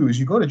this too, is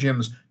you go to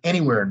gyms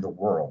anywhere in the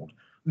world,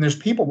 and there's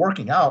people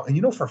working out, and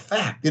you know for a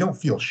fact they don't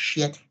feel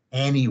shit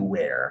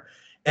anywhere.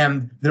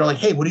 And they're like,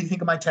 hey, what do you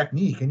think of my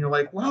technique? And you're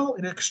like, well,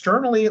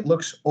 externally it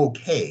looks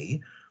okay,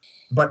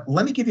 but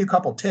let me give you a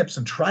couple tips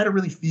and try to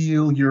really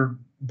feel your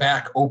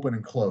back open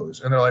and close.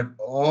 And they're like,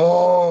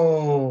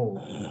 oh,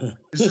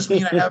 does this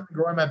mean I haven't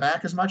grown my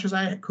back as much as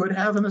I could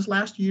have in this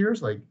last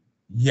years? Like,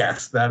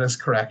 yes, that is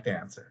correct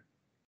answer.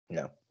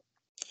 Yeah.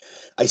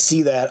 I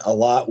see that a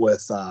lot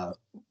with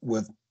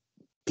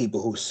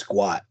people who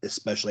squat,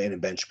 especially in a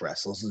bench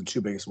press. Those are the 2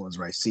 biggest ones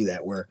where I see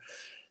that, where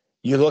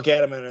you look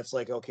at them and it's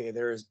like, okay,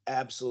 there is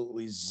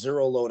absolutely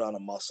zero load on a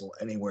muscle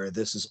anywhere.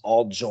 This is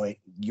all joint.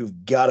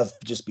 You've got to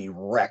just be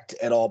wrecked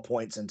at all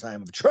points in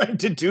time of trying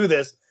to do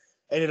this.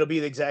 And it'll be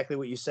exactly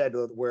what you said,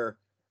 where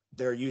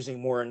they're using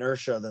more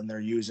inertia than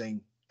they're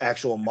using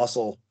actual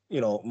muscle,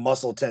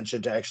 muscle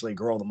tension to actually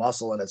grow the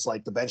muscle. And it's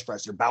like the bench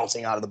press, they're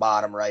bouncing out of the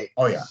bottom, right?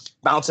 Oh, yeah.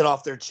 Bouncing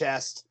off their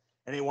chest.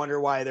 And they wonder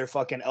why their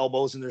fucking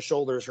elbows and their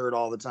shoulders hurt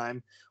all the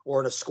time.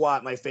 Or in a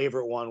squat, my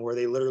favorite one, where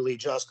they literally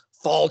just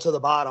fall to the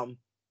bottom.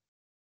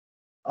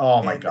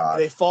 Oh my God.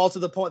 They fall to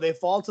the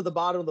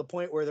bottom of the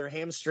point where their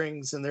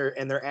hamstrings and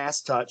their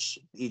ass touch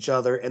each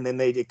other, and then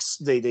they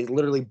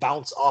literally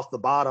bounce off the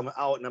bottom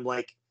out. And I'm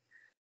like,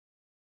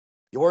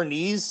 your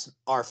knees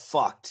are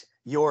fucked.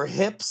 Your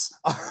hips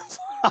are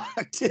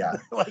fucked. Yeah.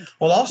 Like,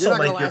 well, also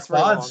like your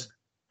quads,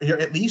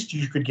 at least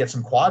you could get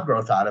some quad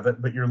growth out of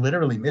it, but you're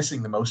literally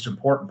missing the most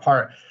important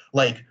part.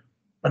 Like,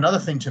 another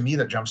thing to me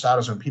that jumps out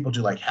is when people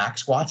do like hack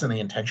squats and they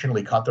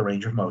intentionally cut the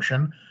range of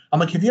motion. I'm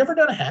like, have you ever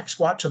done a hack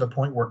squat to the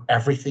point where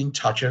everything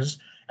touches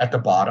at the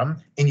bottom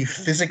and you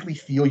physically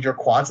feel your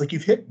quads? Like,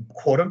 you've hit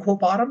quote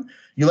unquote bottom,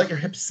 you let your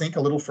hips sink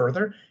a little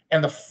further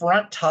and the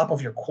front top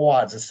of your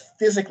quads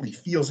physically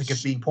feels like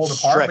it's being pulled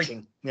apart. Stretching.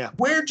 Like, yeah.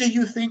 Where do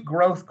you think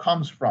growth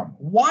comes from?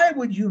 Why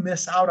would you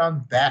miss out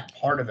on that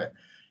part of it?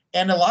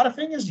 And a lot of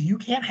thing is you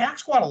can't hack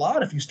squat a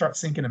lot if you start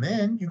sinking them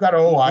in. You got to,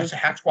 I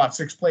hack squat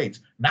 6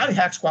 plates. Now you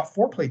hack squat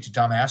 4 plates, you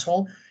dumb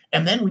asshole.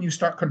 And then when you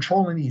start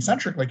controlling the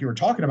eccentric, like you were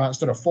talking about,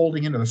 instead of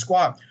folding into the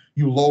squat,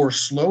 you lower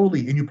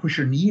slowly and you push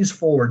your knees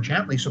forward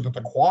gently so that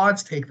the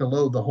quads take the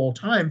load the whole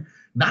time.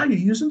 Now you're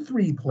using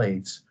 3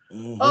 plates.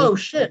 Mm-hmm. Oh,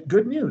 shit.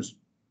 Good news.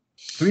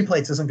 3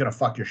 plates isn't going to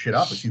fuck your shit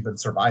up if you've been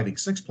surviving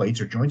 6 plates.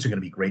 Your joints are going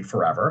to be great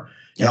forever.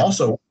 Yeah. And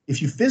also,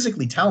 if you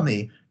physically tell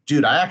me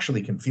dude, I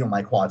actually can feel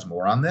my quads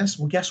more on this.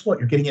 Well, guess what?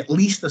 You're getting at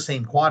least the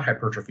same quad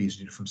hypertrophy as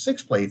you do from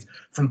 6 plates,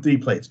 from 3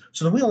 plates.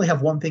 So then we only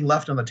have one thing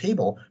left on the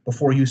table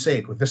before you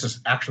say, this is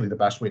actually the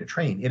best way to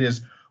train. It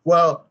is,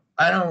 well,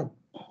 I don't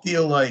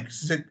feel like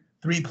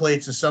 3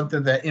 plates is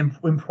something that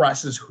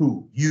impresses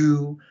who?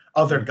 You,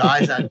 other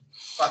guys on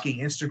fucking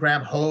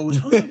Instagram, hoes.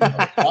 Who doesn't give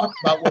a fuck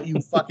about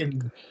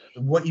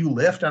what you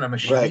lift on a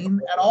machine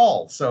at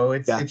all? So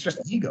it's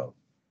just ego.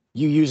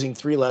 You using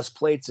 3 less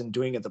plates and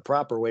doing it the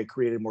proper way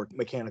created more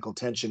mechanical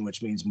tension,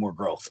 which means more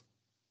growth.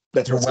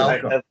 That's You're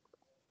welcome.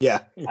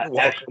 You're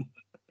welcome.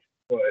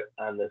 Put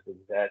on this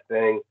exact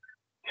thing.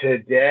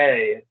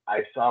 Today,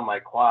 I saw my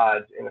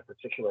quads in a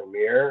particular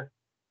mirror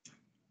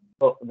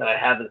that I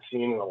haven't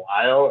seen in a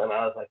while, and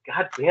I was like,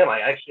 God damn,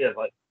 I actually have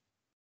like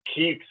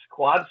Keith's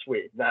quad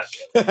sweep. And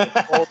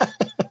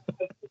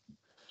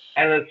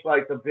it's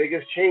like the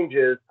biggest change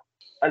is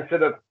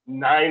instead of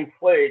 9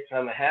 plates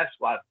on the hack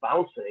squat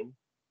bouncing,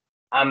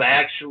 I'm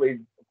actually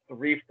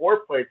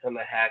 3-4 plates on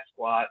the hack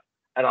squat,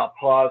 and I'll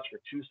pause for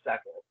 2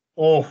 seconds.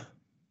 Oh.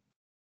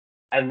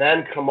 And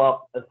then come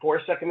up a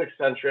 4-second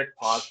eccentric,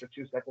 pause for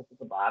 2 seconds at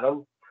the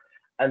bottom.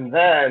 And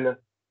then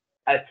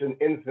it's an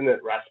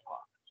infinite rest pause,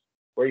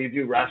 where you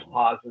do rest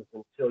pauses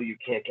until you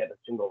can't get a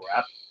single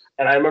rep.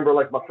 And I remember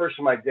like my first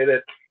time I did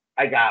it,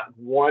 I got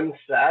 1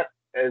 set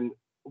and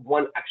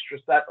 1 extra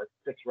set, like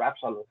 6 reps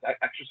on the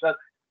extra set,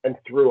 and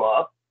threw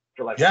up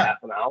for like half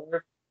an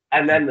hour.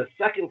 And then the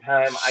second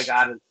time I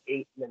got an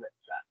 8-minute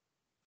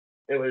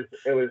set.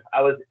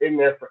 I was in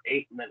there for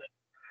 8 minutes.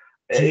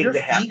 Did your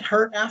feet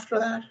hurt after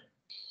that?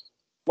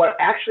 What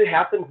actually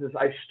happens is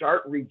I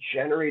start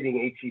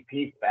regenerating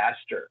ATP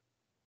faster.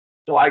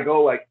 So I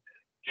go like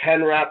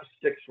 10 reps,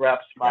 6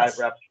 reps, 5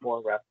 reps,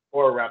 4 reps,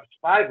 4 reps,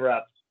 5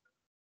 reps,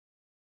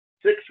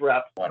 6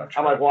 reps.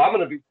 I'm like, well, I'm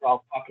gonna be for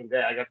all fucking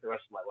day. I got the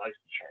rest of my life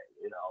to train,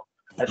 you know.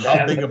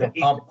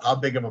 How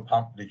big of a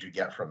pump did you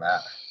get from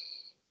that?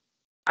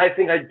 I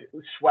think I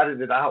sweated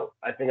it out.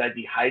 I think I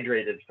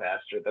dehydrated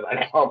faster than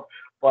I pumped.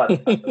 But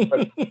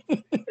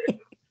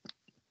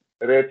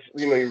it's,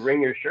 you know, you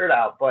wring your shirt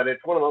out. But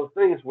it's one of those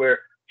things where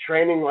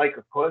training like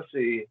a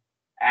pussy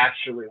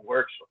actually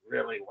works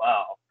really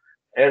well.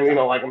 And, you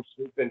know, like I'm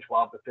sleeping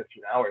 12 to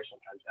 15 hours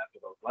sometimes after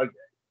those leg days.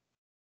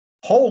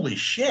 Holy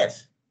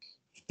shit.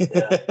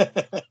 Yeah.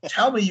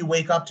 Tell me you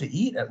wake up to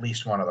eat at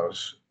least one of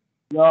those.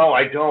 No,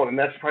 I don't. And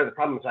that's part of the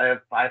problem is I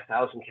have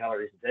 5,000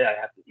 calories a day I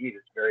have to eat.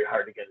 It's very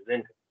hard to get it in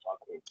because it's all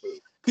clean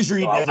food. Because you're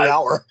eating every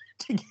hour.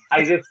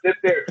 I just sit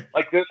there.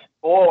 Like this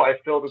bowl, I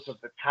filled this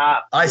at the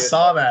top. I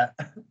saw that.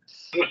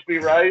 Crispy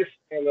rice,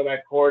 and then I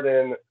poured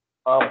in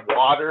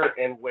water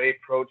and whey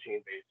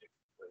protein,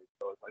 basically.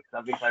 So it's like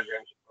 75 grams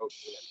of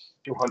protein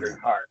and 200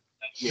 carbs.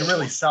 You're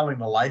really selling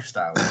the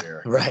lifestyle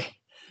here. Right.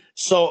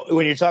 So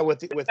when you're talking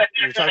with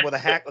you're talking with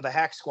a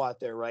hack squat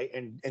there, right,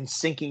 and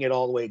sinking it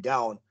all the way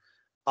down,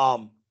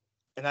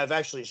 and I've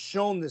actually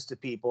shown this to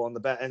people on the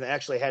back, and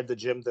actually had the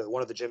gym,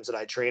 one of the gyms that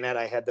I train at,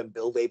 I had them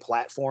build a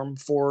platform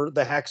for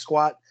the hack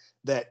squat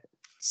that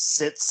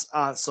sits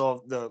on.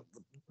 So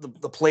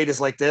the plate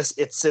is like this;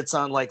 it sits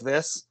on like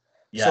this,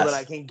 so that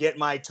I can get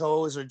my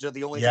toes or just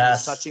the only thing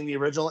that's touching the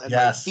original, and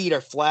my feet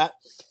are flat,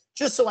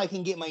 just so I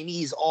can get my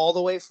knees all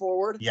the way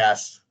forward.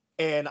 Yes.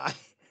 And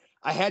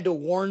I had to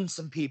warn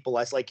some people.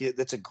 I was like,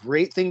 that's a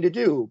great thing to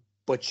do,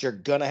 but you're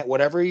gonna,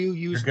 whatever you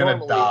use, you're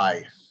gonna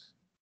die.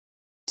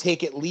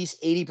 Take at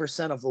least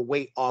 80% of the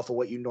weight off of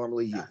what you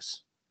normally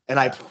use. And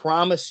I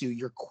promise you,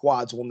 your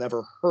quads will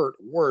never hurt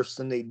worse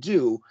than they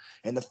do.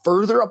 And the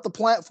further up the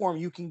platform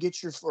you can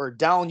get you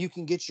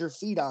can get your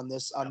feet on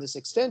this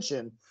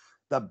extension,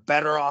 the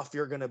better off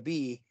you're gonna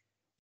be.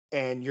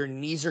 And your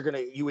knees are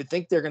you would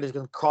think they're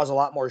gonna cause a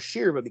lot more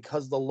shear, but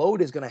because the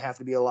load is gonna have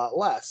to be a lot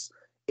less,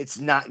 it's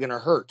not going to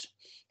hurt.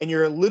 And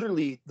you're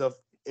literally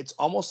it's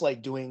almost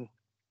like doing,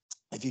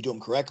 if you do them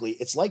correctly,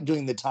 it's like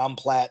doing the Tom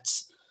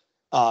Platz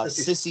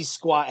sissy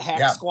squat,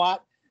 hack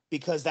squat,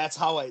 because that's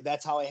how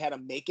I had to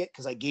make it.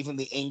 Cause I gave him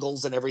the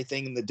angles and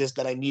everything and the disc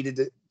that I needed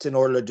in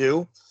order to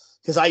do.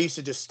 Cause I used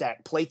to just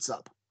stack plates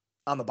up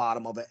on the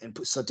bottom of it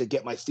so to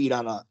get my feet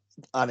on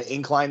an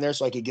incline there,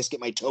 so I could just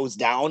get my toes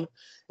down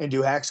and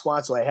do hack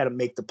squats. So I had to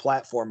make the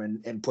platform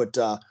and put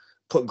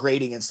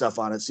grading and stuff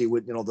on it, so you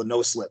would, the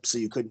no slip, so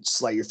your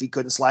feet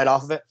couldn't slide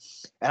off of it.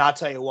 And I'll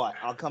tell you what,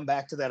 I'll come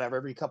back to that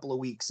every couple of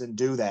weeks and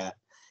do that.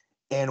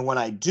 And when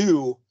I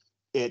do,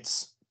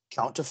 it's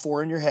count to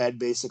 4 in your head,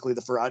 basically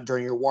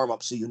during your warm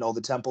up, so you know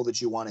the tempo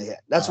that you want to hit.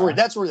 That's where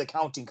the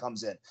counting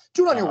comes in.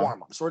 Do it on your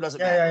warm ups, where it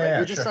doesn't matter. Right?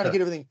 You're just trying to get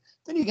everything.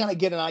 Then you gotta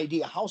get an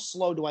idea, how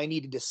slow do I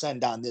need to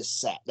descend on this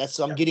set?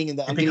 Getting in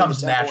the. It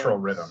becomes natural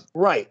rhythm.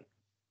 Right.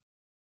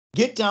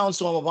 Get down,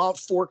 so I'm about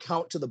 4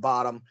 count to the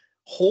bottom.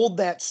 Hold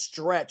that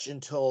stretch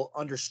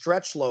under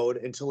stretch load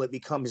until it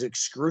becomes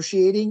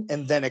excruciating,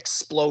 and then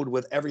explode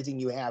with everything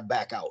you have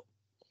back out.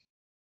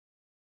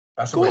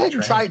 Go ahead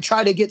and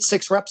try to get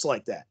 6 reps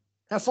like that.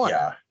 Have fun.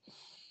 Yeah,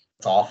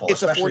 it's awful.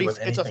 It's a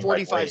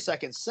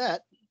 45-second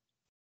set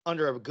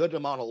under a good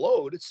amount of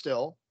load.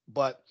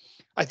 But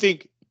I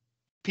think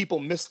people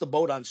miss the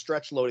boat on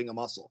stretch loading a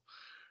muscle.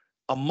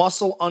 a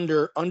muscle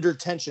under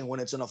tension, when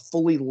it's in a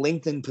fully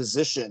lengthened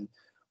position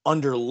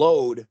under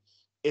load,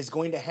 is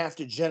going to have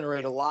to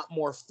generate a lot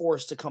more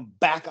force to come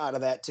back out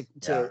of that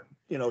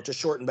to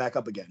shorten back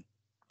up again.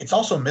 It's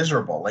also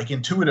miserable. Like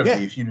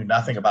intuitively, if you knew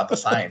nothing about the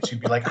science,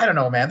 you'd be like, I don't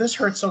know, man, this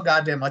hurts so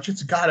goddamn much.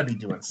 It's got to be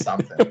doing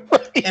something.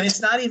 Right. And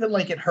it's not even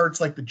like it hurts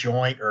like the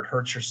joint or it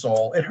hurts your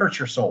soul. It hurts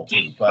your soul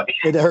too, but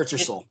it hurts your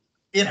soul.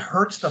 It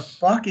hurts the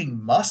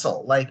fucking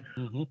muscle. Like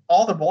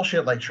all the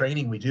bullshit like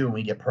training we do when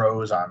we get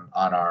pros on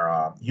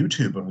our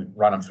YouTube and we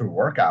run them through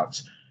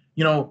workouts.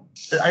 You know,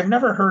 I've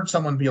never heard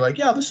someone be like,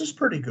 yeah, this is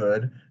pretty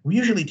good. We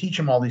usually teach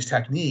them all these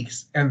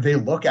techniques and they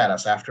look at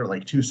us after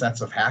like 2 sets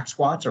of hack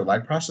squats or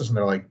leg presses and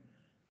they're like,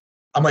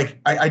 I'm like,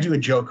 I do a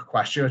joke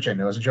question, which I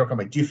know is a joke. I'm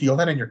like, do you feel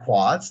that in your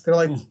quads? They're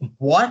like,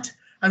 what?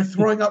 I'm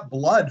throwing up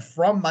blood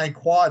from my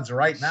quads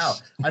right now.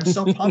 I'm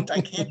so pumped I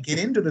can't get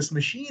into this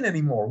machine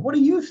anymore. What do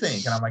you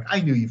think? And I'm like,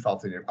 I knew you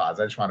felt it in your quads.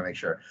 I just want to make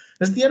sure.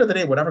 Because at the end of the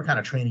day, whatever kind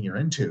of training you're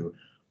into,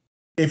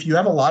 if you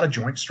have a lot of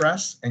joint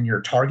stress and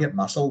your target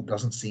muscle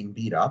doesn't seem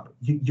beat up,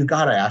 you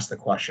got to ask the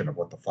question of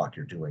what the fuck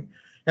you're doing.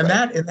 And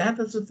right. that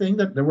is the thing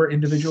that where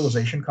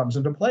individualization comes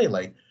into play.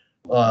 Like,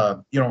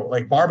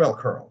 like barbell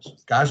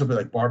curls. Guys will be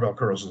like, barbell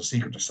curls is a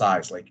secret to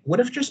size. Like, what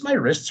if just my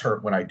wrists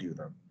hurt when I do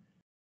them?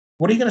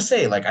 What are you going to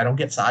say? Like, I don't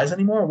get size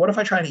anymore? What if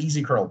I try an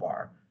easy curl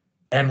bar?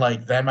 And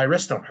like, then my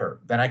wrists don't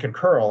hurt. Then I can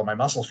curl and my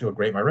muscles feel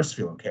great. My wrists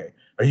feel okay.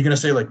 Are you going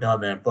to say like, no,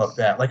 man, fuck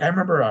that? Like, I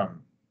remember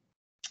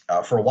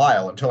for a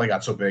while, until I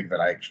got so big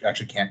that I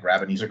actually can't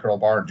grab an easy curl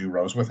bar and do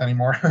rows with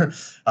anymore. When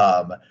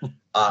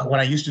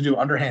I used to do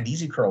underhand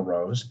easy curl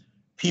rows,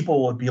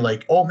 people would be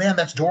like, oh man,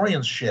 that's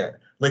Dorian's shit.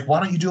 Like,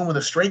 why don't you do them with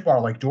a straight bar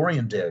like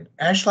Dorian did?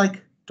 And I just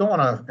like, don't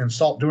want to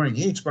insult Dorian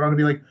Yates, but I want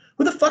to be like,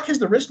 who the fuck has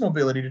the wrist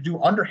mobility to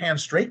do underhand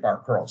straight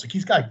bar curls? Like,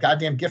 he's got a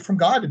goddamn gift from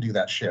God to do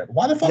that shit.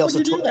 Why the fuck would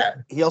you do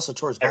that? He also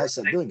tore his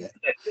bicep doing it.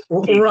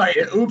 Right.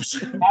 Oops.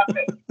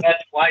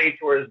 That's why he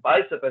tore his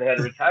bicep and had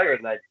to retire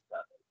in 97.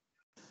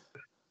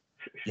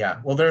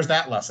 Yeah. Well, there's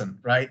that lesson,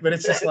 right? But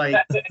it's just like,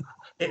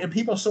 and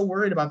people are so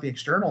worried about the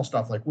external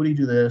stuff. Like, what do you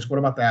do this? What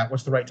about that?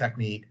 What's the right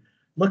technique?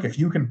 Look, if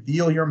you can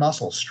feel your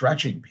muscles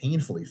stretching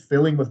painfully,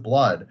 filling with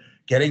blood,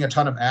 getting a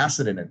ton of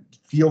acid in it,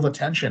 feel the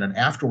tension, and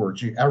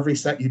afterwards, every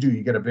set you do,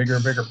 you get a bigger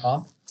and bigger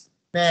pump.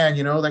 Man,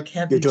 that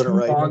can't be too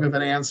wrong of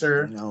an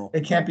answer. No.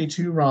 It can't be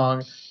too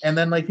wrong. And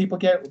then like people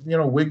get,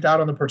 wigged out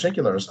on the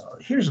particulars.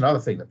 Here's another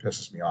thing that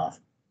pisses me off.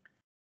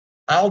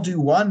 I'll do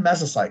one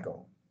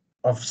mesocycle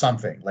of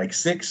something, like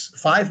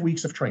 5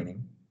 weeks of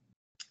training,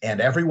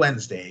 and every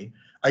Wednesday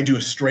I do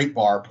a straight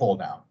bar pull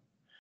down.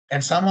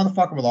 And some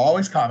motherfucker will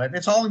always comment,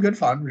 it's all in good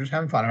fun, we're just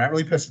having fun, I'm not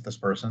really pissed at this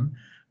person,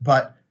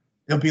 but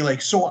they'll be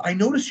like, so I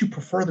noticed you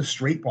prefer the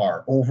straight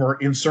bar over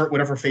insert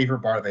whatever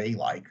favorite bar they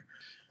like.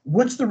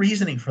 What's the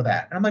reasoning for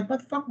that? And I'm like, what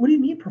the fuck? What do you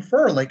mean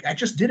prefer? Like, I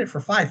just did it for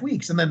 5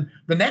 weeks. And then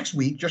the next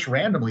week, just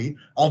randomly,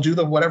 I'll do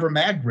the whatever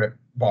mag grip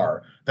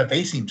bar that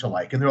they seem to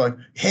like. And they're like,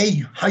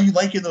 hey, how you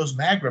liking those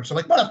mag grips? I'm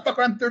like,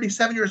 motherfucker, I'm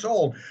 37 years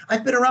old.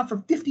 I've been around for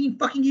 15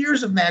 fucking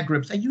years of mag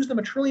grips. I used them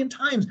a trillion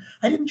times.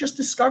 I didn't just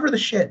discover the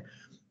shit.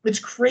 It's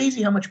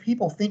crazy how much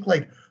people think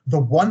like the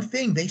one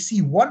thing they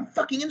see one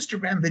fucking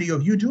Instagram video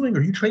of you doing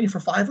or you training for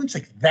 5 weeks,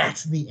 like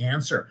that's the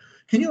answer.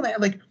 Can you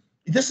imagine? Like,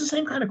 this is the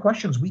same kind of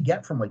questions we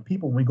get from like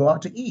people when we go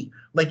out to eat.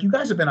 Like, you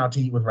guys have been out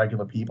to eat with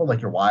regular people, like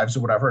your wives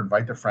or whatever,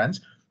 invite their friends,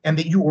 and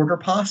that you order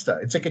pasta.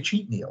 It's like a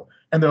cheat meal.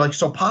 And they're like,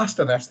 so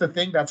pasta, that's the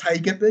thing, that's how you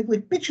get big.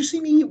 Like, bitch, you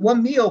see me eat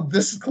one meal.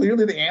 This is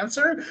clearly the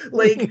answer.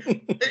 Like,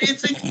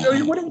 it's like,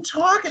 what are you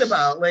talking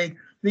about? Like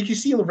you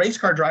see a race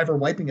car driver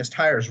wiping his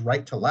tires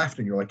right to left,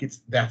 and you're like,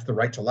 that's the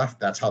right to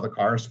left. That's how the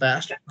car is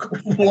fast.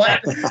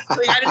 What?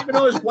 Like, I didn't even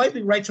know it was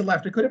wiping right to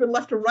left. It could have been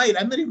left to right.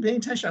 I'm not even paying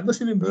attention. I'm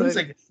listening to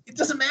music. Right. It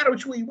doesn't matter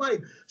which way you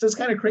wipe. So it's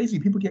kind of crazy.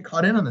 People get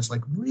caught in on this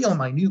like real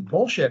minute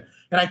bullshit.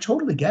 And I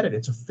totally get it.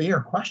 It's a fair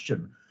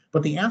question.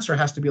 But the answer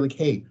has to be like,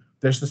 hey,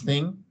 there's this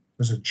thing.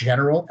 There's a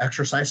general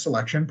exercise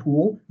selection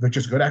pool, which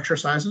is good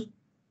exercises.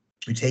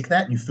 You take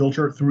that and you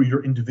filter it through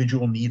your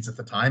individual needs at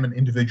the time and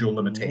individual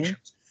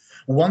limitations.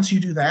 Once you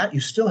do that, you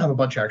still have a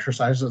bunch of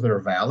exercises that are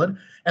valid.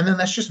 And then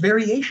that's just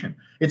variation.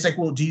 It's like,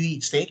 well, do you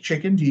eat steak,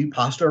 chicken? Do you eat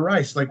pasta or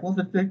rice? Like, well,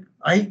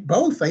 I eat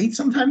both. I eat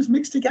sometimes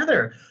mixed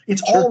together.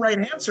 It's all right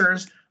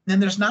answers.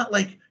 And there's not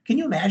like, can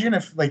you imagine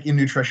if like in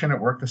nutrition it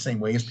worked the same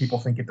way as people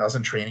think it does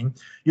in training?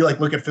 You like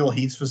look at Phil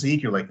Heath's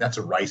physique, you're like, that's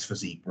a rice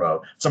physique,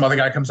 bro. Some other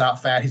guy comes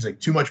out fat, he's like,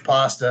 too much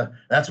pasta.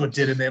 That's what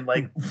did it in.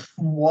 Like,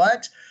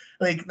 what?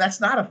 Like, that's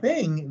not a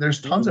thing.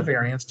 There's tons of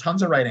variance,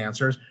 tons of right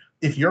answers.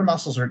 If your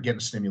muscles aren't getting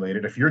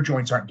stimulated, if your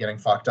joints aren't getting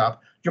fucked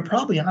up, you're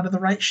probably onto the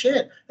right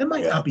shit. It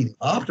might not be the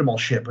optimal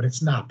shit, but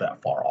it's not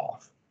that far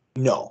off.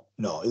 No.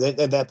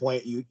 At that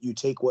point, you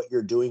take what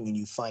you're doing and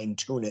you fine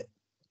tune it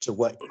to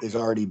what has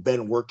already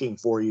been working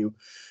for you,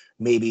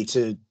 maybe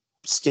to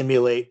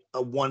stimulate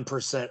a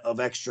 1% of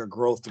extra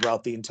growth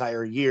throughout the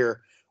entire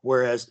year.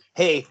 Whereas,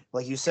 hey,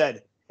 like you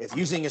said, if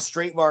using a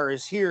straight bar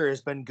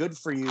has been good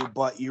for you,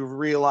 but you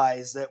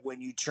realize that when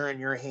you turn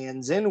your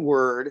hands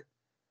inward,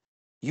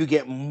 you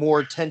get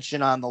more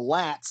tension on the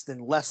lats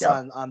than less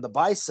on the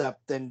bicep,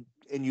 and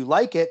you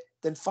like it,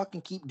 then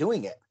fucking keep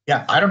doing it.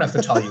 Yeah, I don't have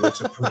to tell you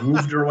it's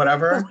approved or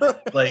whatever.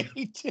 Like,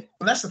 Right.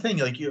 and that's the thing.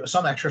 Like,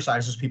 some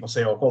exercises, people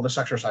say, "Oh, well, this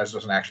exercise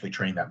doesn't actually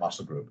train that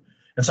muscle group,"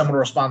 and someone will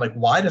respond like,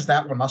 "Why does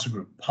that one muscle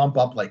group pump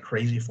up like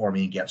crazy for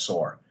me and get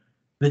sore?"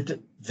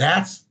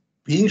 That's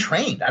being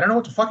trained. I don't know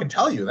what to fucking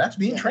tell you. That's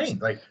being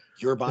trained. Like,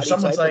 your if body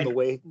someone's type and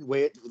like,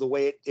 the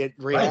way it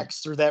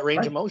reacts through that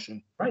range of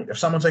motion. right. If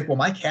someone's like, "Well,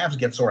 my calves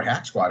get sore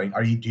hack squatting,"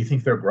 do you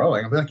think they're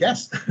growing? I'll be like,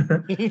 "Yes."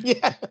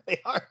 Yeah,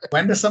 they are.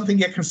 When does something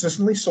get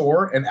consistently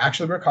sore and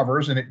actually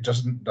recovers and it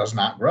does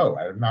not grow?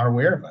 I'm not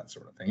aware of that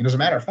sort of thing. And as a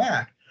matter of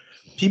fact,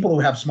 people who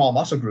have small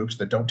muscle groups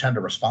that don't tend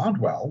to respond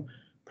well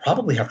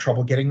probably have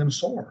trouble getting them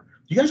sore.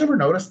 You guys ever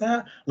notice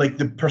that?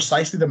 Like,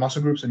 precisely the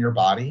muscle groups in your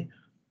body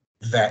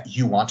that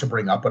you want to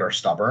bring up but are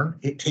stubborn,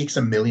 it takes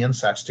a million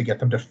sets to get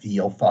them to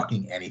feel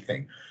fucking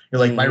anything. You're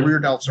like, my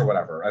rear delts or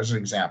whatever, as an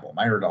example.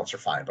 My rear delts are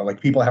fine, but like,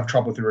 people have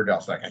trouble with the rear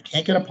delts. Like, I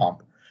can't get a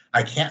pump.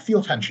 I can't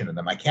feel tension in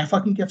them. I can't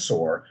fucking get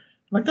sore.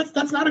 Like,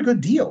 that's not a good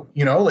deal.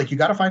 You know, like, you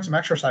got to find some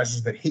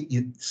exercises that hit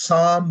you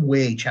some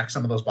way, check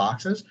some of those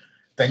boxes,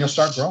 then you'll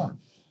start growing.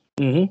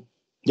 Mm-hmm.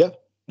 Yeah.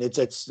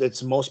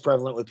 It's most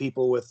prevalent with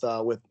people with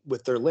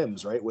their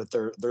limbs, right? With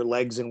their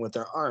legs and with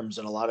their arms.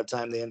 And a lot of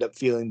time they end up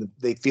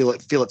they feel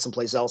it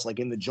someplace else, like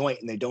in the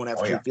joint, and they don't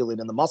actually feel it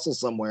in the muscle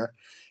somewhere.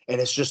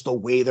 And it's just the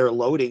way they're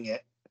loading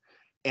it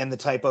and the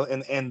type of,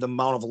 and the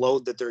amount of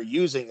load that they're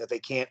using, that they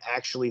can't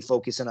actually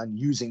focus in on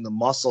using the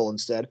muscle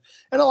instead.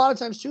 And a lot of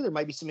times too, there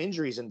might be some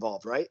injuries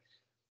involved, right?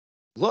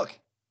 Look,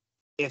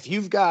 if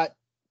you've got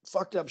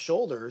fucked up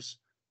shoulders,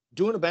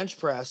 doing a bench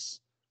press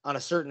on a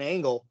certain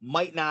angle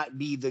might not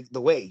be the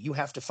way. You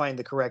have to find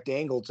the correct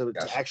angle to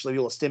actually be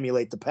able to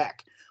stimulate the pec.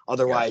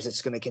 Otherwise,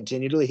 it's going to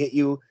continually hit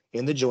you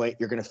in the joint.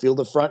 You're going to feel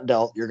the front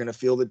delt. You're going to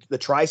feel the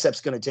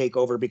triceps going to take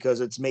over, because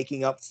it's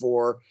making up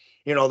for,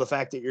 the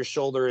fact that your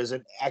shoulder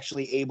isn't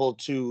actually able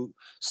to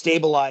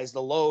stabilize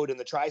the load, and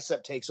the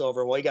tricep takes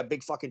over. Well, you got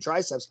big fucking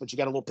triceps, but you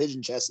got a little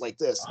pigeon chest like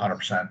this.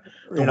 100%.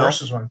 The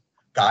worst is when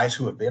guys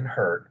who have been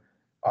hurt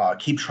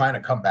keep trying to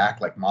come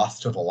back like moths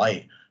to the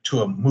light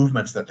to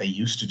movements that they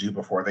used to do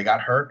before they got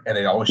hurt, and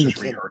it always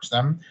just re-hurts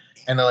them.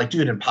 And they're like,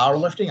 dude, in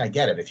powerlifting, I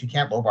get it. If you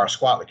can't low bar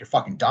squat, like, you're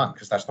fucking done,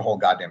 because that's the whole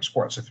goddamn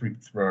sport. It's a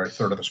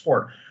third of the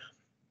sport.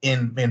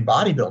 In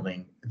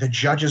bodybuilding, the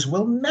judges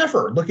will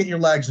never look at your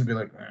legs and be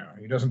like,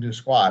 he doesn't do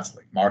squats.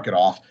 Like, mark it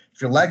off.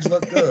 If your legs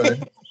look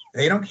good,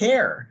 they don't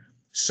care.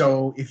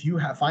 So if you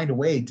find a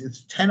way,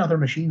 it's 10 other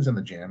machines in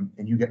the gym,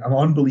 and you get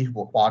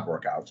unbelievable quad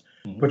workouts,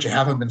 but you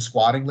haven't been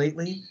squatting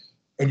lately,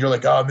 and you're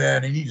like, oh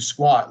man, I need to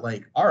squat.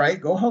 Like, all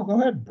right, go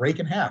ahead, break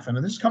in half. And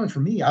this is coming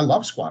from me. I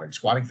love squatting.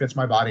 Squatting fits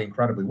my body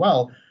incredibly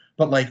well.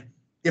 But like,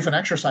 if an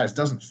exercise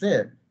doesn't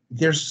fit,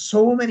 there's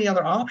so many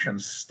other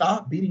options.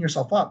 Stop beating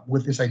yourself up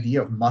with this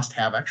idea of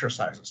must-have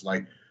exercises.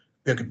 Like,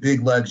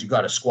 big legs, you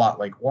got to squat,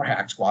 like, or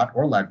hack squat,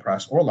 or leg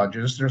press, or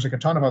lunges. There's like a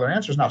ton of other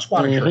answers. Now,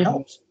 squatting sure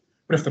helps.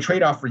 But if the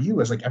trade-off for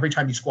you is like every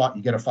time you squat,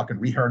 you get a fucking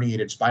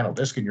re-herniated spinal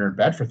disc and you're in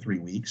bed for 3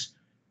 weeks,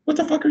 what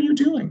the fuck are you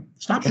doing?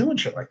 Stop doing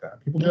shit like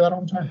that. People do that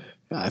all the time.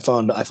 I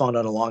found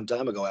out a long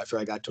time ago, after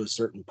I got to a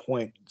certain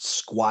point,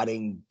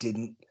 squatting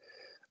didn't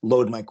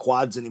load my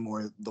quads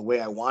anymore the way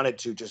I wanted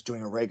to, just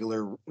doing a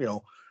regular,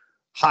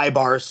 high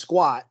bar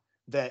squat,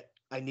 that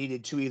I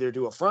needed to either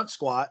do a front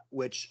squat,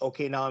 which,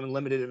 now I'm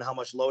limited in how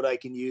much load I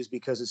can use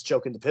because it's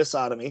choking the piss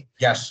out of me.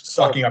 Yes.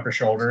 Sucking up your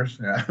shoulders.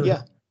 Yeah.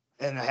 Yeah.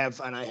 And I've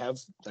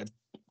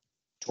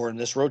torn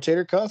this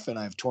rotator cuff, and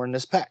I've torn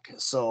this pec.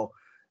 So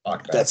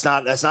that's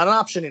not an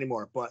option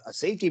anymore. But a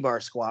safety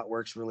bar squat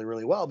works really,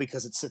 really well,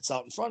 because it sits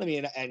out in front of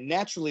me and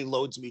naturally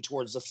loads me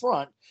towards the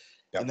front.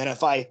 Yep. And then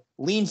if I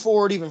lean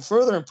forward even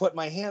further and put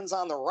my hands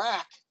on the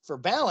rack for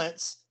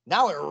balance,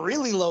 now it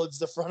really loads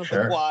the front of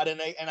the quad,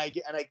 and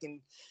I can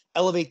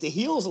elevate the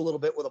heels a little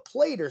bit with a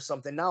plate or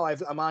something. Now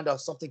I'm onto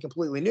something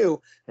completely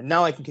new, and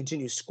now I can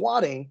continue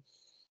squatting.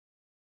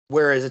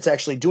 Whereas it's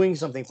actually doing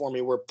something for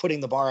me, where putting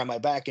the bar on my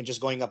back and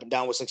just going up and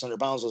down with 600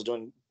 pounds was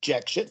doing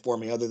jack shit for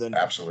me, other than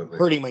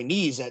hurting my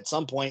knees at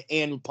some point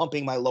and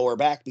pumping my lower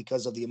back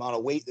because of the amount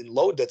of weight and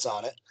load that's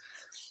on it.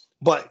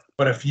 But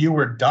if you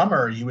were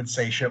dumber, you would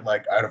say shit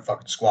like, I don't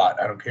fucking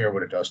squat. I don't care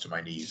what it does to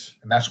my knees.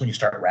 And that's when you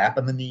start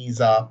wrapping the knees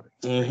up.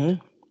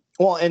 Mm-hmm.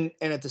 Well, and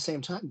at the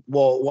same time,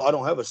 I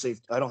don't have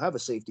a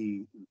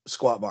safety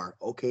squat bar.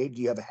 Okay.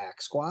 Do you have a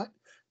hack squat?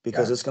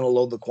 Because it's going to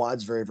load the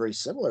quads very, very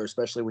similar,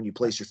 especially when you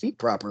place your feet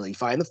properly.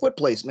 Find the foot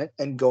placement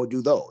and go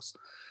do those.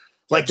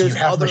 Like, there's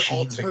other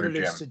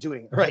alternatives to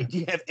doing it. Right. Do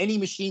you have any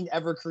machine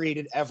ever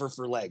created ever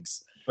for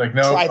legs? Like,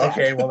 no.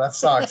 Okay, well, that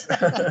sucks.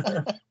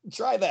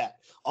 Try that.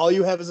 All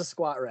you have is a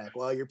squat rack.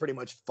 Well, you're pretty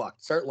much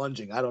fucked. Start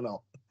lunging. I don't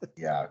know.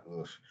 Yeah.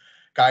 Oof.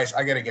 Guys,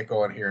 I got to get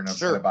going here in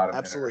about a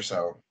minute or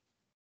so.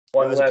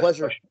 One last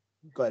pleasure. Question.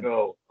 Go ahead.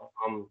 So,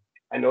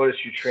 I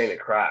noticed you train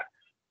at Crocs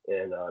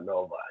in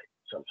Novi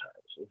sometimes.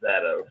 Is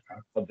that a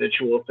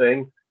habitual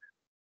thing?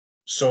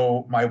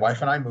 So my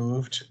wife and I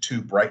moved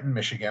to Brighton,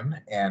 Michigan,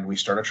 and we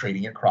started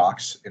training at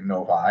Crocs in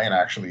Novi, and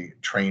actually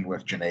trained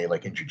with Janae,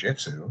 like, in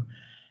jiu-jitsu.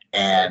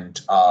 And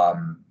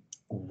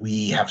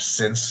we have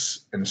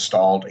since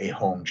installed a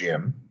home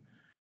gym.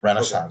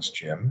 Renaissance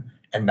gym,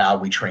 and now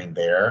we train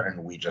there,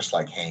 and we just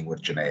like hang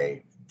with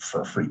Janae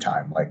for free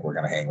time. Like we're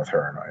gonna hang with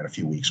her in a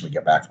few weeks when we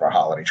get back from our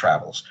holiday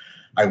travels.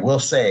 I will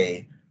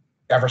say,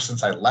 ever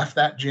since I left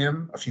that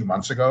gym a few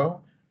months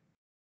ago,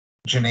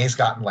 Janae's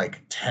gotten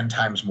like 10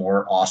 times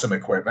more awesome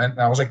equipment.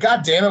 And I was like,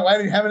 God damn it, why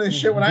didn't you have any of this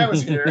shit when I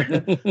was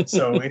here?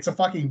 So it's a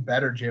fucking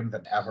better gym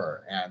than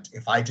ever. And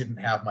if I didn't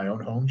have my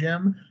own home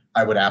gym,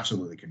 I would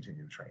absolutely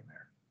continue to train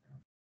there.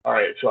 All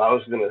right, so I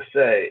was going to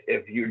say,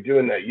 if you're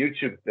doing that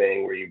YouTube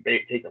thing where you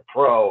take a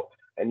pro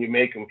and you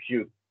make them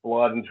puke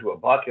blood into a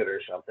bucket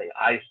or something,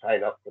 I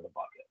sign up for the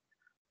bucket.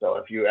 So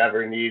if you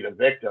ever need a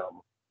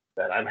victim,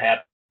 then I'm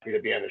happy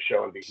to be on the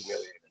show and be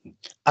humiliated.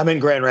 I'm in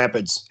Grand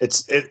Rapids.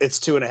 It's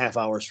 2.5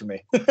 hours for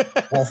me.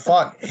 Well,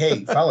 fuck.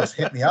 Hey, fellas,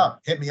 hit me up,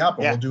 and Yeah.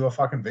 we'll do a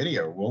fucking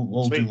video.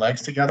 We'll do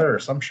legs together or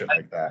some shit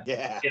like that.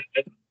 Yeah.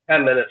 It's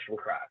 10 minutes from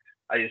cracked.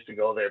 I used to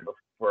go there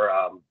before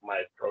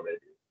my pro debut.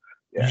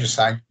 Yeah.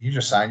 You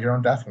just signed your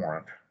own death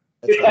warrant.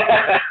 That's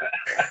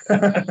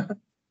right.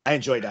 I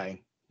enjoy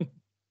dying.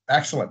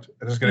 Excellent.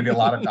 There's going to be a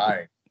lot of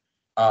dying.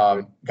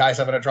 Guys,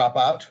 I'm going to drop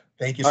out.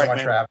 Thank you so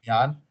much for having me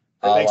on.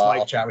 Thanks, Mike.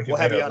 I'll chat with you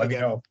We'll later. have you on Let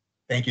again. me know.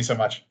 Thank you so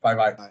much.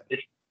 Bye-bye.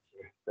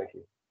 Thank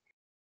you.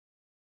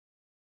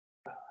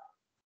 All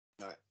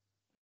right.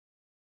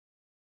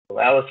 Well,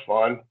 that was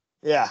fun.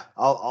 Yeah,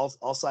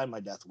 I'll sign my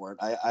death warrant.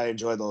 I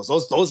enjoy those.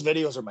 Those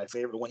videos are my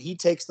favorite. When he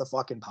takes the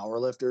fucking power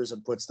lifters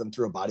and puts them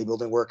through a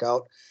bodybuilding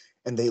workout,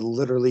 and they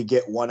literally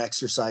get one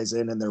exercise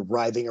in and they're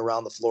writhing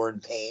around the floor in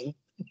pain.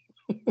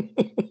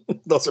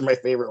 Those are my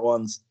favorite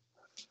ones.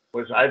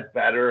 Was I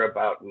better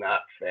about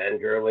not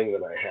fangirling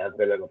than I have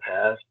been in the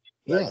past?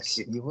 Yes,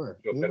 you were.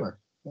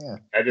 Yeah.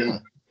 I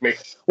didn't make.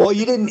 Well,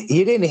 you didn't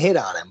hit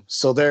on him,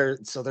 so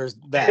there's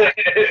that.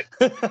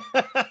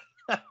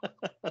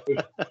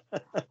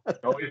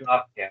 Always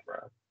off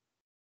camera.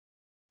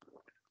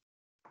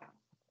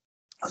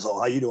 So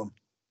how you doing?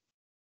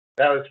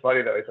 That was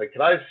funny though. He's like,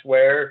 "Can I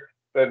swear?"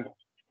 Then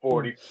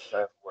 40%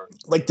 worse.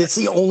 Like that's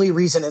the only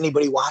reason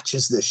anybody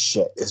watches this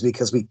shit is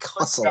because we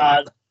cuss a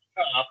lot. God,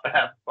 stop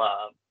that,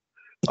 Bob.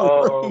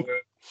 Oh,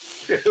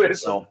 it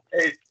was, So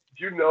hey, did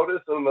you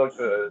notice on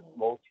the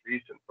most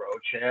recent bro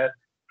chat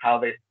how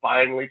they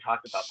finally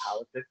talked about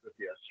politics with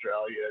the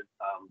Australian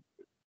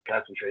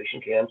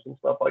concentration camps and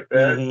stuff like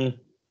that? mhm.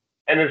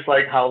 And it's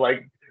like how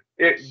like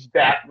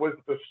that was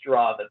the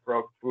straw that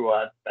broke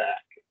Fuad's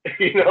back.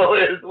 You know,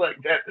 it's like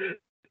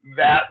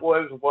that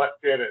was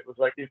what did it. It was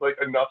like he's like,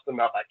 enough's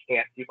enough. I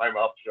can't keep my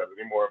mouth shut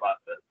anymore about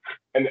this.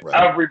 And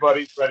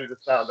everybody's ready to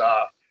sound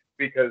off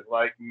because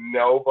like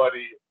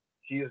nobody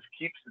he just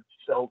keeps it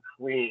so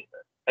clean.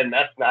 And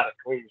that's not a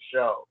clean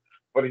show.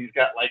 But he's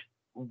got like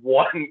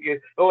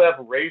he'll have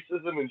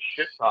racism and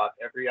shit talk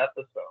every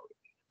episode.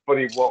 But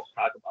he won't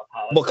talk about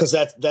politics. Well, because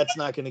that's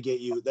not going to get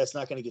you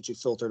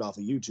filtered off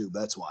of YouTube.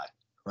 That's why,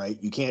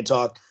 right? You can't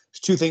talk.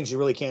 There's two things you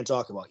really can't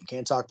talk about. You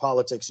can't talk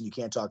politics and you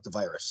can't talk the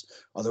virus.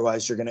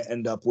 Otherwise, you're going to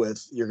end up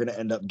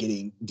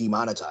getting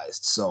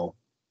demonetized. So,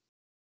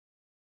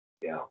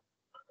 yeah,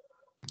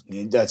 I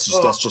mean, that's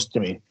just. I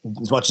mean,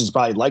 as much as he'd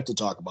probably like to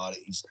talk about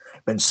it, he's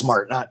been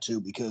smart not to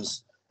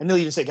because. I know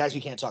you just say, guys,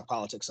 we can't talk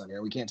politics on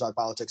here. We can't talk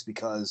politics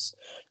because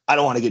I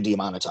don't want to get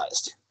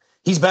demonetized.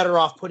 He's better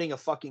off putting a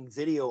fucking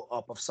video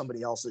up of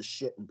somebody else's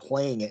shit and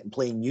playing it and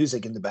playing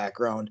music in the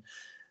background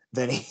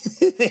than he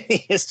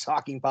is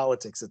talking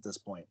politics at this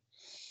point.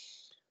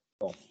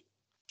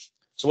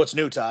 So what's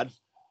new, Todd?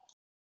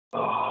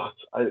 Oh,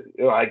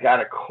 I got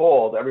a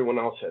cold. Everyone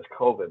else has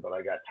COVID, but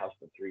I got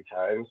tested 3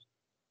 times.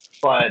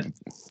 But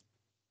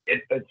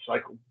it's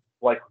like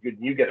when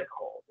you get a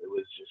cold, it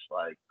was just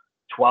like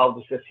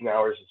 12 to 15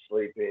 hours of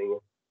sleeping.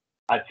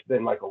 It's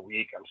been like a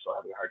week. I'm still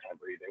having a hard time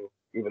breathing,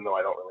 even though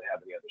I don't really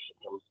have any other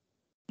symptoms.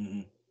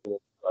 Mm-hmm.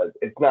 But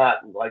it's not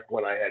like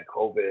when I had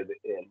COVID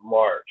in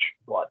March,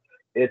 but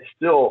it's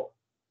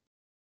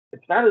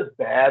not as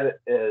bad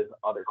as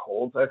other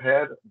colds I've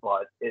had,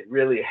 but it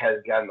really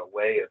has gotten in the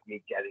way of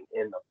me getting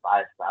in the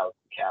 5,000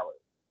 calories.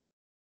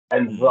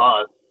 And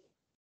thus,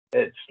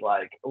 it's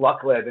like,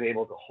 luckily I've been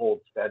able to hold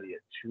steady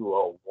at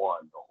 201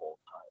 the whole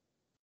time.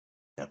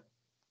 Yep.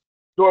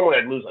 Normally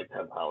I'd lose like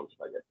 10 pounds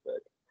if I get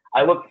sick.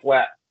 I look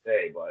flat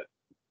today, but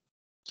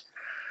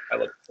I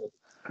look sick.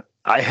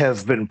 I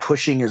have been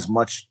pushing as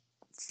much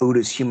food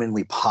as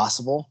humanly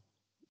possible,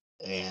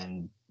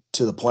 and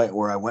to the point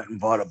where I went and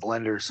bought a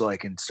blender so I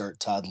can start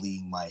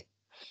toddling my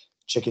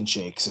chicken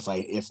shakes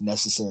if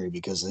necessary,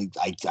 because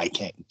I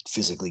can't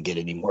physically get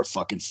any more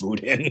fucking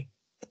food in.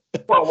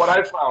 Well, what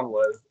I found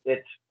was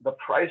it's the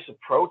price of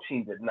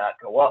protein did not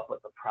go up,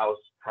 but the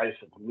price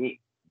of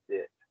meat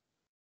did,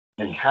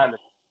 and kind of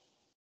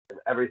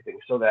everything.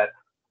 So that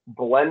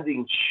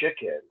blending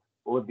chicken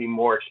would be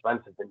more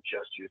expensive than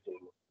just using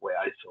whey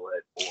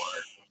isolate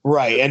or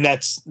right. And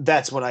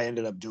that's what I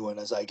ended up doing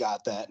is I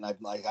got that, and I'm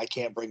like, I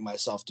can't bring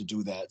myself to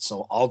do that,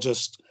 so I'll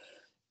just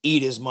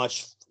eat as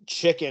much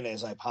chicken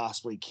as I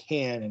possibly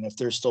can, and if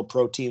there's still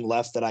protein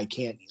left that I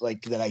can't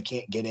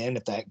get in,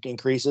 if that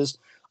increases,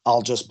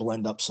 I'll just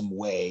blend up some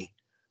whey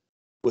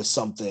with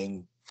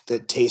something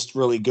that taste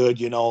really good,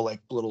 you know, like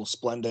a little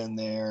Splenda in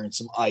there and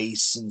some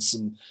ice and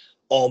some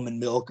almond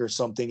milk or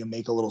something, and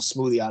make a little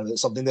smoothie out of it.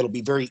 Something that'll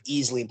be very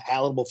easily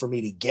palatable for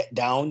me to get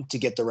down to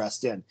get the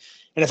rest in.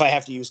 And if I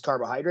have to use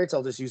carbohydrates,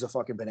 I'll just use a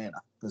fucking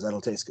banana because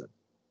that'll taste good.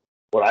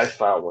 What I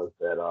found was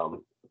that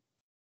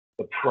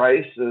the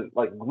price of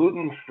like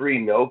gluten-free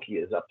gnocchi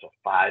is up to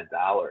 $5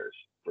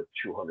 for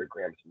 200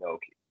 grams of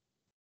gnocchi,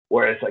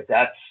 whereas like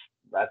that's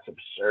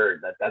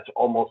absurd. That's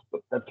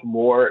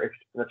more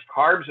that's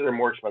carbs that are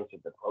more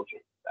expensive than protein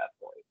at that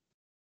point.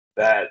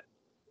 That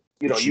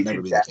you know you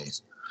can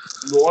get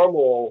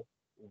normal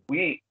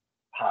wheat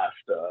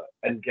pasta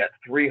and get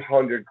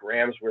 300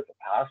 grams worth of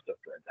pasta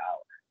for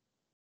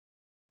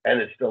 $1,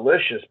 and it's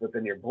delicious. But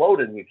then you're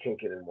bloated and you can't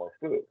get in more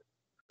food.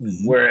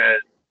 Mm-hmm.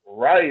 Whereas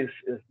rice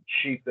is the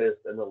cheapest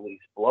and the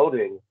least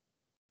bloating,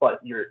 but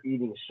you're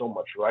eating so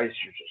much rice,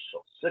 you're just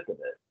so sick of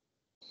it.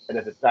 And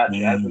if it's not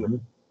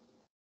jasmine,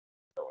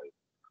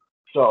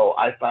 so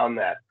I found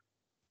that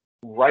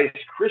Rice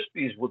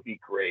Krispies would be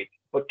great,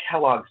 but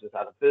Kellogg's is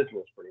out of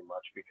business pretty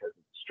much because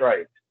it's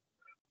striped.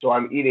 So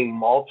I'm eating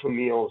Malta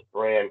Meals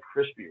brand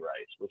crispy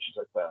rice, which is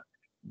like the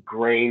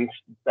grain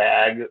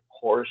bag,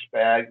 horse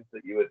bags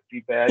that you would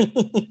feed bag.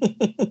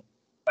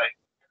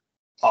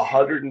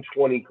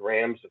 120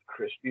 grams of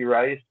crispy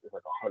rice is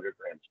like 100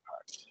 grams of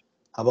carbs.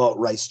 How about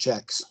Rice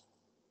Chex?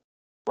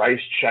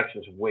 Rice Chex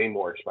is way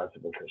more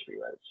expensive than crispy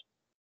rice.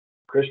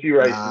 Crispy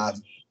rice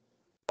is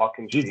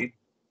fucking cheap.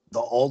 The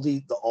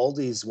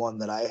Aldi's one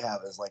that I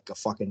have is like a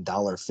fucking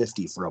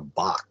 $1.50 for a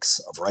box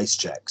of Rice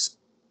Chex.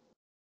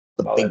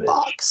 The big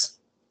box.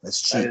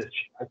 That's cheap.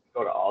 I can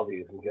go to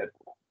Aldi's and get.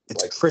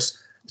 It's like crisp.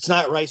 It's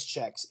not Rice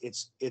Chex.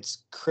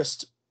 It's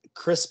crisp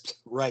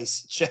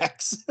rice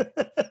checks.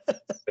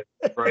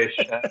 Rice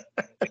Chex.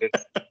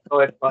 So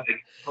it's like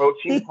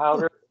protein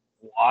powder,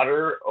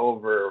 water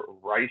over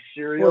rice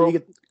cereal. Well, you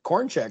get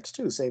corn checks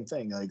too. Same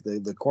thing. Like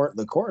the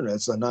corn.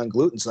 It's a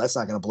non-gluten, so that's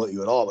not going to bloat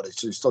you at all.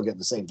 But you're still getting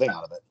the same thing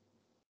out of it.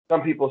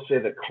 Some people say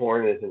that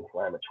corn is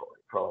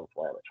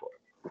pro-inflammatory.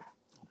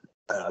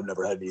 I've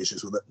never had any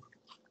issues with it.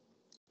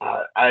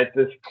 At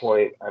this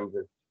point,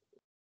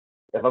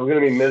 if I'm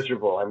going to be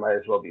miserable, I might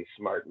as well be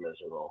smart and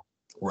miserable.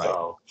 Right.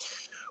 So,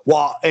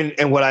 well,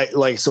 and what I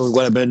like, so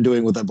what I've been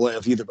doing with that blend,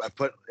 I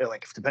put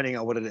like, depending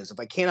on what it is, if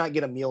I cannot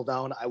get a meal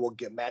down, I will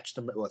match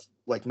the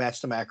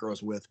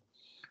macros with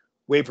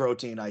whey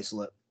protein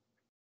isolate,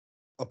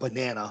 a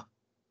banana,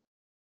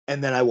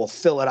 and then I will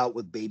fill it out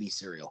with baby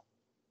cereal.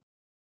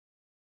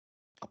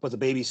 I'll put the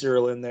baby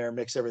cereal in there,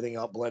 mix everything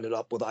up, blend it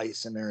up with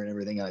ice in there and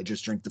everything, and I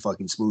just drink the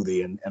fucking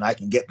smoothie, and I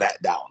can get that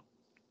down.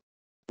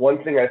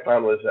 One thing I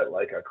found was that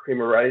like a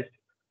cream of rice,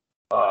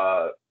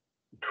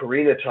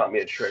 Karina taught me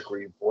a trick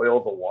where you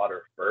boil the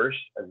water first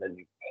and then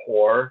you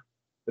pour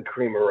the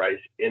cream of rice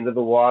into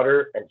the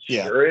water and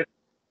stir it.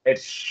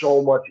 It's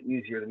so much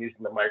easier than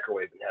using the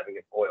microwave and having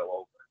it boil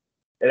over.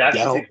 It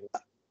actually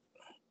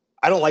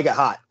I don't like it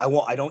hot.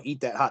 I don't eat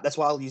that hot. That's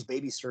why I'll use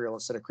baby cereal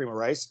instead of cream of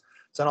rice.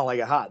 So I don't like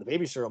it hot. The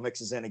baby cereal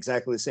mixes in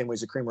exactly the same way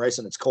as the cream of rice,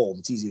 and it's cold.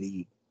 It's easy to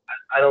eat.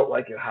 I don't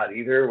like it hot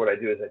either. What I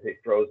do is I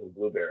take frozen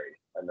blueberries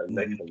and then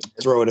mix them.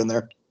 Throw it in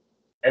there.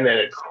 And then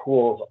it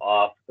cools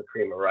off the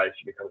cream of rice.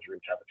 It becomes room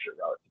temperature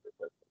relatively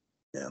quickly.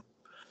 Yeah.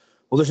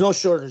 Well, there's no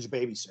shortage of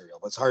baby cereal,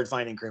 but it's hard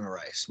finding cream of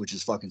rice, which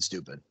is fucking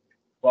stupid.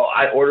 Well,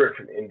 I order it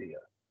from India.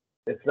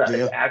 It's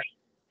actually a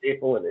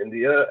staple in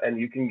India, and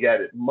you can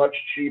get it much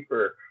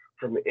cheaper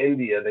from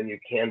India than you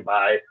can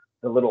buy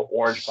the little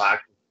orange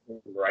boxes of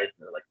rice.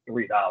 They're like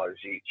 $3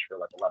 each for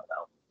like 11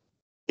 ounces.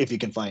 If you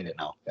can find it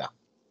now, yeah.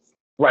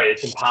 Right,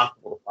 it's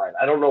impossible to find.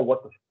 I don't know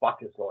what the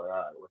fuck is going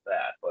on with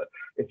that, but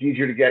it's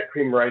easier to get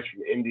cream rice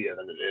from India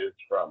than it is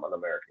from an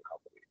American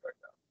company right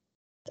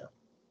now.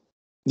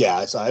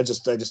 Yeah, so I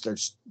just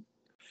started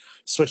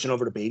switching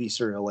over to baby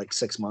cereal like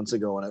 6 months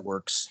ago, and it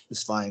works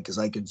just fine because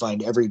I can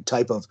find every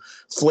type of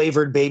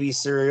flavored baby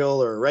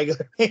cereal or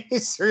regular baby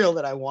cereal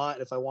that I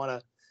want. If I want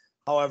to,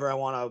 however I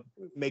want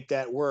to make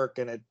that work,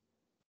 and it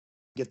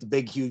get the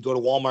big, huge, go to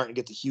Walmart and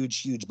get the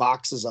huge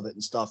boxes of it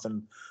and stuff,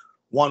 and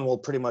one will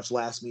pretty much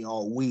last me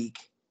all week.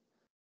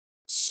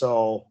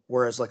 So,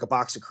 whereas like a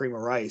box of cream of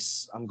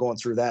rice, I'm going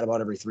through that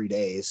about every 3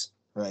 days,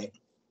 right?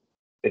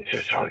 It's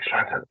just so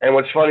expensive. And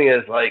what's funny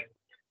is like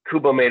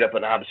Kuba made up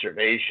an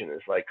observation is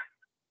like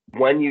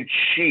when you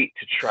cheat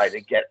to try to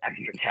get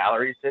extra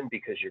calories in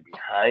because you're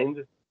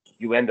behind,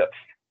 you end up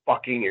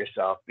fucking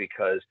yourself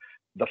because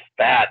the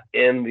fat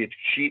in the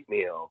cheat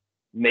meal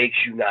makes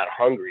you not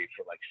hungry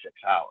for like 6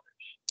 hours.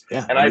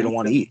 Yeah, and I don't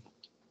want to eat.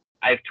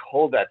 I've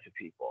told that to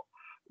people.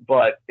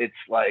 But it's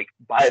like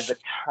by the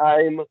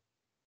time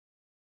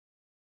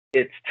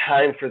it's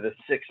time for the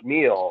 6th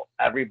meal,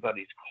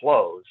 everybody's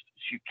closed.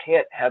 So you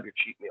can't have your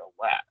cheat meal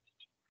last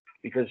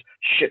because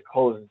shit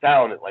closes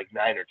down at like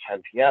 9 or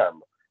 10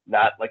 p.m.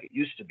 Not like it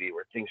used to be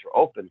where things were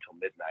open till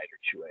midnight or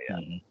 2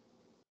 a.m. Mm-hmm.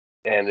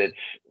 And it's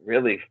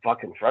really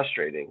fucking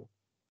frustrating.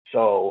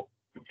 So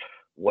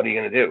what are you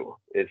going to do?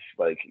 It's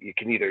like you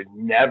can either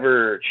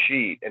never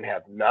cheat and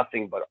have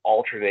nothing but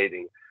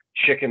alternating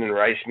chicken and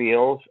rice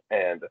meals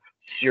and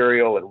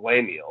cereal and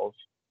whey meals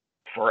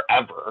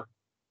forever,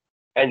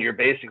 and you're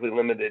basically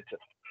limited to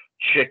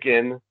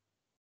chicken,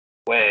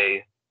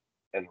 whey,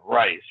 and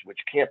rice, which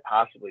can't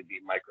possibly be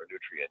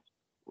micronutrient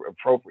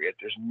appropriate.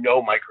 There's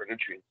no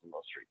micronutrients in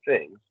those three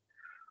things.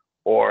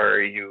 Or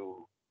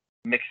you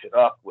mix it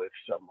up with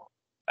some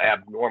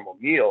abnormal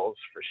meals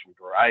for some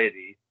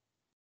variety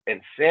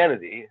and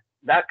sanity,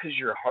 not because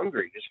you're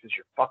hungry, just because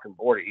you're fucking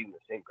bored of eating the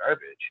same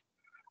garbage,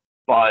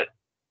 but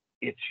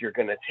you're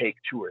going to take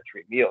 2 or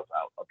 3 meals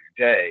out of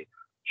your day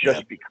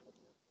just because of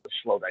the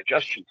slow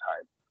digestion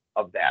time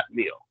of that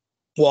meal.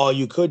 Well, all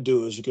you could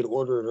do is you could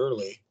order it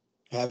early,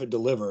 have it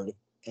delivered,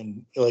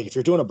 and like if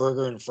you're doing a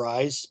burger and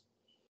fries,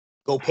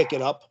 go pick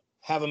it up,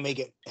 have them make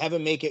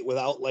it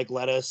without like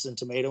lettuce and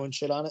tomato and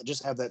shit on it.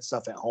 Just have that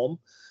stuff at home.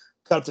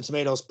 Cut up the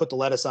tomatoes, put the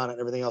lettuce on it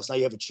and everything else. Now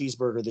you have a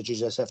cheeseburger that you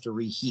just have to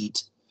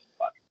reheat.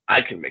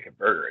 I can make a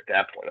burger at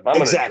that point. If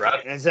I'm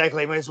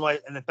exactly.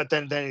 But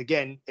then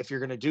again, if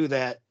you're gonna do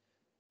that,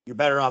 you're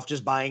better off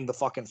just buying the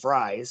fucking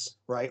fries,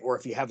 right? Or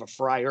if you have a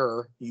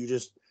fryer, you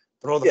just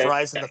throw the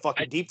fries in the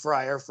fucking deep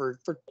fryer for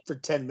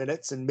 10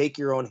 minutes and make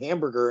your own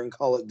hamburger and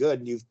call it good.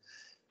 And you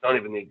don't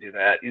even need to do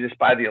that. You just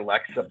buy the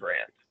Alexa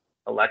brand,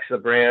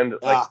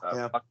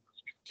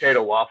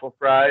 potato waffle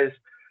fries.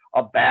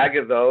 A bag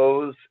of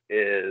those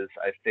is,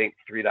 I think,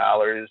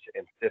 $3.50.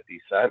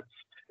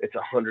 It's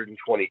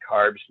 120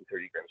 carbs and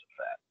 30 grams of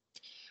fat.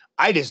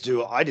 I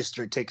just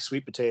take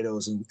sweet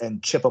potatoes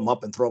and chip them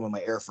up and throw them in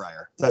my air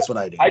fryer. That's what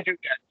I do. I do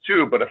that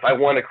too, but if I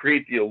want to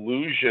create the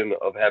illusion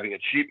of having a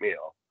cheat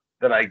meal,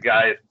 then I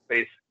have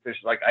these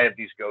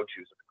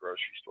go-tos at the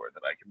grocery store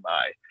that I can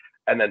buy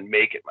and then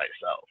make it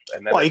myself.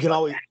 And then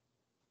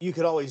you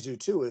could always do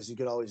too is you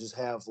could always just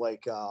have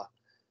like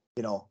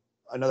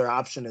another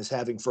option is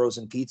having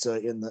frozen pizza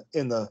in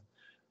the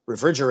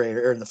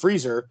refrigerator or in the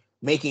freezer,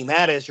 making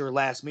that as your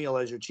last meal,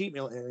 as your cheat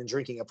meal, and then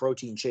drinking a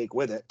protein shake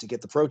with it to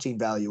get the protein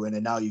value in.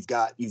 And now you've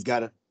got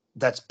it.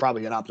 That's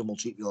probably an optimal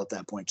cheat meal at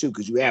that point too,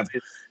 because you have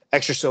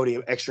extra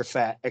sodium, extra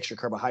fat, extra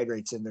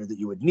carbohydrates in there that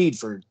you would need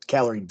for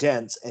calorie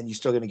dense, and you're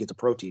still going to get the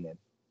protein in.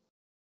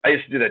 I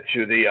used to do that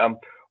too.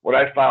 What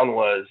I found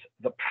was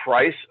the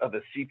price of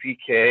a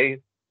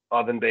CPK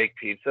oven baked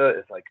pizza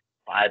is like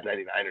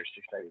 $5.99 or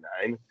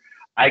 $6.99.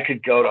 I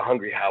could go to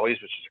Hungry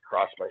Howie's, which is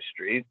across my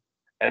street,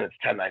 and it's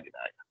 $10.99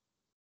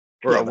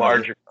 for a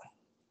larger.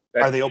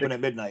 Are they open at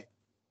midnight?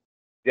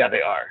 Yeah,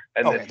 they are.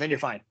 And okay, then you're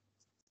fine.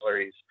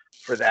 Calories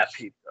for that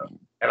pizza,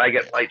 and I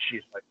get light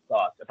cheese like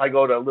sauce. If I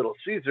go to Little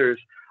Caesars,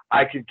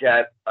 I could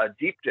get a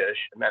deep dish,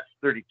 and that's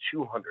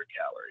 3,200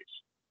 calories.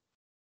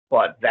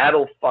 But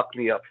that'll fuck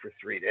me up for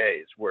 3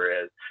 days.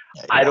 Whereas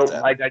my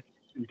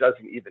digestion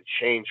doesn't even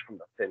change from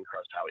the thin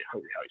crust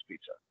Hungry Howie's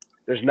pizza.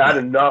 There's not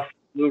enough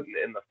gluten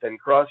in the thin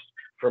crust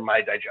for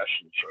my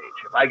digestion to change.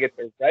 If I get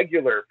the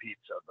regular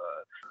pizza,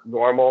 the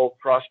normal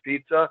crust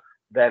pizza,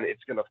 then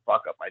it's going to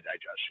fuck up my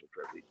digestion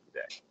for at least a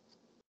day.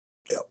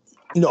 Yeah.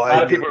 No,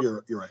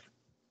 you're right.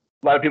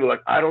 A lot of people are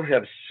like, I don't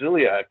have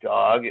celiac,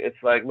 dog. It's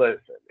like,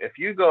 listen, if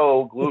you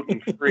go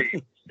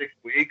gluten-free 6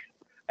 weeks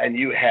and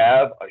you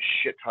have a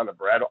shit ton of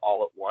bread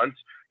all at once,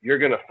 you're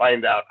going to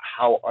find out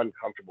how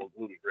uncomfortable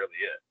gluten really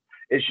is.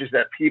 It's just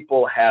that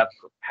people have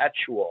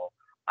perpetual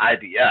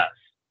IBS.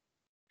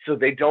 So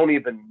they don't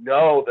even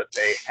know that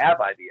they have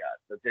IBS,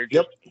 that they're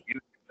just used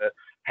to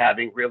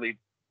having really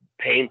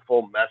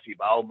painful, messy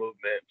bowel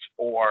movements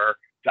or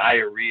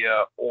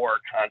diarrhea or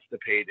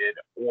constipated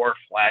or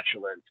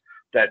flatulent,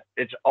 that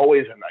it's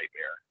always a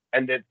nightmare.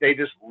 And that they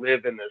just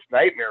live in this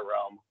nightmare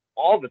realm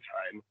all the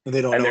time. And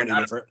they don't know any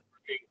different.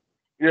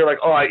 You're like,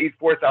 oh, I eat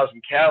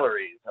 4,000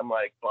 calories. I'm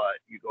like, but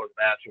you go to the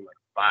bathroom like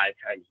 5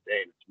 times a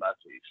day and it's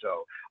messy.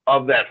 So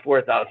of that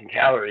 4,000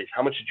 calories,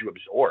 how much did you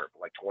absorb?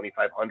 Like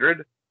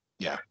 2,500?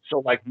 Yeah. So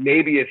like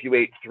maybe if you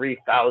ate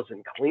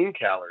 3,000 clean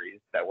calories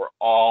that were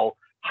all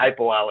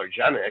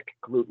hypoallergenic,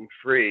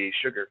 gluten-free,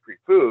 sugar-free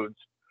foods,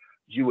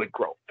 you would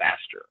grow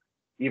faster,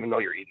 even though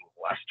you're eating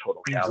less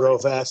total calories. You grow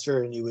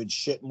faster and you would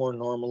shit more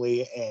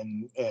normally,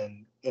 and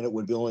it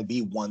would only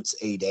be once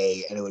a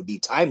day, and it would be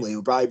timely. It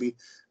would probably be,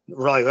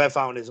 really what I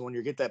found is when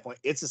you get that point,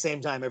 it's the same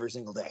time every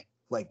single day,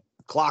 like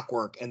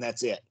clockwork, and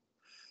that's it.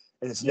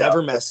 And it's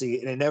never messy,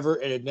 and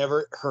it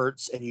never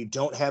hurts, and you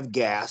don't have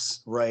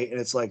gas, right? And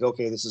it's like,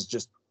 okay, this is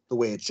just the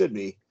way it should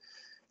be.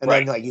 And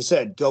then, like you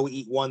said, go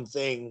eat one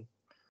thing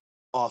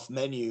off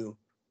menu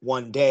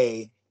one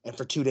day, and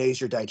for 2 days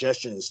your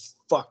digestion is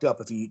fucked up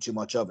if you eat too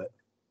much of it.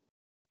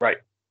 Right.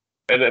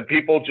 And then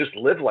people just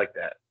live like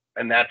that,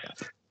 and that's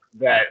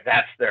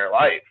their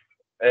life.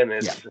 And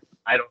it's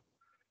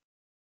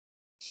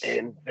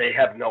and they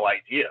have no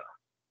idea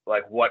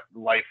like what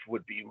life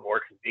would be more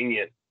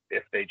convenient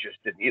if they just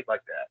didn't eat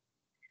like that.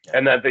 Yeah.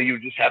 And that you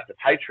just have to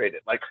titrate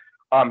it. Like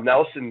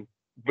Nelson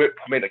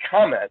made a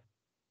comment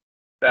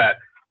that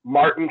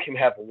Martin can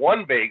have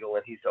one bagel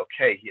and he's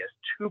okay. He has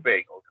 2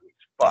 bagels and he's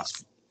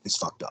fucked. He's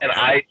fucked up. And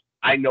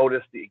I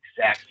noticed the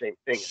exact same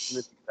thing. As soon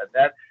as he said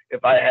that,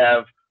 if I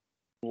have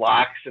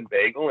lox and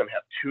bagel and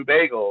have 2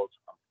 bagels,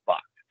 I'm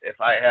fucked. If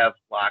I have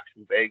lox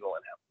and bagel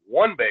and have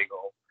 1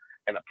 bagel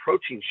and a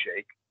protein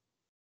shake,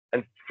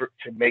 and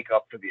to make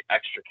up for the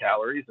extra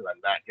calories that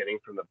I'm not getting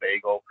from the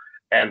bagel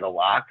and the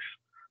lox,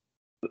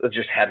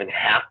 just having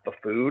half the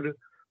food,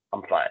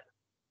 I'm fine.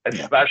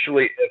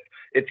 Especially if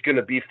it's going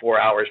to be 4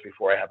 hours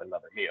before I have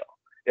another meal.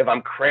 If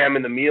I'm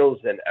cramming the meals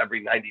in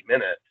every 90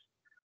 minutes,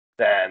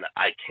 then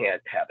I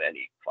can't have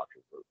any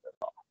fucking food at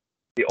all.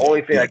 The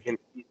only thing I can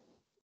eat,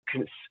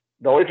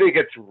 the only thing that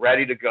gets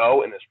ready to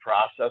go and is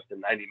processed in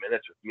 90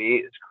 minutes with me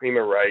is cream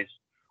of rice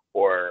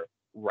or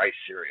rice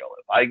cereal.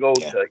 If I go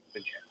to the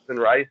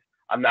Jasmine rice,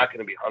 I'm not going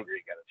to be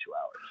hungry again in 2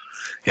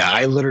 hours. Yeah,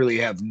 I literally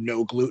have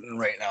no gluten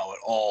right now at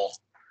all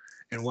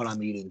in what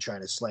I'm eating,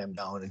 trying to slam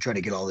down and try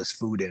to get all this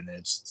food in.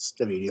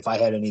 I mean, if I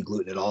had any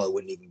gluten at all, it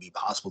wouldn't even be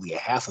possible to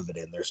get half of it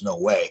in. There's no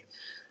way,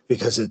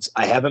 because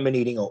I haven't been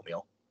eating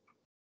oatmeal.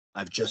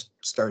 I've just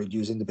started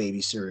using the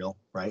baby cereal,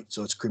 right?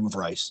 So it's cream of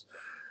rice.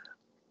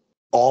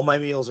 All my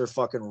meals are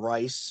fucking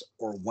rice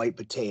or white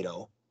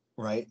potato,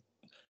 right?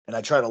 And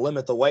I try to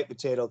limit the white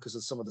potato because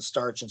of some of the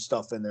starch and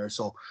stuff in there.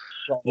 So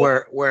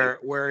where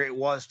it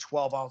was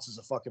 12 ounces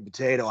of fucking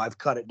potato, I've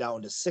cut it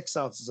down to 6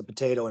 ounces of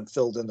potato and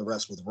filled in the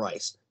rest with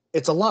rice.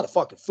 It's a lot of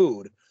fucking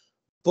food,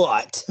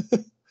 but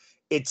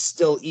it's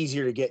still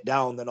easier to get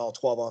down than all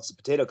 12 ounces of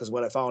potato, because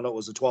what I found out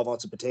was a 12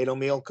 ounce of potato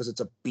meal, because it's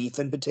a beef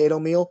and potato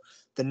meal,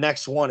 the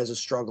next one is a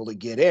struggle to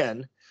get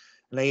in.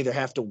 And I either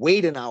have to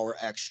wait an hour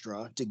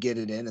extra to get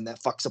it in, and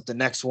that fucks up the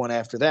next one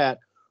after that,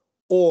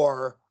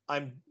 or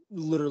I'm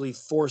literally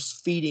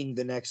force feeding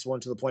the next one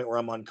to the point where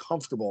I'm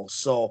uncomfortable.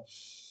 So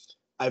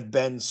I've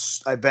been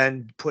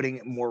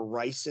putting more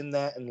rice in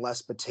that and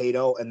less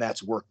potato, and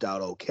that's worked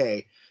out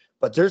okay.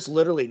 But there's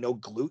literally no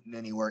gluten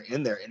anywhere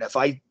in there. And if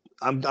I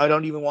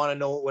don't even want to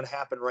know what would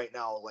happen right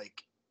now.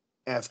 Like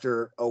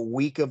after a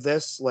week of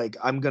this, like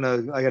I got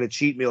a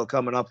cheat meal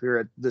coming up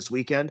here this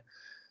weekend.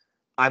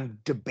 I'm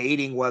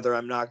debating whether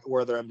I'm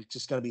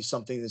just going to be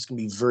something that's going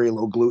to be very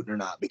low gluten or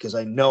not, because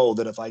I know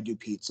that if I do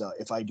pizza,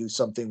 if I do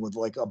something with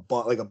like a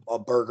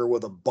burger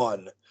with a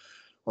bun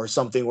or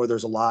something where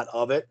there's a lot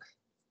of it,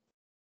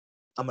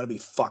 I'm going to be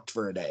fucked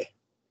for a day.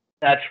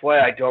 That's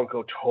why I don't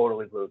go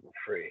totally gluten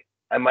free.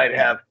 I might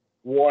have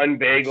one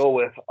bagel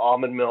with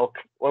almond milk,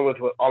 one with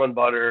almond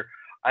butter.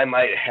 I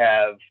might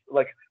have,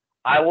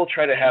 I will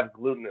try to have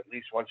gluten at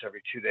least once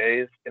every 2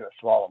 days in a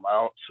small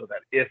amount, so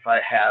that if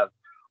I have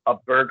a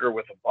burger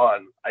with a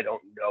bun, I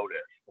don't notice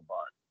the bun.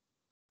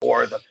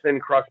 Or the thin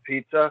crust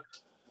pizza,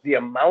 the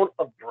amount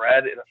of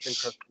bread in a thin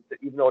crust pizza,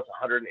 even though it's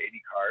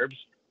 180 carbs,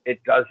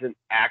 it doesn't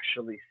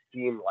actually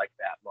seem like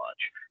that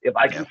much. If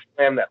I can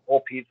slam that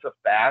whole pizza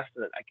fast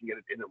and I can get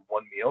it in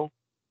one meal,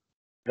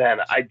 then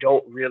I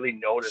don't really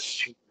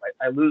notice.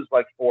 I lose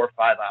like 4 or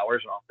 5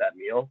 hours off that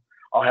meal.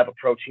 I'll have a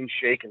protein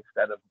shake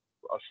instead of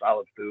a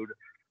solid food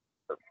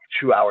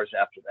 2 hours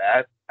after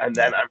that, and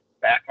then I'm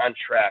back on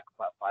track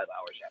about 5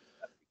 hours after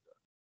that.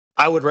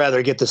 I would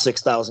rather get the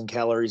 6,000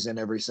 calories in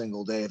every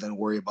single day than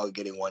worry about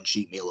getting one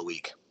cheat meal a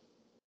week.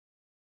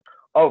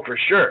 Oh, for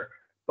sure.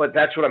 But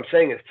that's what I'm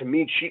saying is, to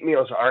me, cheat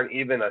meals aren't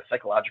even a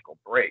psychological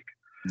break.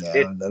 Yeah,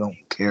 I don't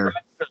care.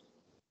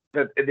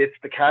 It's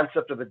the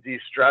concept of a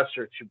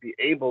de-stressor to be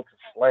able to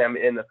slam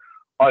in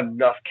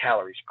enough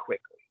calories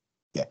quickly.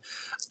 Yeah.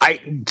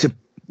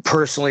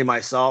 Personally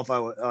myself,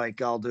 I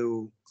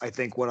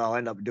think what I'll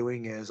end up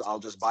doing is I'll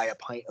just buy a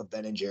pint of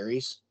Ben &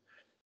 Jerry's,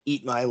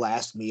 eat my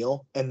last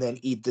meal, and then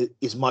eat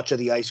as much of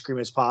the ice cream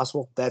as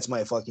possible. That's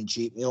my fucking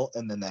cheat meal,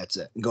 and then that's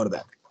it. And go to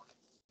bed.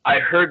 I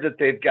heard that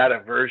they've got a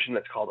version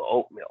that's called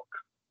oat milk.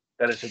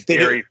 That is a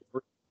dairy-free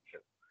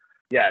version.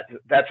 Yeah,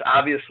 that's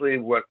obviously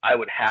what I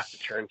would have to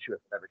turn to if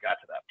I ever got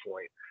to that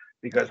point,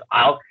 because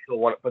I'll still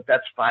want it, but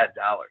that's $5,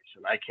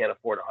 and I can't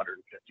afford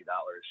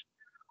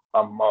 $150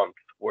 a month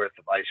worth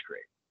of ice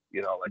cream.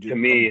 You know, to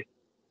me,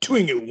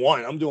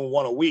 I'm doing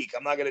one a week.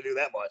 I'm not going to do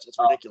that much. It's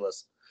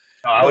ridiculous.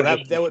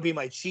 That would be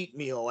my cheat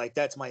meal. Like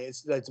that's my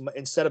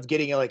instead of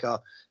getting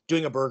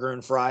doing a burger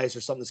and fries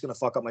or something that's going to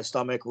fuck up my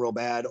stomach real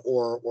bad,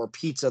 or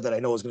pizza that I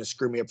know is going to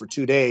screw me up for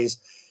 2 days.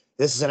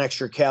 This is an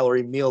extra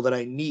calorie meal that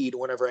I need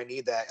whenever I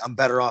need that. I'm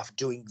better off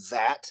doing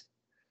that,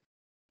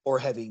 or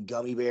having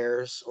gummy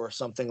bears or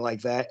something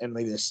like that, and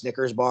maybe a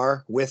Snickers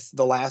bar with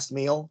the last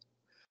meal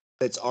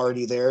that's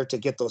already there to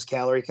get those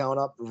calorie count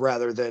up,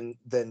 rather than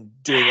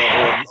doing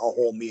a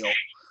whole meal.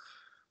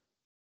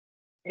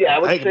 Yeah, I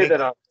would say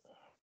that.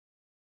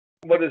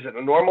 What is it?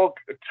 A normal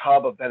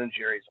tub of Ben &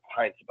 Jerry's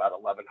pint's about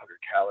 1,100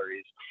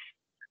 calories.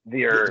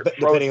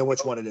 Depending on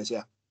which one it is,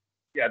 yeah.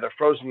 Yeah, the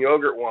frozen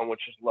yogurt one,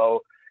 which is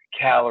low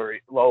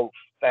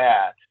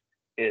fat,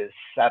 is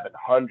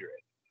 700.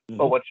 Mm-hmm.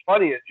 But what's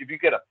funny is if you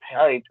get a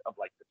pint of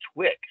like the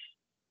Twix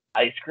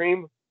ice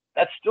cream,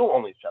 that's still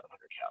only 700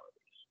 calories.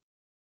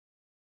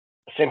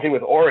 Same thing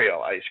with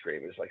Oreo ice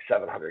cream is like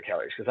 700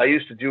 calories. Because I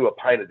used to do a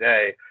pint a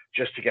day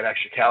just to get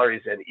extra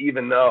calories in,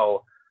 even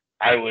though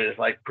I was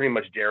like pretty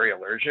much dairy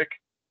allergic.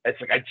 It's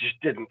like I just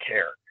didn't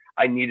care.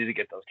 I needed to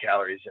get those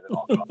calories in at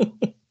all costs.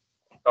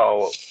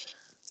 So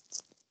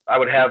I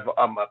would have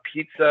a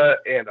pizza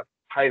and a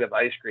pint of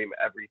ice cream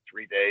every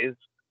 3 days.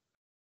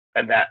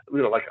 and that,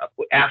 like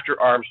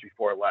after arms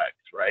before legs,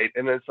 right?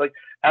 And it's like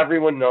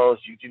everyone knows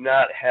you do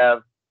not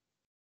have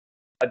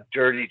a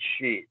dirty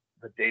cheat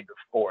the day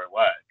before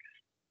legs,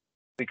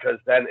 because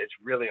then it's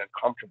really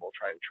uncomfortable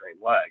trying to train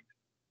legs.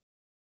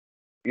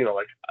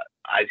 Like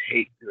I'd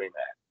hate doing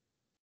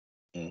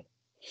that. Mm.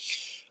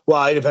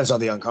 Well, it depends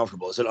on the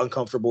uncomfortable. Is it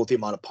uncomfortable with the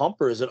amount of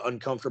pump, or is it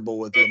uncomfortable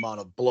with the amount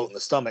of bloat in the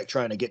stomach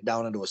trying to get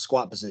down into a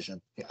squat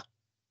position? Yeah.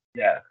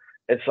 Yeah.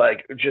 It's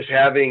like just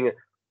having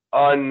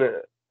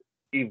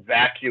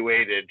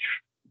unevacuated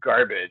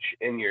garbage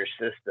in your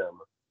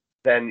system,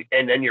 and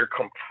then you're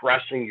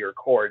compressing your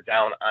core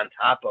down on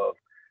top of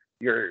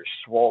your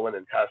swollen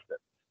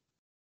intestines.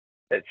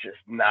 It's just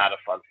not a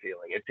fun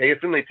feeling. It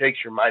definitely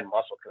takes your mind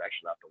muscle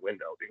connection out the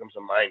window. It becomes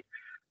a mind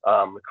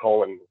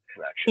colon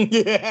connection.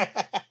 Yeah.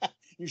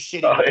 You're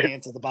shitting your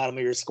pants at the bottom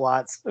of your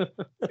squats.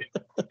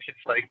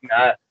 It's like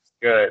not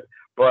good.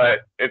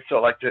 But it's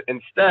so like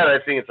instead, I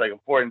think it's like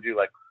important to do,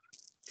 like,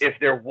 if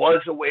there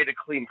was a way to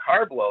clean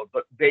carb load,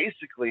 but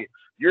basically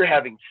you're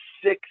having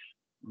 6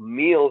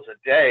 meals a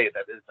day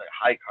that is like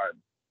high carb.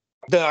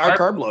 They are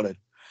carb loaded.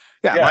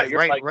 Yeah,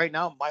 yeah, right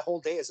now, my whole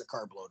day is a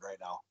carb load right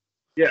now.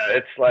 Yeah,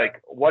 it's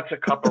like, what's a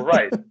cup of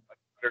rice?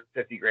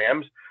 150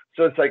 grams.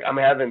 So it's like I'm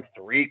having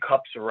 3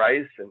 cups of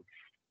rice and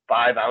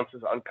 5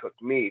 ounces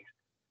uncooked meat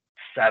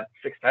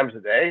 6 times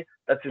a day.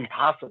 That's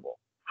impossible.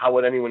 How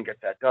would anyone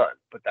get that done?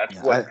 But that's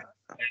what it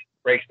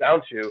breaks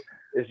down to,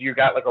 is you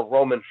got like a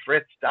Roman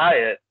Fritz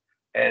diet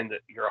and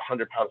you're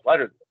 100 pounds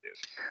lighter than the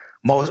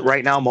dude.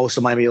 Right now, most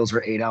of my meals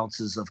are 8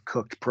 ounces of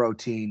cooked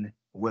protein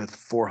with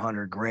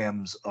 400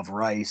 grams of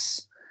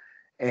rice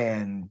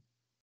and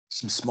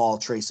some small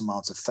trace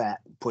amounts of fat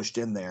pushed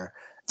in there.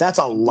 That's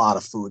a lot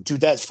of food, dude.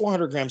 That's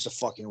 400 grams of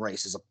fucking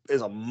rice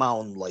is a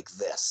mound like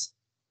this.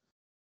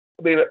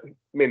 I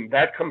mean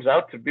that comes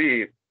out to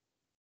be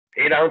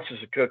 8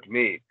 ounces of cooked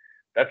meat.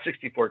 That's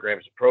 64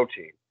 grams of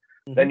protein.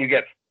 Mm-hmm. Then you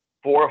get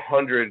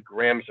 400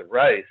 grams of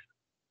rice.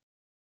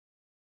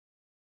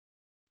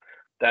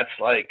 That's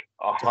like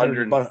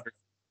 100.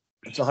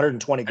 It's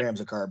 120 grams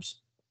of carbs.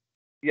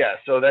 Yeah,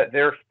 so that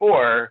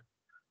therefore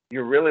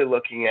you're really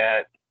looking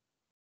at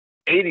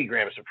 80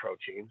 grams of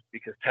protein,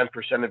 because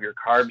 10% of your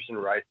carbs and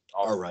rice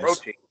are rice.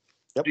 Protein.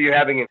 Yep. So you're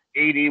having an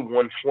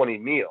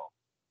 80-120 meal.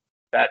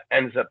 That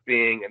ends up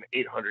being an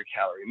 800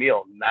 calorie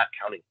meal, not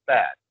counting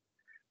fat.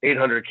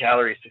 800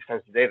 calories 6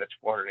 times a day, that's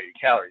 480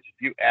 calories.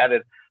 If you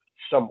added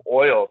some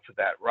oil to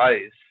that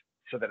rice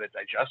so that it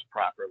digests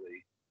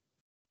properly,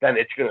 then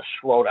it's going to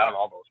slow down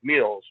all those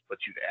meals, but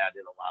you'd add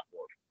in a lot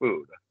more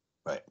food.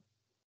 Right.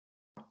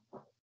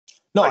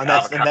 No,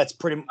 like and that's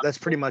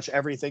pretty much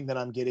everything that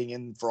I'm getting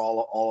in for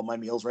all of my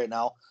meals right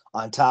now.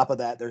 On top of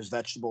that, there's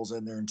vegetables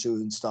in there too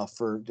and stuff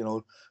for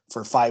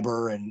for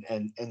fiber and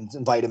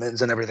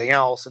vitamins and everything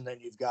else. And then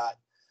you've got,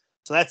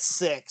 so that's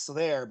 6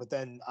 there. But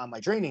then on my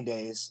training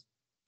days,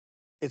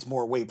 it's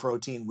more whey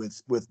protein with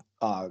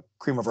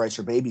cream of rice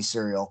or baby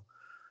cereal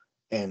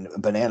and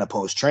banana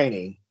post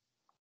training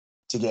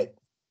to get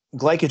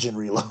glycogen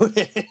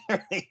reloaded and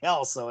everything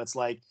else. So it's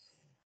like,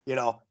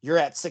 you're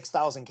at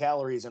 6,000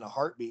 calories in a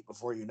heartbeat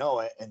before you know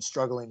it, and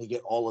struggling to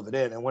get all of it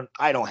in. And when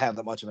I don't have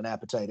that much of an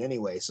appetite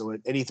anyway, so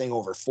anything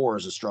over 4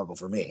 is a struggle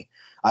for me.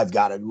 I've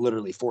got to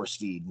literally force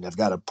feed, and I've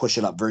got to push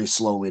it up very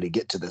slowly to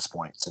get to this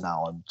point. So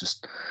now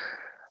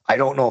I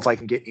don't know if I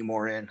can get any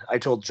more in. I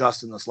told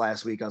Justin this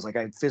last week. I was like,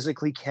 I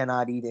physically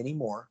cannot eat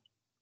anymore.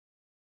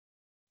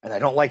 And I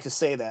don't like to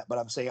say that, but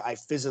I'm saying I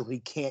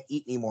physically can't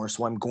eat anymore,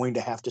 so I'm going to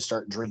have to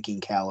start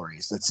drinking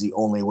calories. That's the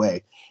only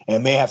way. And I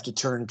may have to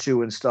turn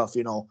to and stuff,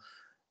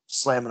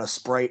 slamming a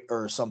Sprite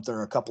or something,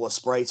 or a couple of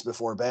Sprites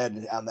before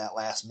bed on that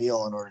last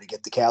meal in order to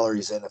get the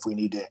calories in. If we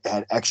need to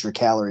add extra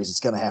calories, it's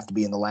going to have to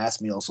be in the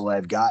last meal, so that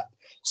I've got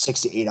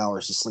 6 to 8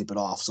 hours to sleep it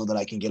off so that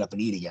I can get up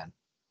and eat again.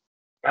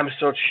 I'm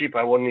so cheap,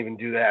 I wouldn't even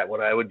do that. What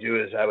I would do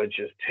is I would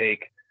just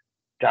take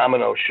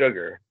Domino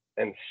sugar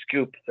and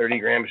scoop 30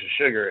 grams of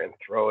sugar and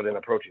throw it in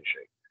a protein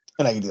shake.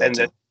 And I can do that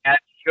then add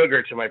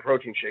sugar to my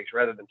protein shakes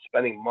rather than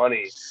spending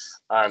money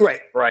on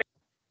Sprite,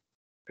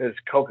 because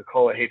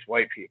Coca-Cola hates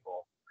white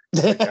people.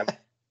 Like, I'm not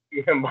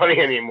even money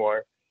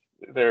anymore.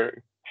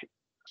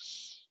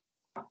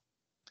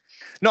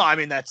 No, I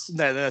mean that's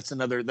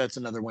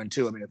another one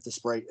too. I mean, if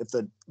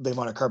the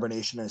amount of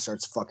carbonation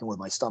starts fucking with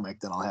my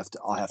stomach, then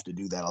I'll have to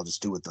do that. I'll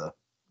just do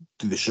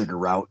the sugar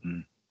route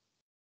and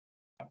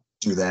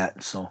do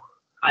that. So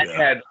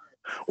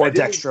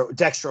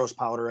dextrose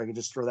powder. I could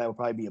just throw that. Would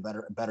probably be a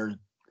better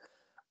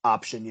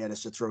option yet,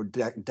 is to throw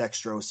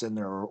dextrose in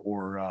there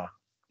or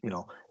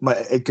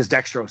because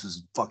dextrose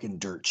is fucking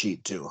dirt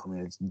cheap too. I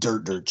mean, it's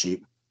dirt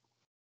cheap.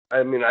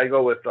 I mean, I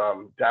go with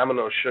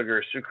Domino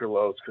sugar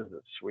sucralose because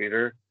it's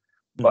sweeter,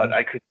 but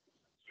I could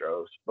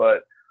dextrose.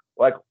 But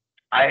like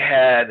I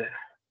had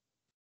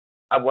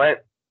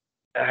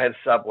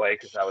Subway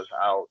because I was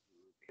out.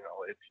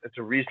 It's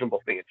a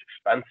reasonable thing. It's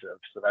expensive,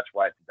 so that's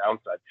why it's a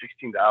downside.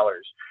 $16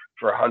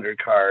 for 100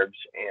 carbs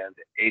and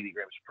 80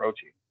 grams of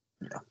protein.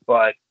 Yeah.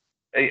 But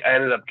I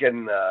ended up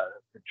getting the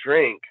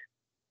drink,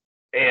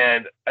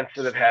 and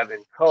instead of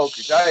having Coke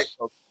or Diet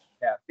Coke,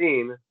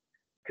 caffeine,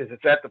 because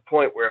it's at the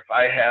point where if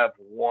I have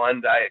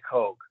one Diet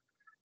Coke,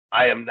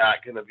 I am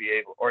not going to be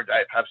able, or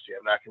Diet Pepsi,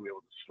 I'm not going to be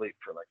able to sleep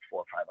for like 4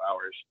 or 5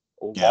 hours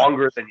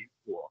longer than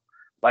usual.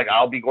 Like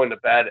I'll be going to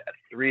bed at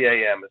 3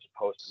 a.m. as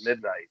opposed to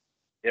midnight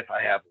if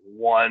I have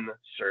one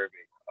serving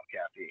of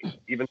caffeine,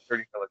 even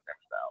 30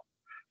 milligrams now.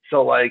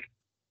 So like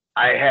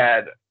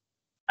I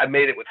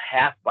made it with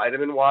half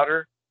vitamin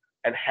water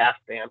and half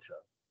Fanta.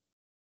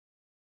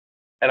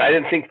 And I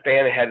didn't think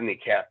Fanta had any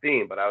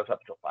caffeine, but I was up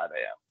till 5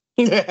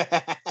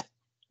 a.m.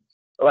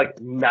 Like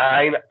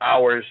 9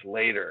 hours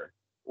later,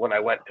 when I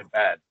went to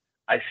bed,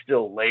 I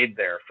still laid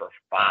there for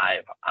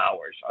 5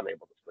 hours,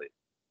 unable to sleep.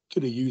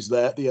 Could have used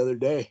that the other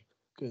day.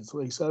 Because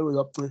like I said,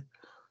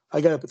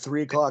 I got up at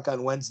 3 o'clock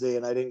on Wednesday,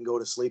 and I didn't go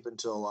to sleep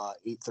until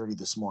 8:30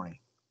 this morning.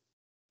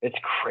 It's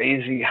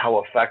crazy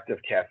how effective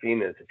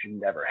caffeine is if you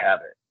never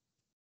have it.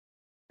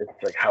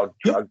 It's like how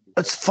drugs.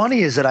 What's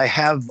funny is that I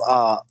have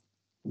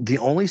the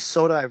only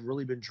soda I've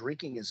really been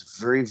drinking is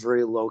very,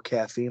 very low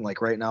caffeine.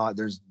 Like right now,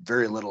 there's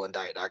very little in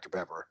Diet Dr.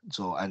 Pepper.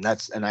 So, and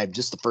I'm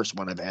just the first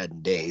one I've had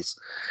in days.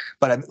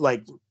 But I'm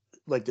like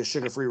the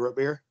sugar-free root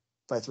beer.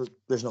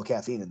 There's no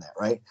caffeine in that,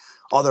 right?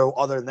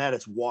 Other than that,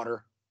 it's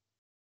water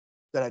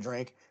that I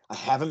drank. I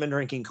haven't been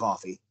drinking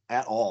coffee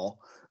at all.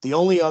 The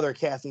only other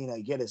caffeine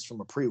I get is from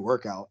a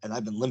pre-workout, and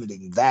I've been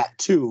limiting that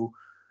too,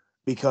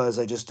 because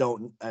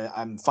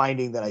I'm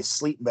finding that I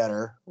sleep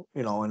better,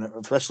 and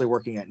especially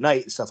working at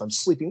night and stuff, I'm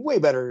sleeping way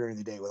better during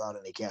the day without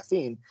any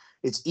caffeine.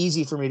 It's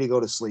easy for me to go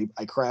to sleep.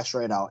 I crash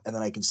right out, and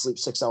then I can sleep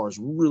 6 hours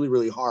really,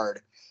 really hard.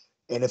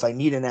 And if I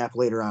need a nap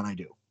later on, I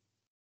do.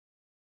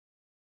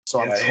 So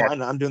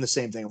I'm doing the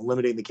same thing. I'm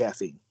limiting the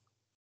caffeine.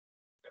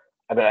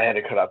 I mean, I had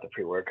to cut out the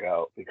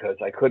pre-workout because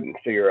I couldn't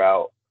figure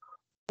out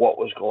what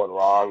was going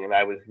wrong. And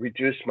I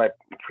reduced my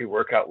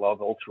pre-workout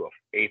level to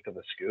 1/8 of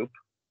a scoop.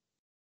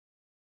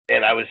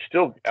 And I was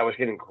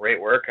getting great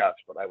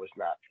workouts, but I was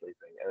not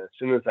sleeping. And as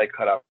soon as I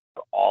cut out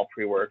all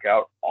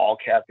pre-workout, all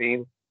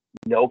caffeine,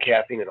 no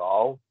caffeine at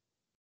all,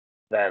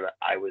 then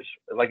I was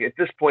like, at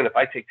this point, if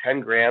I take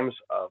 10 grams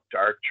of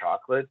dark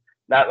chocolate,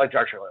 not like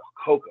dark chocolate,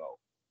 cocoa,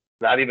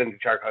 not even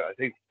dark chocolate, I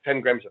think 10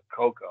 grams of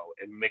cocoa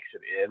and mix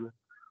it in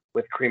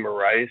with cream of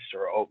rice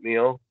or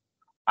oatmeal,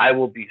 I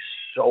will be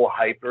so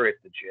hyper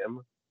at the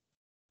gym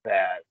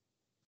that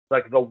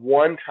like the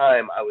one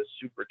time I was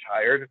super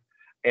tired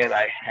and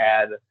I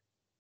had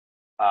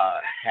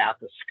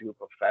half a scoop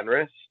of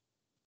Fenris,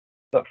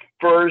 the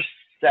first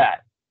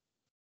set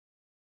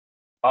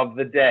of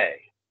the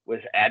day was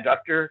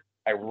adductor.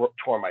 I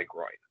tore my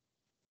groin.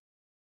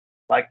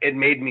 Like it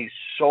made me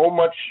so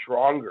much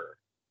stronger.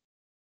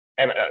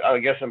 And I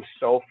guess I'm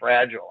so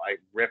fragile. I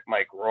ripped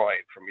my groin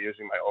from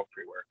using my own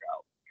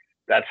pre-workout.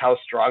 That's how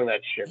strong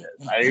that shit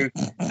is. I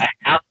used a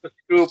half a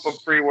scoop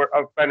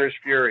of Fenris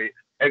Fury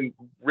and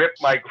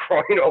ripped my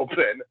groin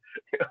open.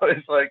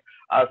 It's like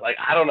I was like,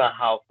 I don't know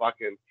how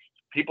fucking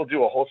people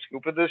do a whole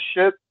scoop of this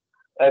shit.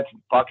 That's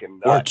fucking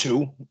nuts.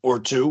 Or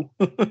two.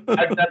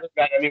 I've never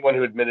met anyone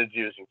who admitted to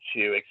using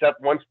 2,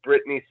 except once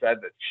Brittany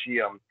said that she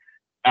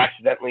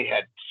accidentally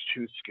had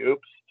 2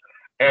 scoops.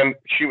 And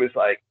she was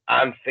like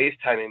on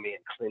FaceTiming me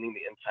and cleaning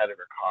the inside of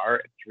her car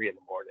at 3 a.m.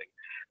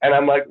 And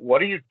I'm like, what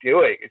are you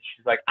doing? And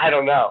she's like, I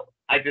don't know.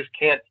 I just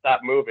can't stop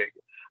moving.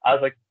 I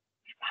was like,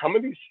 how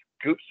many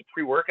scoops of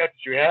pre-workout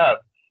did you have?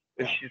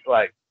 And she's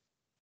like,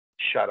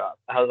 shut up.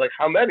 I was like,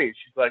 how many?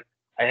 She's like,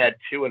 I had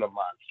 2 in a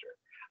Monster.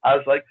 I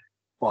was like,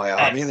 well, yeah,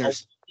 I mean,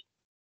 there's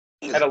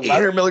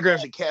 800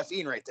 milligrams of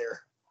caffeine right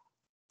there.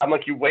 I'm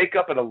like, you wake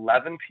up at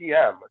 11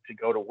 p.m. to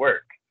go to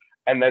work.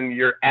 And then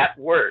you're at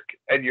work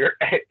and you're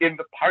in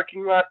the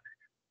parking lot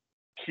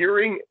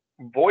hearing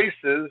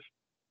voices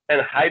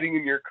and hiding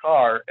in your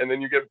car. And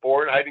then you get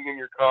bored hiding in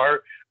your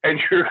car and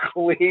you're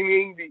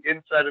cleaning the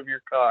inside of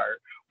your car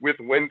with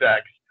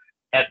Windex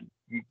at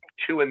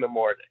 2 a.m.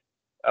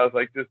 I was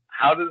like,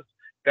 how does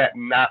that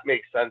not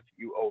make sense?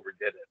 You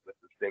overdid it with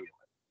the stimulant.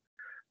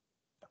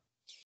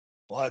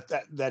 Well,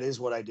 that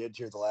is what I did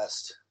here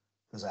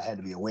because I had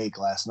to be awake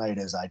last night.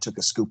 As I took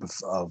a scoop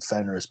of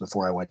Fenris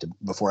before I went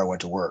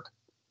to work,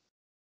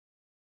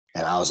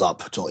 and I was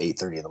up until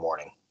 8:30 in the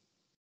morning,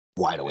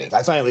 wide awake.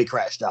 I finally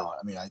crashed out.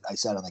 I mean, I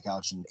sat on the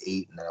couch and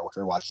ate, and then I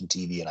started watching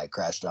TV, and I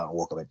crashed out and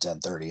woke up at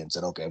 10:30 and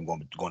said, "Okay, I'm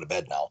going to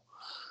bed now."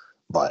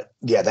 But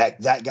yeah,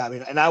 that got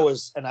me,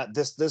 and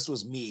this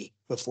was me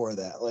before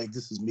that. Like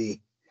this is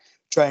me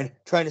trying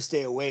to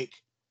stay awake,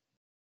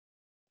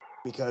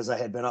 because I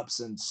had been up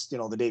since,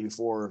 the day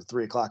before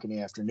 3 o'clock in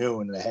the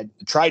afternoon, and I had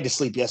tried to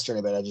sleep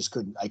yesterday, but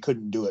I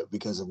couldn't do it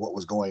because of what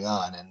was going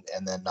on.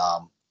 And then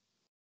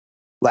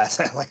last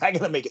night, like, I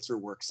got to make it through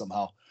work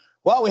somehow.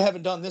 Well, we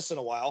haven't done this in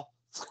a while.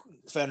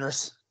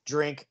 Fenris,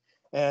 drink.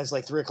 And it's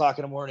like 3 o'clock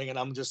in the morning,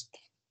 and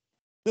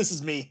this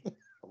is me,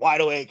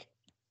 wide awake.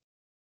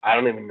 I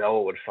don't even know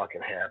what would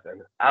fucking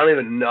happen. I don't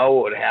even know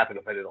what would happen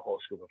if I did a whole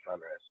scoop of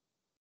Fenris.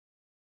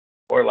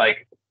 Or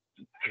like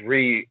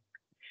three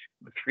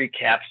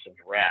caps of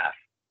Wrath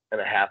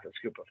and a half a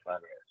scoop of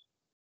Fenris.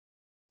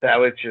 That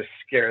would just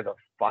scare the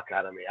fuck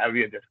out of me. I would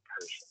be a different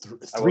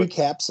person.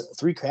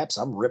 Three caps,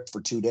 I'm ripped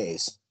for 2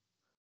 days.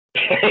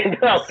 I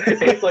know.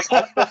 It's like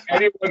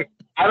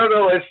I don't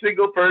know a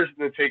single person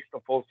that takes the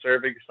full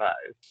serving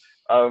size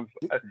of,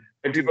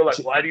 and people are like,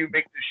 why do you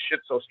make this shit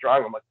so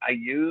strong? I'm like, I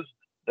use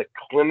the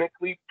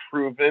clinically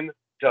proven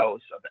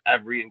dose of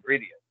every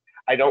ingredient.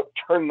 I don't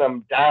turn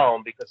them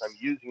down because I'm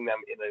using them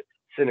in a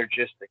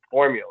synergistic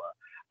formula.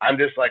 I'm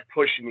just like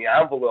pushing the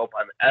envelope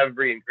on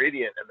every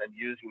ingredient and then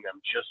using them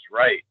just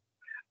right.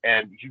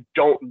 And you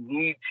don't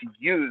need to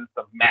use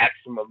the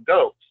maximum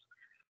dose.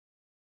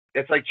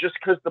 It's like just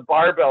because the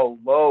barbell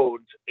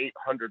loads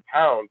 800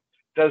 pounds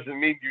doesn't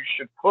mean you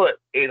should put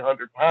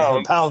 800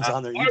 pounds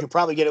on there. You could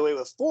probably get away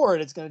with 4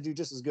 and it's going to do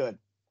just as good.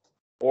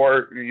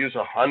 Or you use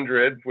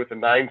 100 with a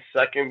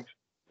 9-second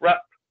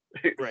rep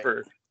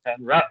for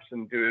 10 reps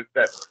and do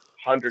that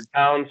 100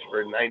 pounds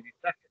for 90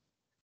 seconds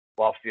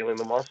while feeling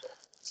the muscle.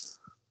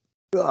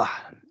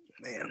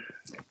 Man.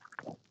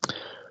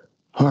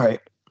 All right.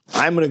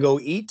 I'm going to go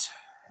eat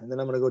and then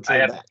I'm going to go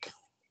train back.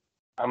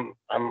 I'm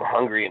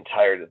hungry and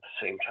tired at the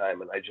same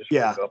time, and I just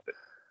woke up.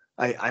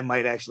 I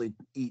might actually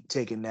eat,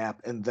 take a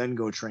nap, and then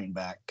go train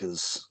back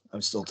because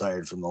I'm still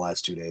tired from the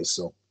last 2 days.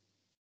 So,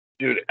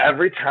 dude,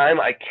 every time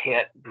I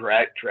can't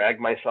drag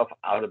myself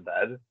out of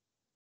bed,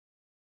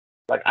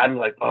 like I'm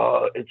like,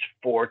 oh, it's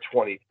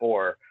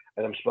 4:24,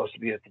 and I'm supposed to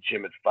be at the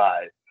gym at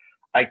 5.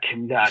 I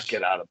cannot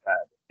get out of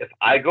bed. If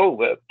I go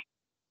lift,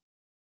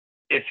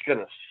 it's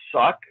gonna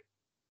suck,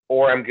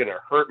 or I'm gonna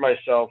hurt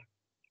myself,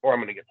 or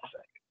I'm gonna get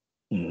sick.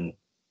 Mm-hmm.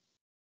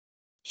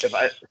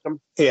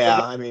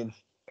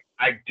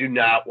 I do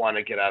not want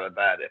to get out of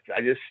bed. If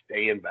I just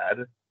stay in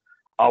bed,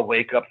 I'll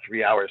wake up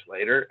 3 hours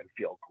later and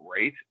feel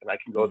great, and I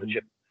can go to the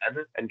gym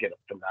and get a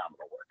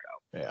phenomenal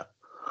workout. Yeah.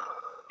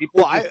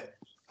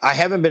 I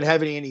haven't been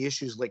having any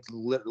issues like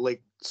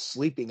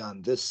sleeping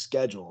on this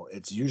schedule.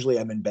 It's usually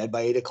I'm in bed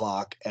by 8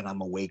 o'clock and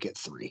I'm awake at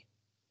 3.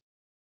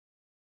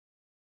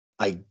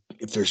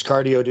 If there's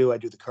cardio due, I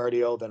do the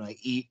cardio, then I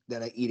eat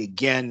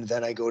again,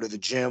 then I go to the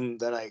gym,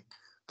 then I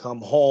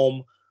come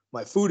home.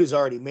 My food is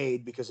already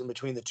made because in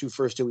between the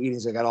first two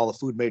eatings, I got all the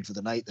food made for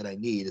the night that I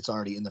need. It's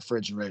already in the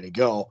fridge and ready to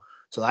go.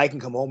 So I can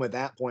come home at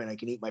that point. I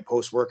can eat my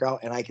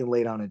post-workout and I can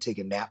lay down and take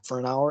a nap for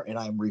an hour and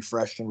I'm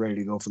refreshed and ready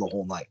to go for the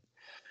whole night.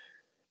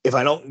 If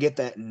I don't get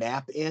that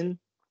nap in,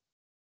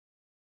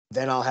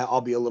 then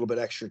I'll be a little bit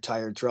extra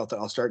tired throughout that.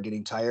 I'll start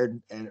getting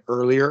tired and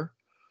earlier.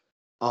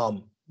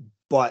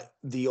 But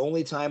the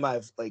only time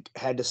I've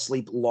had to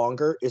sleep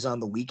longer is on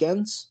the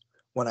weekends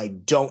when I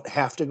don't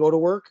have to go to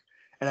work.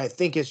 And I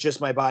think it's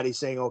just my body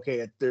saying,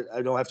 okay,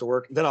 I don't have to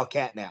work. Then I'll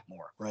cat nap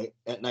more, right?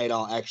 At night,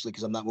 I'll actually,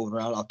 because I'm not moving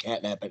around, I'll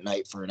cat nap at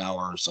night for an hour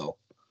or so.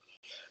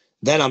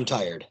 Then I'm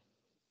tired.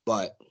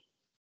 But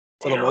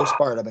for the most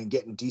part, I've been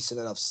getting decent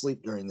enough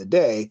sleep during the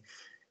day.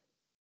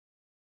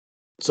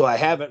 So I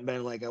haven't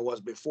been like I was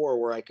before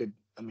where I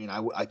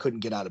couldn't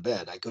get out of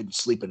bed. I couldn't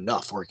sleep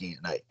enough working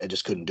at night. I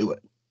just couldn't do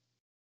it.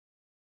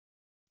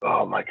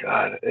 Oh my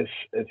God.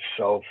 It's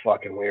so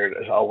fucking weird.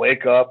 I'll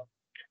wake up,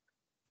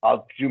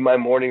 I'll do my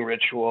morning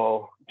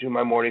ritual, do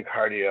my morning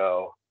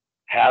cardio,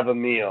 have a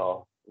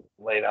meal,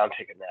 lay down,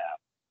 take a nap.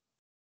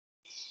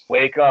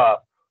 Wake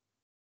up,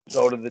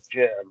 go to the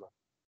gym,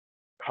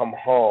 come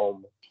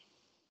home,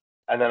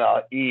 and then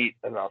I'll eat,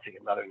 and then I'll take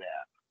another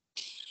nap.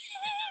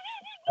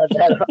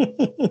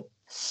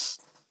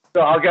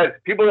 So I'll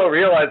get, people don't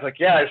realize, I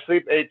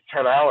sleep 8 to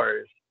 10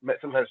 hours,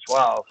 sometimes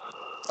 12,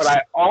 but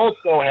I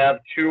also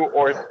have 2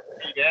 or 3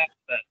 naps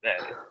that day.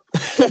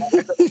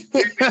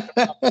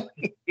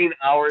 18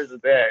 hours a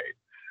day.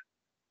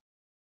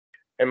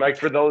 And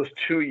for those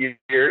 2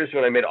 years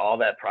when I made all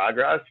that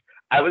progress,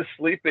 I was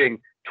sleeping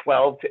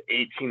 12 to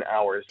 18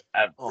 hours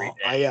every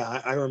day.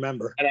 I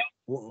remember. And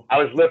I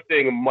was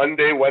lifting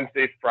Monday,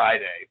 Wednesday,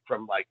 Friday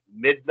from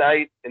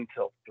midnight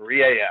until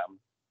 3 a.m.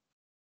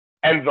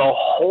 And the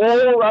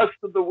whole rest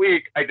of the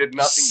week, I did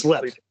nothing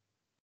but sleep.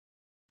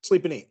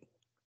 Sleep and eat.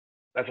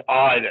 That's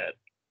all I did.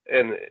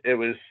 And it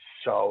was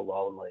so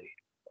lonely.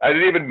 I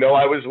didn't even know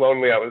I was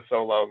lonely. I was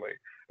so lonely.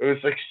 It was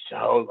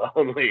so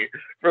lonely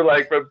for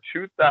from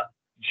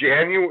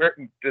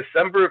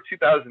December of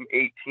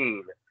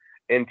 2018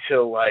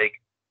 until I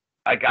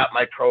got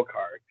my pro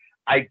card.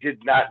 I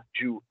did not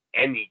do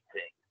anything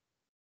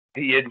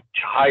the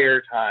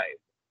entire time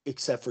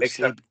except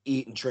sleep,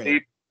 eat, and train.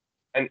 Sleep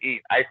and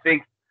eat. I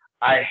think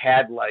I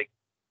had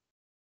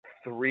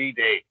 3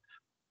 dates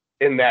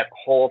in that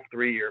whole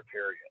 3-year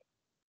period.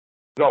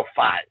 No,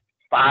 5.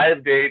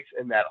 5 dates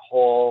in that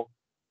whole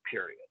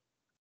period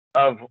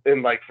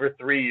for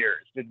 3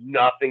 years. Did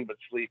nothing but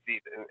sleep,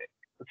 eat,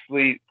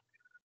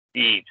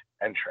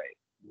 and train.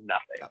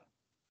 Nothing. Yeah.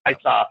 I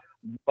saw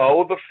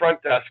Bo, the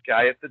front desk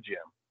guy at the gym.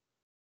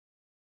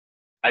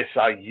 I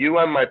saw you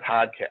on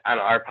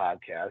our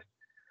podcast.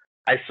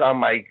 I saw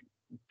my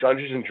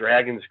Dungeons and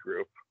Dragons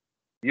group,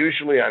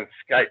 usually on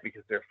Skype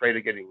because they're afraid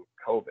of getting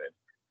COVID.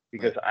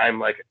 Because I'm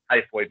like a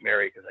typhoid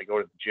Mary because I go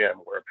to the gym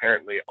where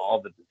apparently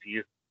all the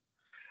disease.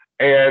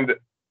 And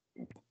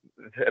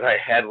I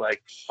had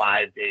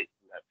 5 dates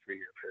in that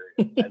 3-year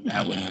period. And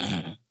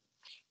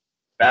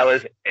that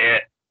was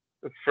it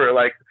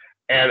for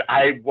and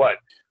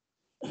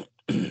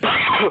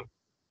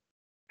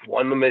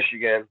Won the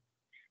Michigan.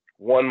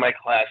 Won my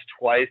class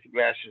twice at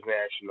Masters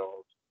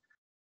Nationals.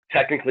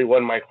 Technically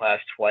won my class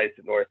twice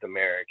at North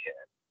American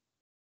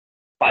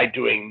by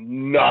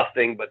doing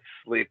nothing but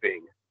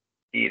sleeping,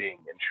 eating,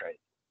 and training,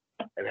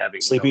 and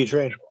having Sleep, no eat,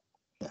 train. control.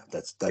 Yeah,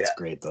 that's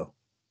great though.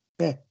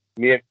 Yeah.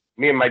 Me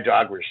and my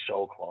dog were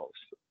so close.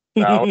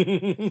 Now he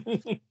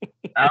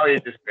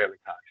just barely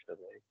talks to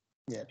me.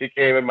 Yeah. He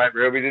came in my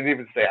room. He didn't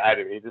even say hi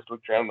to me. He just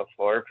looked around the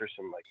floor for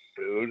some like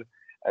food,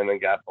 and then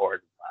got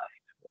bored and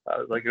left. I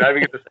was like, "You're not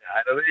even get to say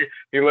hi to me."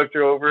 He looked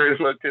over and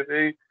looked at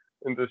me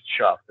and just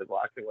chuffed and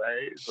walked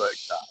away. He's like,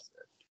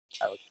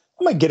 "Nah,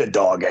 I might get a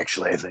dog.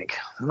 Actually, I think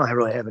I don't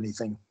really have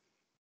anything.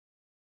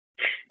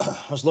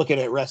 I was looking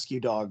at rescue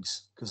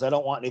dogs because I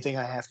don't want anything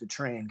I have to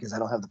train because I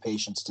don't have the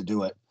patience to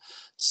do it.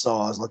 So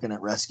I was looking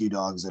at rescue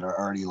dogs that are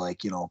already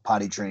like,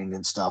 potty trained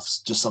and stuff.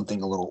 Just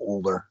something a little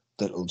older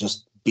that will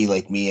just be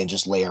like me and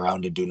just lay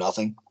around and do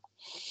nothing.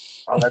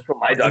 Oh, that's what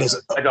my dog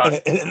does. My dog,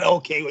 and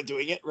okay with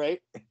doing it,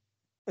 right?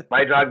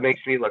 my dog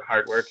makes me look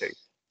hardworking.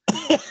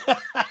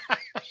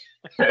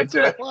 That's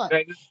what I want.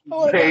 I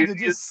want a dog that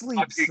just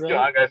sleeps, right?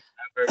 Dog I've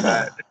ever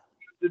met.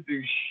 To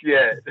do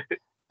shit.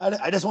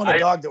 I just want a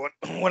dog that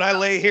when I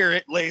lay here,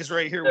 it lays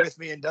right here with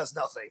me and does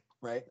nothing,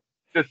 right?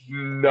 Just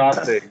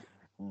nothing.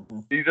 Mm-hmm.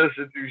 He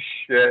doesn't do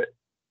shit.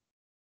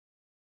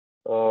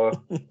 All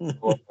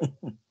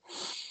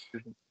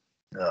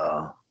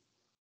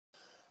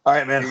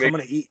right, man. I'm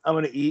gonna eat,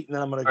 and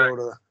then I'm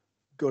gonna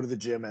go to the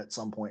gym at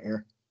some point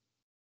here.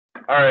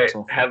 All right.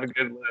 So, have a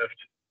good lift.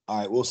 All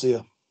right, we'll see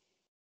you.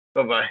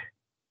 Bye-bye.